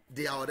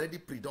 They are already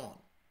pre-done,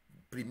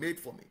 pre-made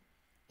for me.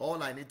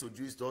 All I need to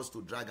do is just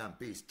to drag and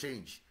paste,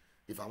 change.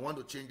 If I want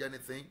to change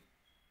anything,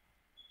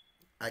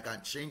 I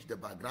can change the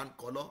background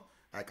color.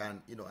 I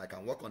can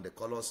work on the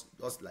colors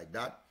just like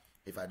that.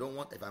 If I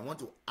want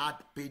to add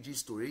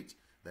pages to it,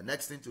 the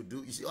next thing to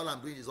do, you see, all I'm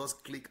doing is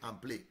just click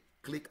and play,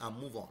 click and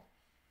move on.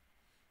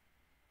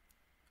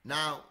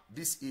 Now,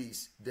 this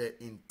is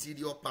the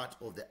interior part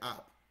of the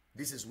app.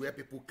 This is where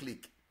people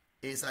click.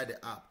 inside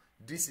the app.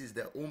 This is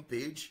the home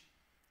page,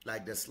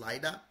 like the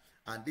slider,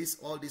 and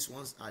all these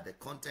ones are the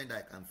content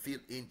I can fill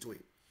into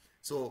it.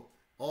 So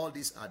all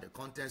these are the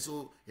content.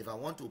 So if I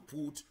want to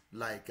put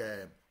like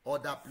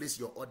order, place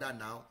your order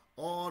now,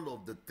 all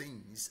of the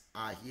things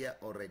are here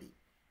already.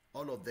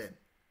 All of them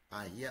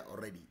are here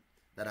already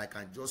that I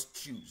can just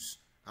choose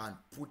and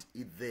put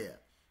it there.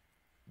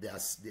 They are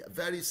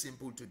very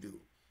simple to do.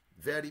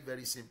 Very,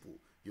 very simple.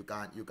 You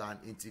can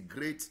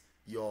integrate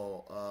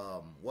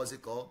your what's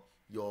it called,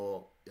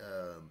 your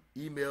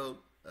email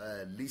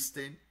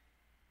listing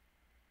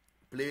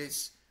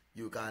place.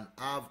 You can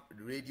have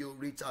radio,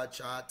 recharge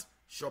chat,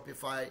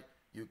 Shopify.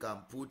 You can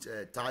put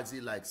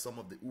taxi, like some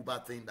of the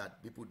Uber thing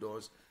that people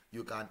does.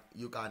 You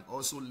can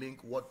also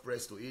link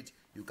WordPress to it.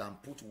 You can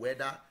put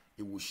weather.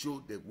 It will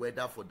show the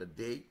weather for the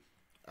day,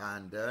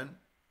 and then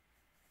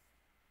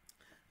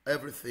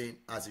everything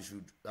as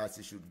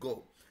it should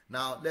go.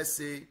 Now let's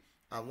say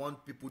I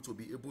want people to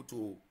be able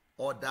to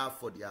order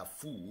for their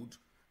food,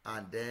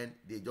 and then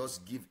they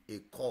just give a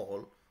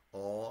call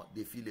or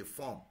they fill a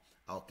form.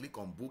 I'll click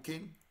on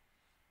booking.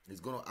 It's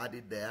going to add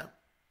it there.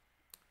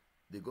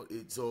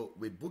 So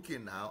with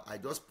booking now, I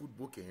just put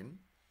booking.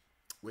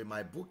 With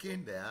my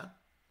booking there,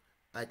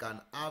 I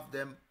can have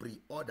them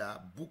pre-order,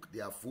 book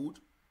their food,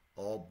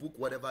 or book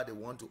whatever they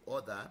want to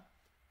order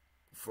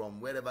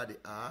from wherever they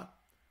are.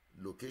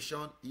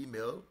 Location,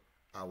 email,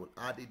 I will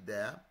add it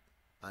there,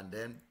 and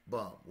then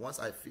boom. Once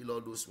I fill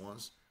all those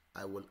ones,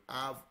 I will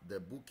have the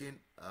booking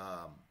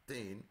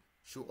thing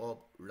show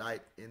up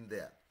right in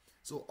there.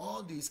 So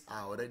all these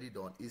are already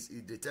done.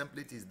 The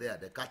template is there.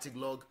 The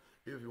catalog,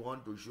 if you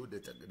want to show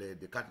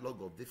the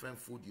catalog of different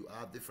food, you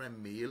have different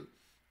meal.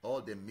 All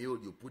the meal,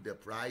 you put the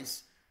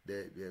price.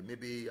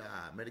 Maybe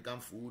American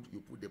food, you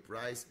put the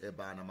price.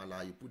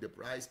 Banamala, you put the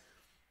price.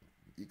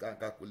 You can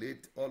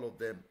calculate all of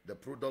them. The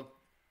product,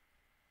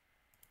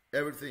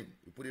 everything,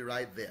 you put it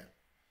right there.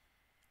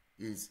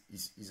 Is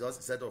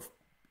just a set of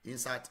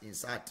insert.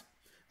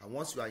 And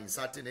once you are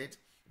inserting it,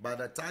 by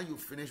the time you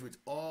finish with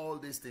all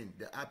these things,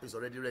 the app is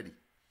already ready.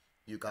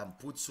 You can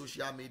put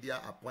social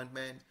media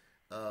appointment.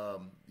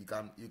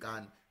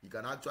 You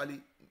can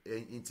actually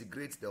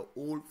integrate the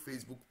whole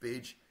Facebook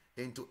page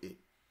into it.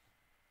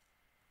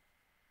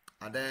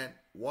 And then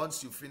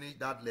once you finish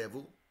that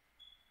level,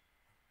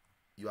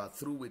 you are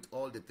through with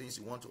all the things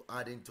you want to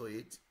add into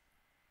it.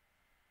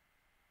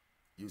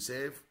 You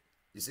save.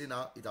 You see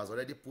now it has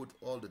already put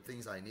all the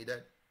things I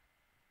needed.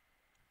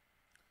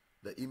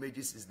 The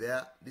images is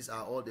there. These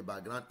are all the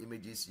background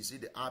images. You see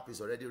the app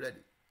is already ready.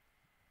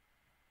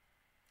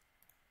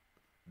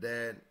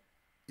 Then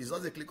it's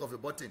just a click of a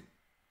button.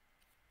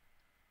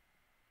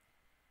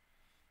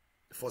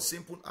 For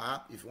simple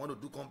app, if you want to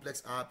do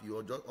complex app,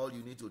 all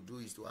you need to do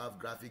is to have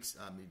graphics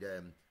and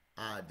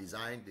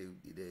design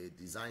the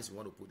designs you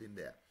want to put in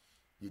there.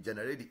 You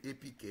generate the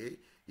APK.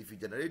 If you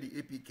generate the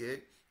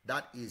APK,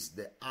 that is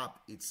the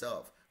app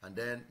itself. And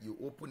then you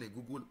open a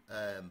Google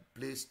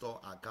Play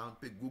Store account,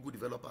 pay Google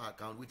Developer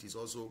account, which is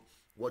also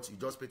what you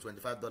just pay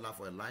 $25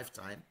 for a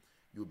lifetime.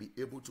 You'll be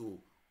able to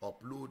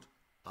upload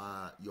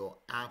your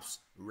apps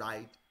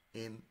right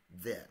in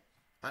there.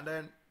 And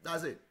then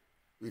that's it.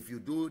 If you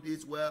do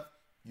this well,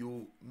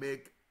 you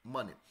make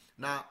money.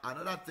 Now,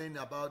 another thing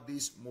about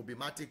this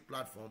Mobimatic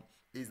platform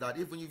is that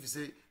even if you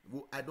say,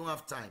 well, I don't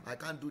have time, I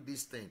can't do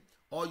this thing,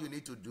 all you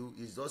need to do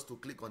is just to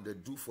click on the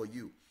do for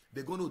you.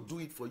 They're going to do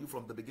it for you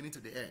from the beginning to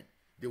the end.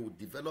 They will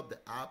develop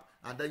the app,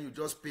 and then you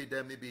just pay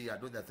them maybe, I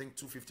think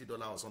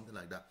 $250 or something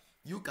like that.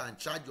 You can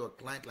charge your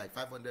client like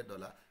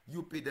 $500.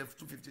 You pay them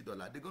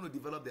 $250. They're going to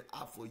develop the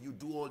app for you,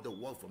 do all the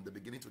work from the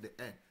beginning to the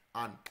end,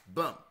 and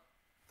boom,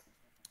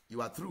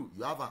 you are through.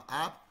 You have an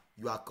app.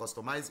 You are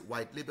customized,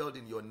 white labeled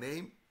in your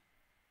name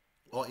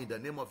or in the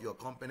name of your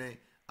company,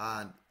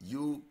 and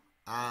you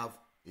have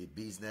a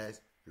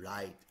business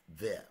right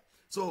there.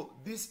 So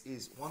this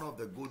is one of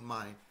the good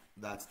minds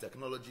that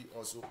technology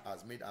also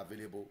has made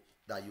available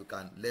that you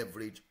can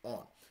leverage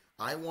on.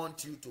 I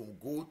want you to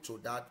go to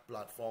that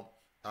platform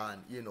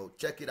and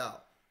check it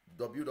out.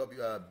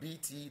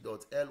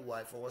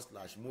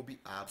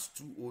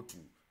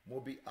 bit.ly/mobiapps202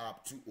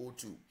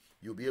 mobiapp202.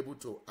 You'll be able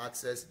to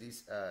access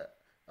this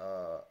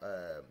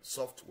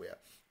software.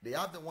 They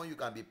have the one you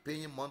can be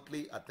paying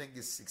monthly. I think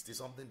it's $60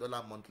 something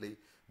monthly,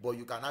 but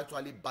you can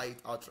actually buy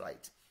it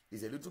outright.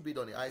 It's a little bit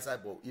on the high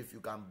side, but if you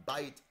can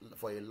buy it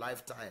for a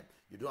lifetime,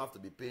 you don't have to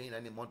be paying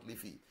any monthly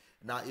fee.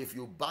 Now, if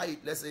you buy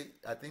it, let's say,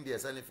 I think they're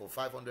selling for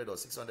 $500 or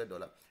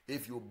 $600.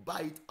 If you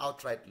buy it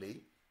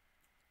outrightly,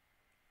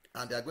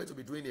 and they're going to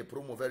be doing a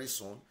promo very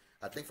soon,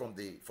 I think from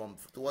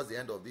towards the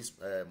end of this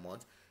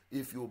month,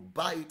 if you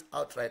buy it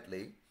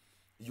outrightly,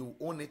 you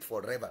own it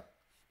forever.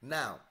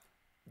 Now,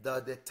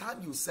 the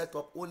time you set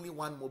up only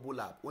one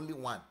mobile app, only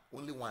one,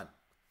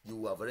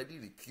 you have already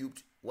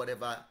recouped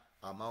whatever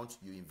amount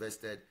you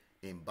invested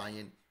in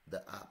buying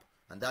the app.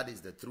 And that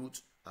is the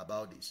truth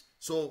about this.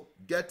 So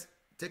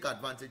take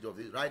advantage of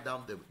it. Write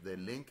down the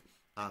link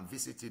and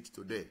visit it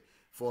today.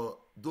 For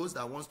those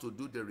that wants to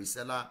do the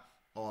reseller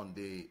on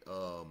the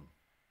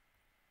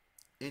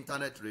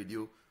internet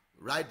radio,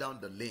 Write down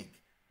the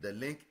link. The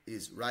link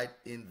is right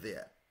in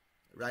there.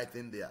 Right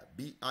in there.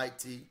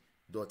 bit.ly/VPI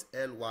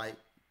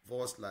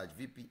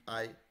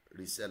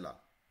reseller.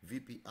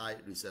 VPI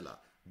reseller.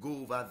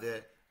 Go over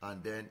there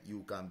and then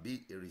you can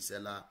be a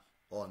reseller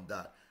on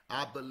that.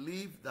 I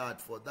believe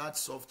that for that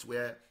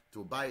software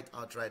to buy it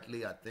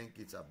outrightly, I think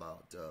it's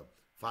about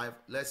five.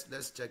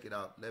 Let's check it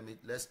out.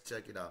 Let's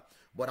check it out.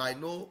 But I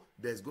know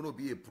there's going to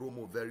be a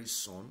promo very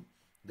soon.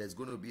 There's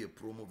going to be a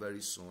promo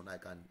very soon.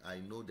 I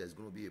know there's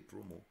going to be a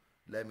promo.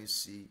 Let me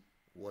see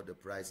what the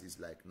price is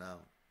like now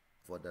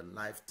for the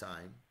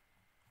lifetime.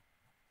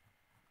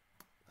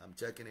 I'm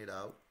checking it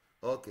out.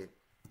 Okay.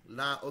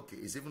 Now, okay,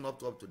 it's even up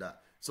to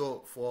that.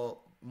 So for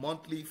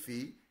monthly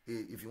fee,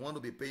 if you want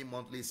to be paying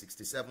monthly,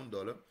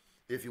 $67.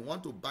 If you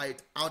want to buy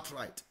it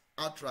outright,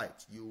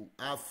 you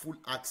have full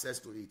access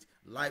to it.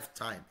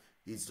 Lifetime,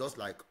 it's just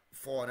like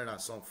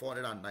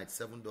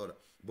 $497.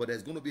 But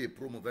there's going to be a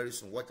promo very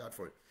soon. Watch out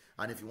for it.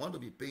 And if you want to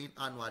be paying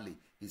annually,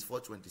 it's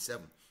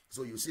 $427.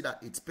 So you see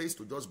that it pays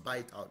to just buy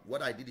it out.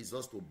 What I did is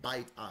just to buy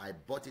it out. I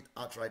bought it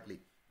outrightly.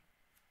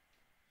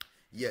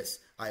 Yes,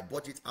 I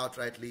bought it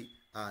outrightly,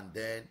 and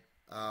then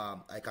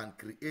I can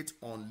create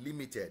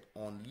unlimited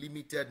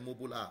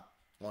mobile app.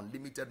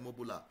 Unlimited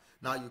mobile app.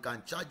 Now you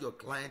can charge your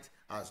client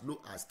as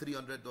low as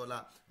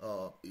 $300,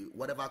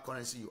 whatever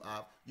currency you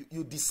have.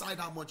 You decide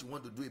how much you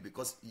want to do it,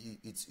 because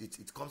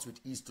it comes with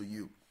ease to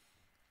you.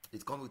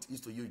 It comes with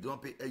ease to you. You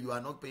don't pay. You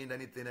are not paying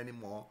anything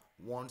anymore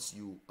once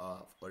you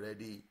have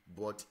already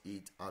bought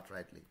it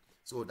outrightly.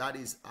 So that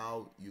is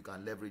how you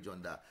can leverage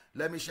on that.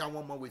 Let me share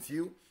one more with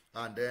you,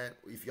 and then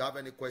if you have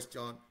any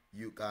question,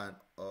 you can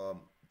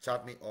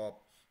chat me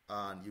up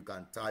and you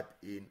can type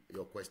in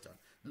your question.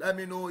 Let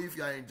me know if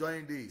you are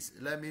enjoying this.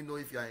 Let me know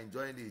if you are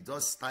enjoying this.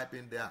 Just type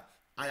in there,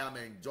 I am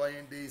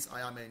enjoying this.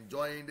 I am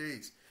enjoying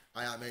this.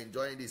 I am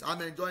enjoying this.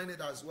 I'm enjoying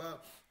it as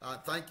well.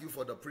 Thank you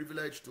for the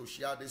privilege to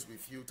share this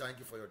with you. Thank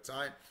you for your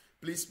time.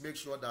 Please make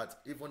sure that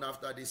even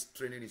after this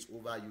training is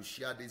over, you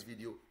share this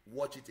video,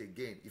 watch it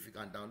again. If you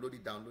can download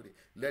it, download it.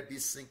 Let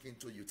this sink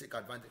into you. Take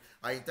advantage.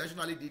 I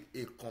intentionally did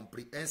a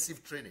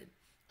comprehensive training.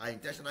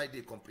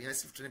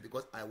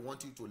 Because I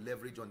want you to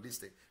leverage on this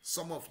thing.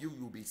 Some of you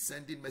will be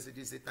sending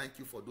messages, say thank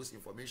you for those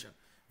information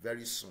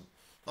very soon.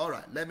 All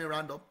right, let me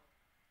round up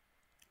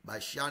by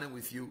sharing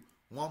with you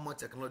one more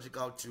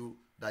technological tool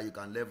that you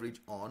can leverage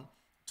on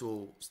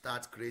to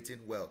start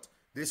creating wealth.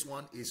 This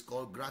one is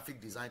called graphic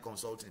design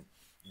consulting.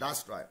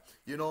 That's right.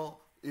 You know,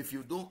 if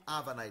you don't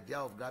have an idea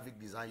of graphic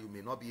design, you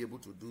may not be able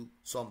to do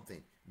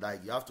something.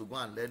 Like you have to go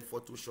and learn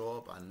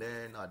Photoshop and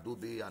learn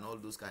Adobe and all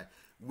those kind.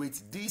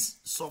 With this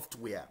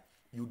software,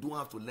 you don't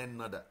have to learn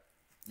nada.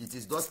 It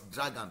is just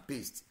drag and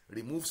paste.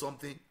 Remove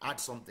something, add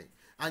something.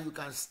 And you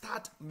can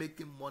start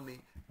making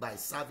money by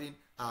serving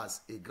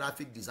as a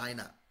graphic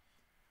designer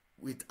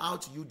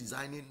without you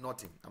designing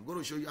nothing. I'm going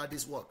to show you how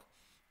this works.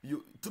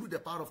 Through the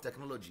power of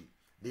technology,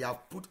 they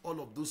have put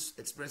all of those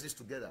experiences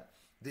together.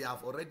 They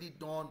have already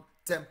done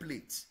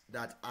templates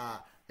that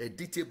are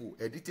editable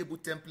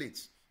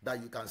templates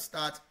that you can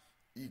start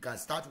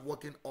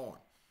working on.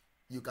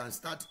 You can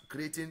start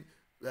creating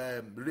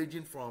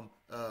ranging from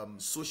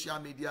social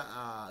media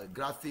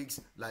graphics,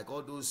 like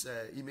all those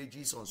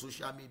images on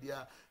social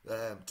media,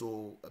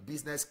 to a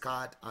business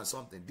card and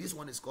something. This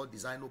one is called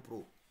Designo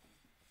Pro.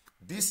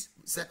 This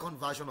second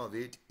version of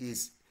it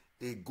is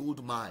a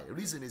gold mine.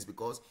 Reason is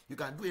because you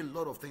can do a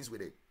lot of things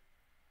with it.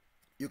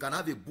 You can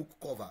have a book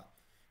cover.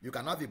 You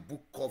can have a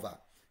book cover.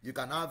 You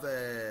can have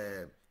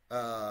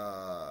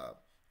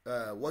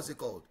what's it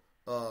called?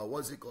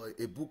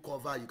 A book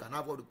cover. You can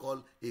have what we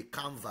call a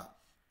Canva,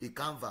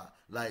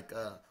 like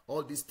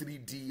all this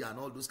 3D and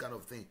all those kind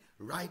of things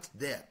right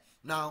there.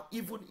 Now,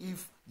 even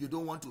if you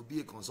don't want to be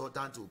a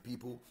consultant to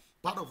people,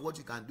 part of what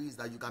you can do is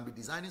that you can be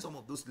designing some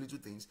of those little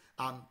things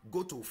and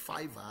go to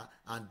Fiverr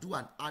and do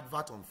an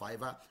advert on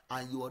Fiverr,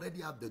 and you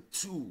already have the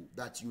tool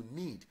that you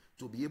need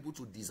to be able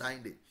to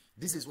design it.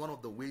 This is one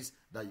of the ways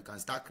that you can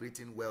start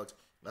creating wealth,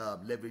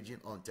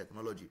 leveraging on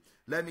technology.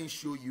 Let me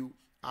show you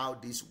how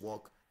this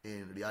works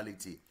in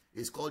reality.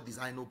 It's called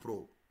Designo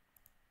Pro.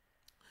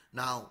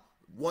 Now,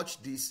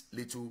 watch this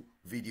little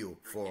video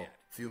for a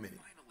few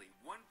minutes. Finally,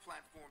 one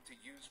platform to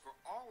use for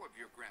all of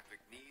your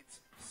graphic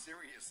needs.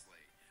 Seriously.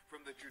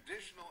 From the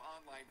traditional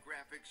online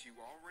graphics you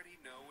already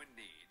know and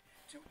need,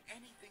 to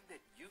anything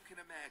that you can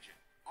imagine,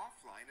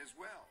 offline as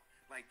well,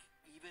 like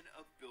even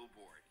a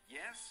billboard.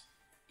 Yes,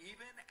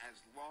 even as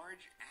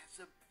large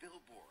as a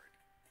billboard.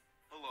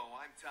 Hello,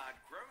 I'm Todd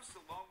Gross,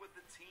 along with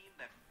the team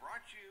that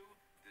brought you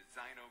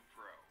Designo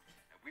Pro.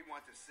 And we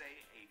want to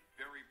say a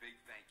very big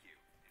thank you.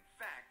 In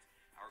fact,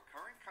 our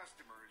current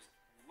customers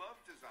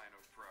love Designo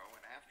Pro,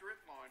 and after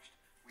it launched,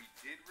 we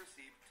did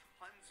receive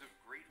tons of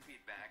great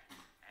feedback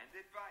and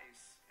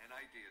advice and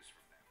ideas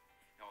from them.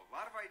 Now, a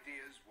lot of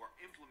ideas were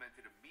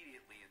implemented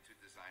immediately into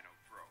Designo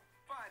Pro,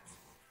 but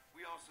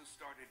we also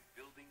started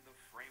building the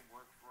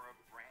framework for a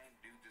brand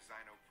new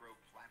Designo Pro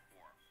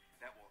platform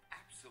that will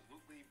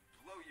absolutely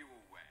blow you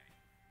away.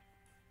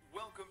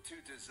 Welcome to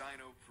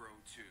Designo Pro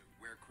 2,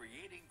 where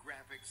creating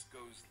graphics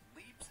goes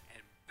leaps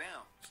and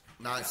bounds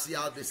Now see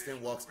how this thing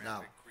works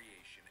now.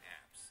 Creation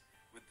apps.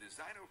 With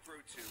Designo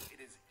Pro 2, it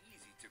is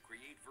easy to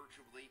create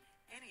virtually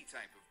any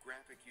type of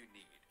graphic you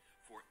need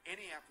for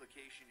any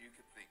application you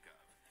could think of.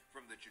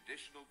 From the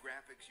traditional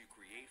graphics you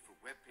create for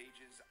web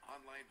pages,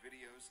 online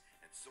videos,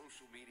 and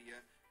social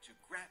media, to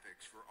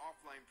graphics for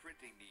offline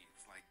printing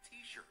needs like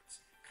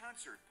t-shirts,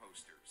 concert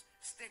posters,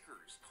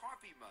 stickers,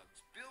 coffee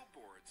mugs,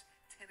 billboards,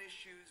 tennis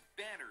shoes,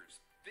 banners,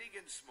 big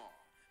and small,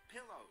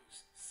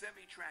 pillows,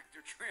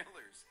 semi-tractor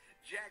trailers,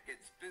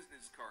 jackets,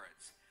 business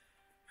cards.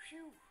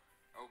 Phew.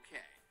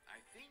 Okay, I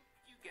think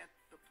you get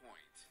the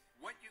point.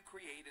 What you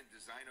create in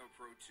Designo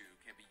Pro 2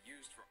 can be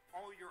used for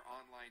all your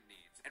online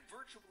needs and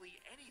virtually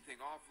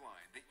anything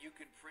offline that you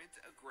can print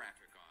a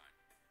graphic on.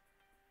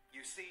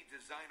 You see,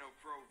 Designo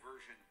Pro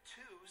version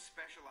 2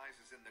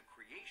 specializes in the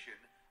creation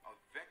of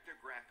vector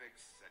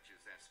graphics such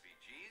as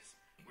SVGs,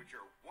 which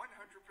are 100%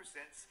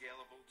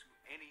 scalable to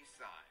any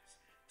size,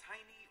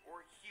 tiny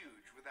or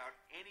huge without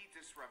any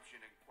disruption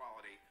in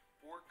quality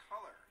or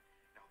color.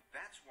 Now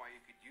that's why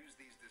you could use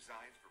these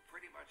designs for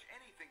pretty much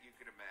anything you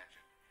could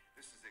imagine.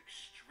 This is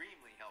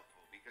extremely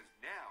helpful because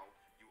now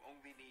you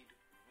only need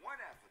one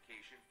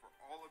application for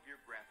all of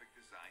your graphic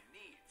design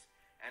needs,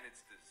 and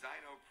it's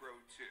Designo Pro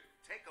 2.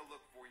 Take a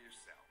look for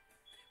yourself.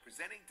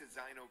 Presenting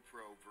Designo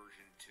Pro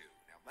version 2.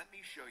 Now let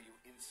me show you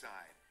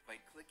inside by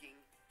clicking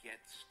Get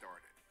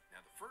Started.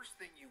 Now the first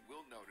thing you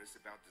will notice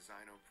about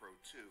Designo Pro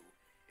 2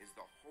 is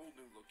the whole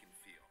new look and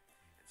feel.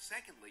 And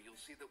secondly, you'll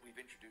see that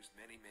we've introduced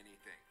many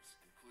things,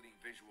 including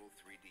visual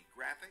 3D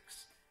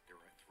graphics.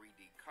 There are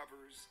 3D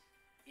covers,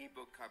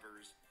 ebook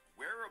covers,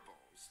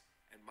 wearables,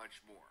 and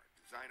much more.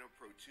 Designo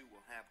Pro 2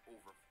 will have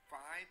over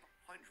 500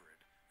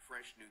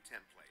 fresh new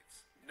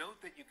templates.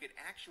 Note that you could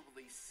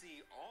actually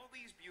see all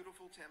these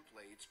beautiful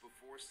templates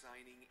before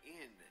signing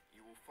in.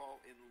 You will fall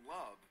in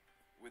love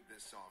with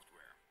this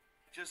software.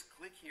 Just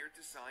click here to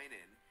sign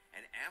in,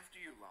 and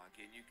after you log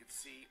in, you can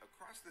see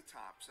across the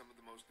top some of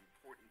the most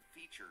important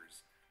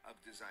features of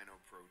Designo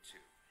Pro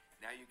 2.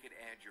 Now you can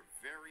add your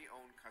very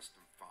own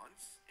custom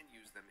fonts and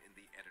use them in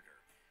the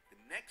editor. The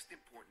next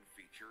important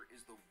feature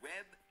is the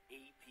Web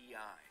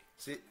API.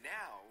 See,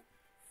 now,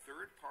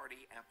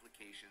 third-party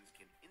applications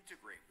can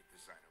integrate with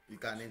Designo Pro 2. You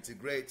can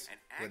integrate and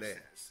with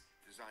it. access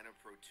Designo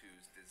Pro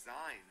 2's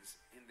designs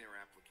in their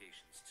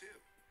applications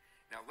too.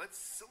 Now let's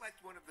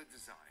select one of the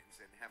designs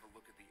and have a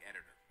look at the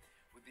editor.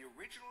 With the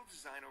original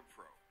Designo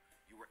Pro,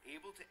 you were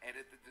able to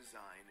edit the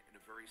design in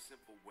a very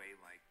simple way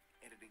like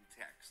editing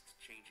text,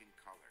 changing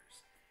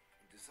colors.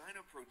 In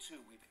Designo Pro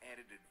 2, we've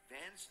added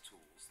advanced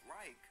tools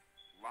like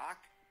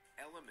Lock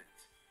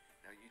Element.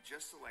 Now you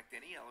just select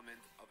any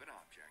element of an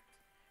object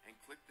and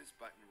click this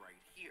button right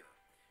here.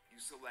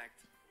 You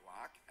select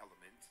Lock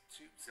Element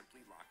to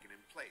simply lock it in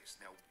place.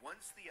 Now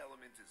once the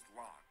element is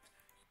locked,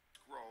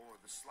 scroll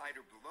or the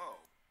slider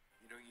below,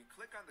 you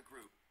click on the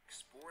group,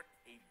 export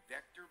a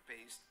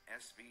vector-based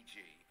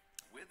SVG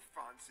with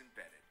fonts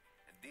embedded.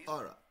 And these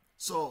Alright,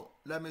 so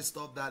let me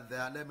stop that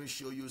there. Let me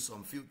show you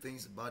some few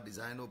things about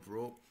Designo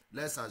Pro.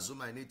 Let's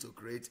assume I need to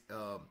create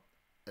a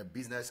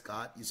business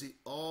card. You see,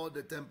 all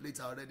the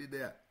templates are already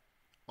there.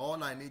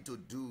 All I need to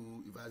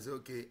do, if I say,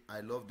 okay,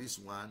 I love this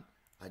one,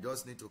 I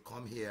just need to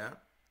come here,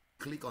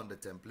 click on the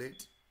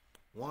template.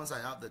 Once I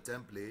have the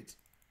template,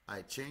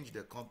 I change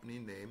the company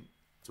name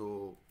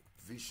to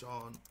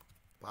Vision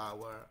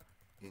Power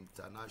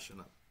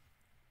International.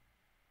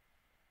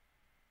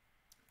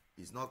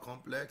 It's not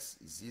complex,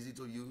 it's easy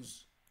to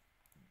use,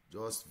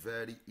 just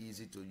very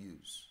easy to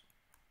use.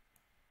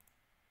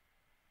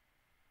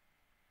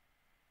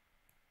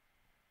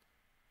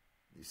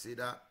 You see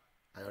that?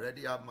 I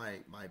already have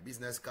my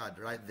business card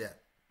right there.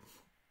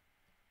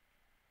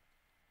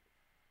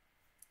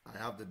 I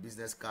have the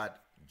business card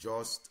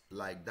just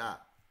like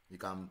that. You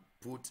can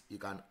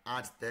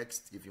add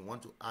text. If you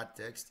want to add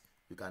text,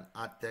 you can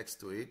add text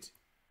to it.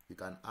 You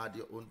can add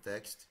your own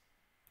text.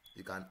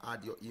 You can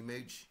add your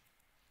image.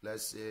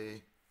 Let's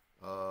say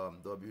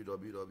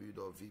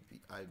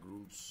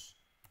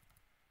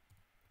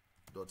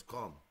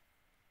www.vpigroups.com.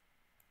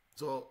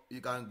 So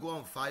you can go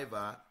on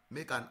Fiverr,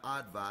 make an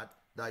advert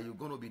that you're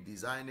going to be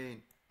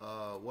designing,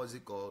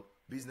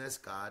 business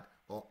card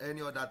or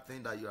any other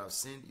thing that you have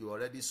seen. You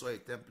already saw a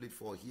template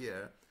for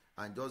here,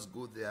 and just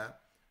go there,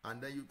 and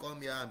then you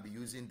come here and be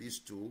using this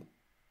tool.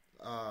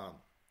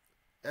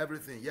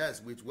 Everything,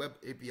 yes, with Web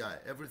API,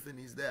 everything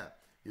is there.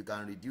 You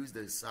can reduce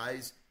the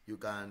size. You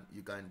can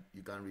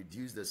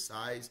reduce the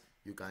size.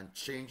 You can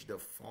change the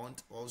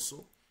font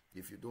also.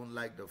 If you don't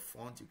like the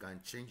font, you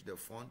can change the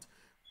font.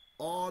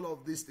 All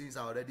of these things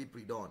are already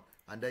pre-done.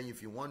 And then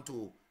if you want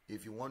to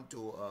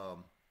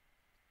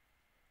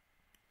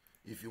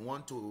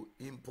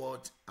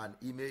import an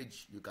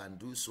image, you can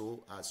do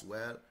so as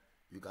well.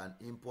 You can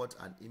import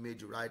an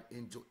image right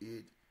into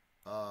it.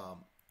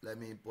 Let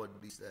me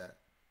import this there.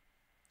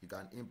 You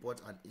can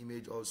import an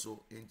image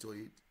also into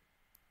it.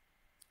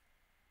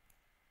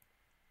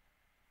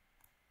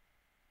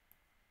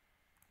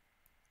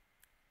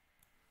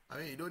 I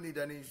mean, you don't need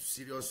any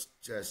serious,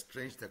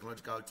 strange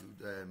technological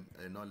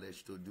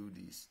knowledge to do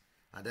this.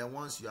 And then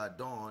once you are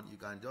done, you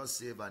can just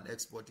save and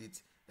export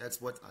it,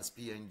 export as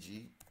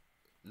PNG.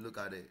 Look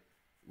at it.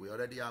 We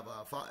already have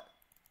our file.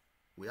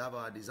 We have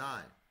our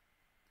design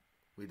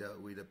with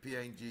the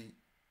PNG.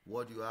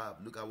 What you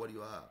have, look at what you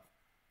have.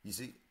 You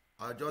see,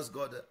 I just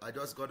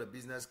got a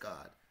business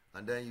card,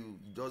 and then you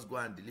just go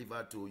and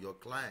deliver to your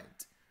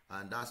client,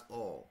 and that's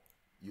all.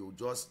 You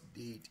just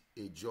did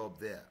a job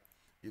there.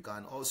 You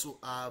can also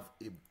have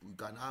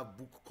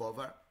book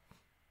cover.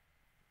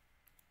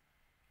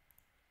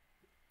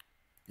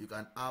 You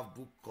can have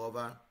book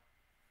cover,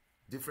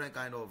 different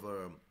kind of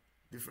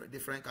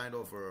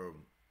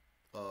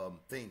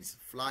things.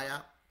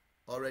 Flyer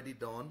already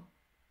done.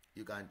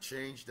 You can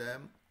change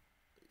them.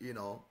 You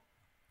know,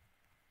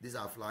 these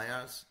are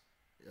flyers.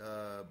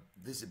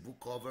 This is book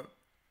cover.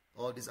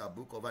 All these are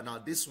book cover. Now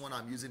this one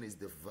I'm using is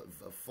the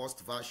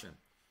first version.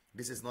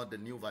 This is not the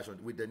new version.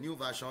 With the new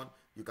version,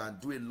 you can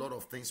do a lot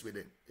of things with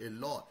it. A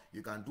lot.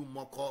 You can do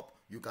mock-up.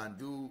 You can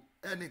do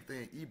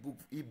anything.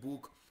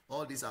 Ebook.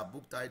 All these are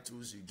book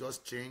titles. You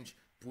just change,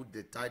 put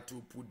the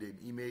title, put the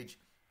image.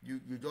 You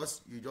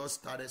just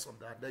started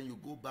something. Then you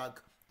go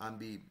back and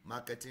be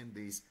marketing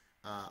this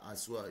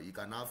as well. You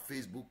can have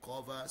Facebook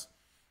covers.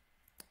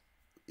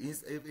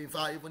 In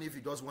fact, even if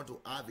you just want to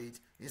have it,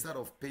 instead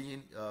of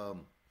paying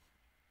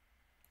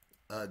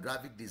a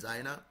graphic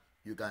designer,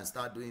 you can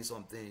start doing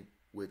something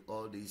with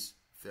all these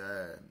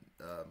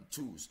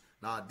tools.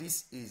 Now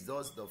this is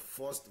just the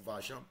first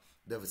version.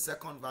 The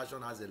second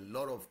version has a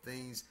lot of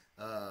things,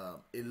 a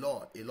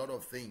lot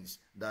of things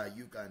that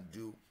you can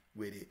do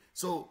with it.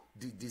 So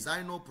the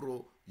Designer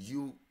Pro,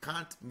 you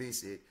can't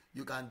miss it.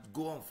 You can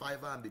go on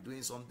Fiverr and be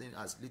doing something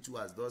as little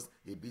as just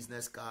a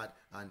business card,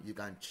 and you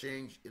can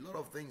change a lot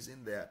of things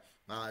in there.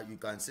 You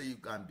can say you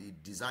can be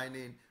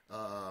designing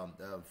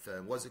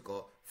what's it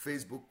called,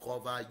 Facebook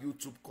cover,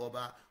 YouTube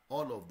cover.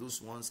 All of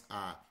those ones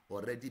are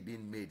already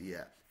being made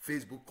here.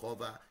 Facebook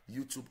cover,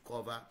 YouTube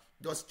cover.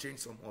 Just change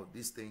some of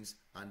these things,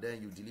 and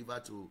then you deliver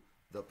to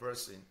the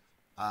person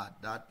at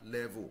that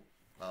level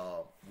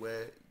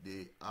where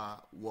they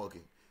are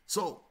working.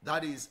 So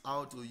that is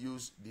how to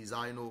use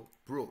Designer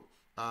Pro,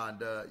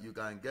 and you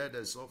can get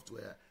the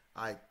software.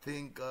 I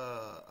think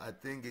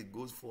it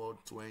goes for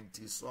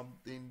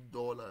 $20-something,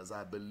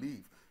 I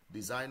believe.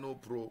 Designer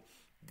Pro.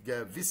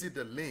 Visit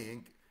the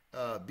link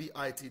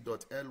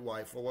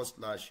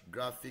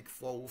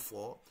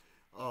bit.ly/graphic404.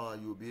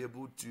 You'll be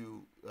able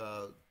to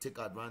take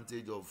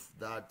advantage of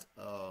that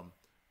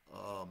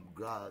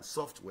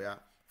software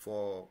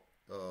for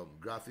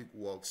graphic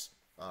works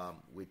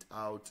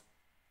without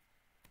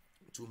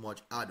too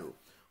much ado.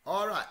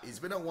 All right, it's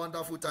been a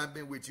wonderful time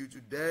being with you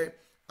today.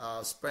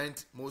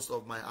 Spent most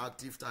of my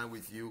active time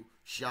with you,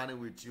 sharing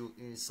with you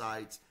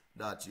insights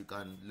that you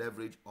can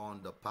leverage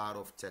on the power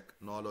of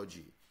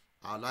technology.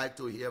 I'd like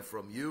to hear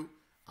from you.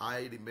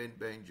 I remain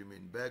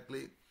Benjamin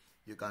Beckley.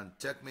 You can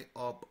check me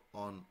up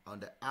on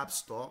the App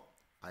Store.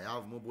 I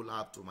have mobile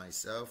app to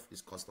myself.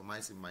 It's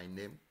customizing my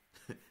name.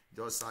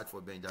 Just search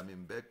for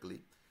Benjamin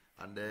Beckley,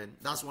 and then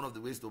that's one of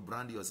the ways to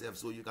brand yourself.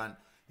 So you can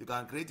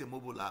create a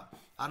mobile app,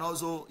 and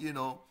also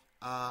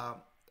I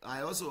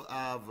also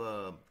have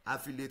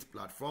affiliate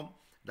platform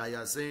that you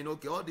are saying,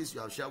 okay, all this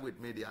you have shared with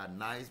me, they are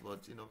nice,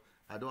 but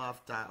I don't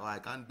have time, or I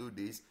can't do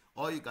this.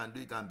 All you can do,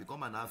 you can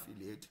become an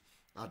affiliate.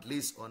 At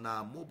least on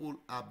our mobile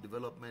app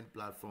development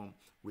platform,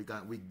 we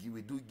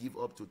do give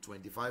up to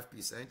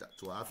 25%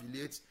 to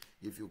affiliates.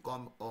 If you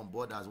come on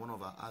board as one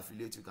of our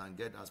affiliates, you can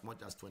get as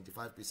much as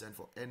 25%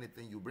 for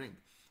anything you bring.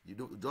 You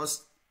do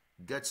just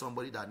get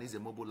somebody that needs a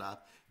mobile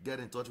app, get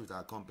in touch with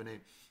our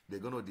company. They're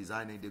going to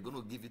design it. They're going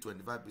to give you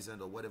 25%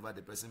 or whatever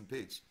the person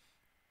pays.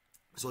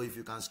 So if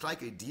you can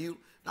strike a deal,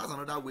 that's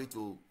another way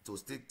to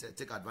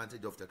take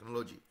advantage of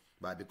technology,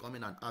 by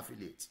becoming an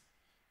affiliate.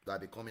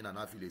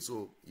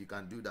 So you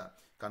can do that.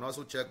 You can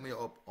also check me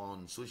up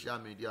on social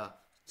media.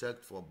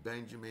 Check for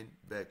Benjamin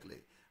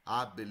Beckley.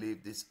 I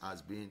believe this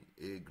has been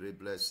a great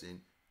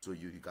blessing to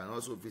you. You can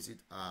also visit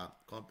our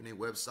company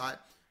website,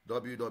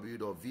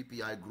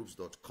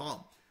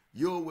 www.vpigroups.com.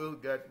 You will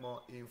get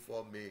more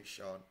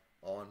information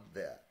on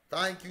there.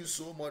 Thank you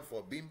so much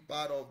for being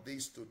part of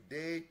this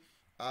today.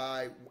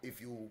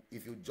 If you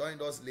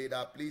joined us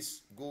later,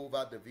 please go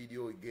over the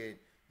video again.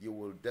 You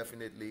will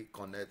definitely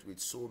connect with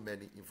so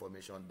many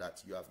information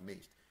that you have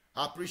missed.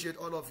 I appreciate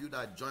all of you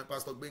that joined.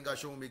 Pastor Benga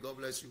Show Me, God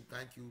bless you.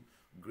 Thank you,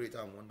 great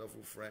and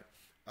wonderful friend.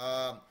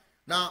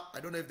 Now,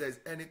 I don't know if there's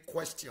any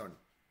question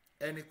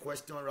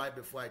right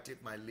before I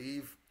take my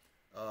leave.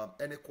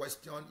 Any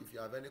question? If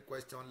you have any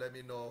question, let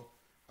me know.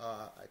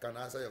 I can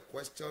answer your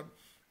question.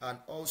 And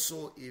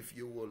also, if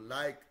you would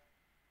like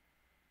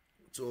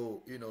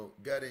to,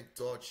 get in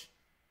touch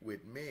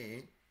with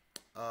me,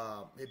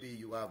 maybe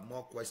you have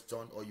more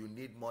questions, or you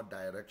need more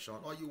direction,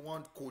 or you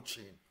want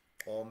coaching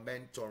or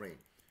mentoring,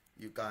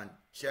 you can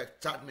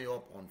chat me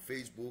up on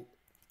Facebook.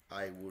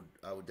 I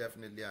would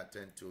definitely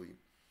attend to you.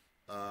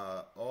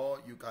 Or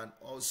you can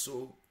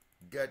also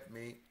get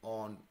me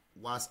on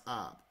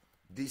WhatsApp.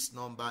 This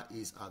number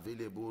is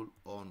available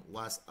on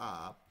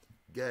WhatsApp.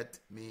 Get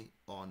me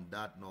on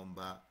that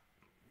number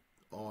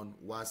on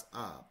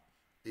WhatsApp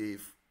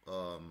if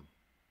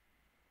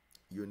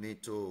you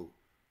need to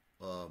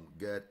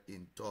get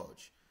in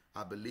touch.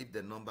 I believe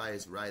the number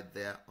is right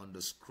there on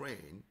the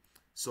screen.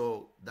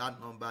 So that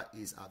number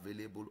is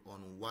available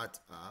on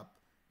WhatsApp.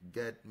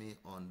 Get me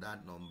on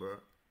that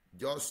number.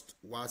 Just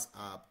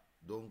WhatsApp.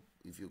 Don't,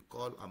 if you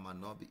call, I might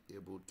not be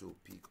able to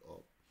pick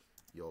up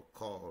your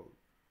call,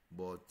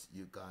 but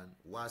you can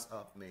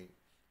WhatsApp me,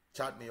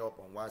 chat me up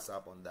on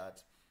WhatsApp on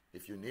that.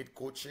 If you need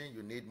coaching,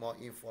 you need more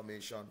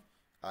information,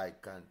 I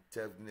can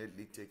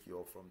definitely take you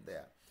up from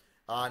there.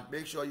 And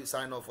make sure you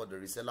sign up for the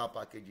reseller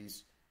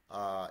packages.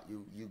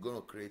 You're going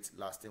to create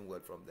lasting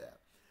wealth from there.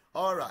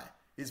 All right.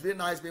 It's been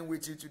nice being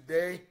with you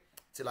today.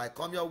 Till I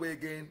come your way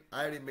again,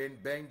 I remain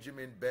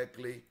Benjamin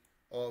Beckley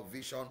of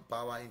Vision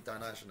Power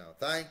International.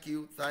 Thank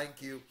you.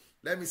 Thank you.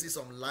 Let me see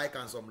some like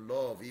and some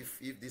love if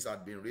this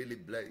had been really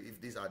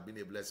if this had been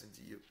a blessing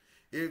to you.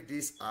 If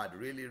this had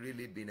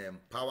really been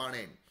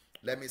empowering.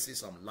 Let me see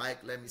some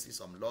like. Let me see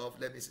some love.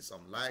 Let me see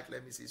some like.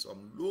 Let me see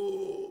some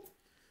love.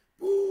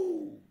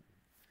 Woo.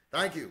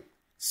 Thank you.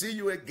 See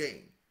you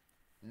again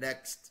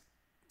next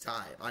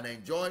time. And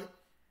enjoy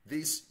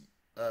this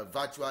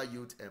virtual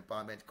youth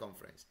empowerment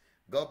conference.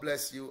 God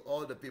bless you,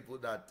 all the people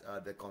that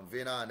the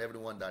convener and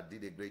everyone that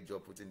did a great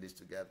job putting this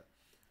together.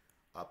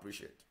 I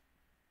appreciate it.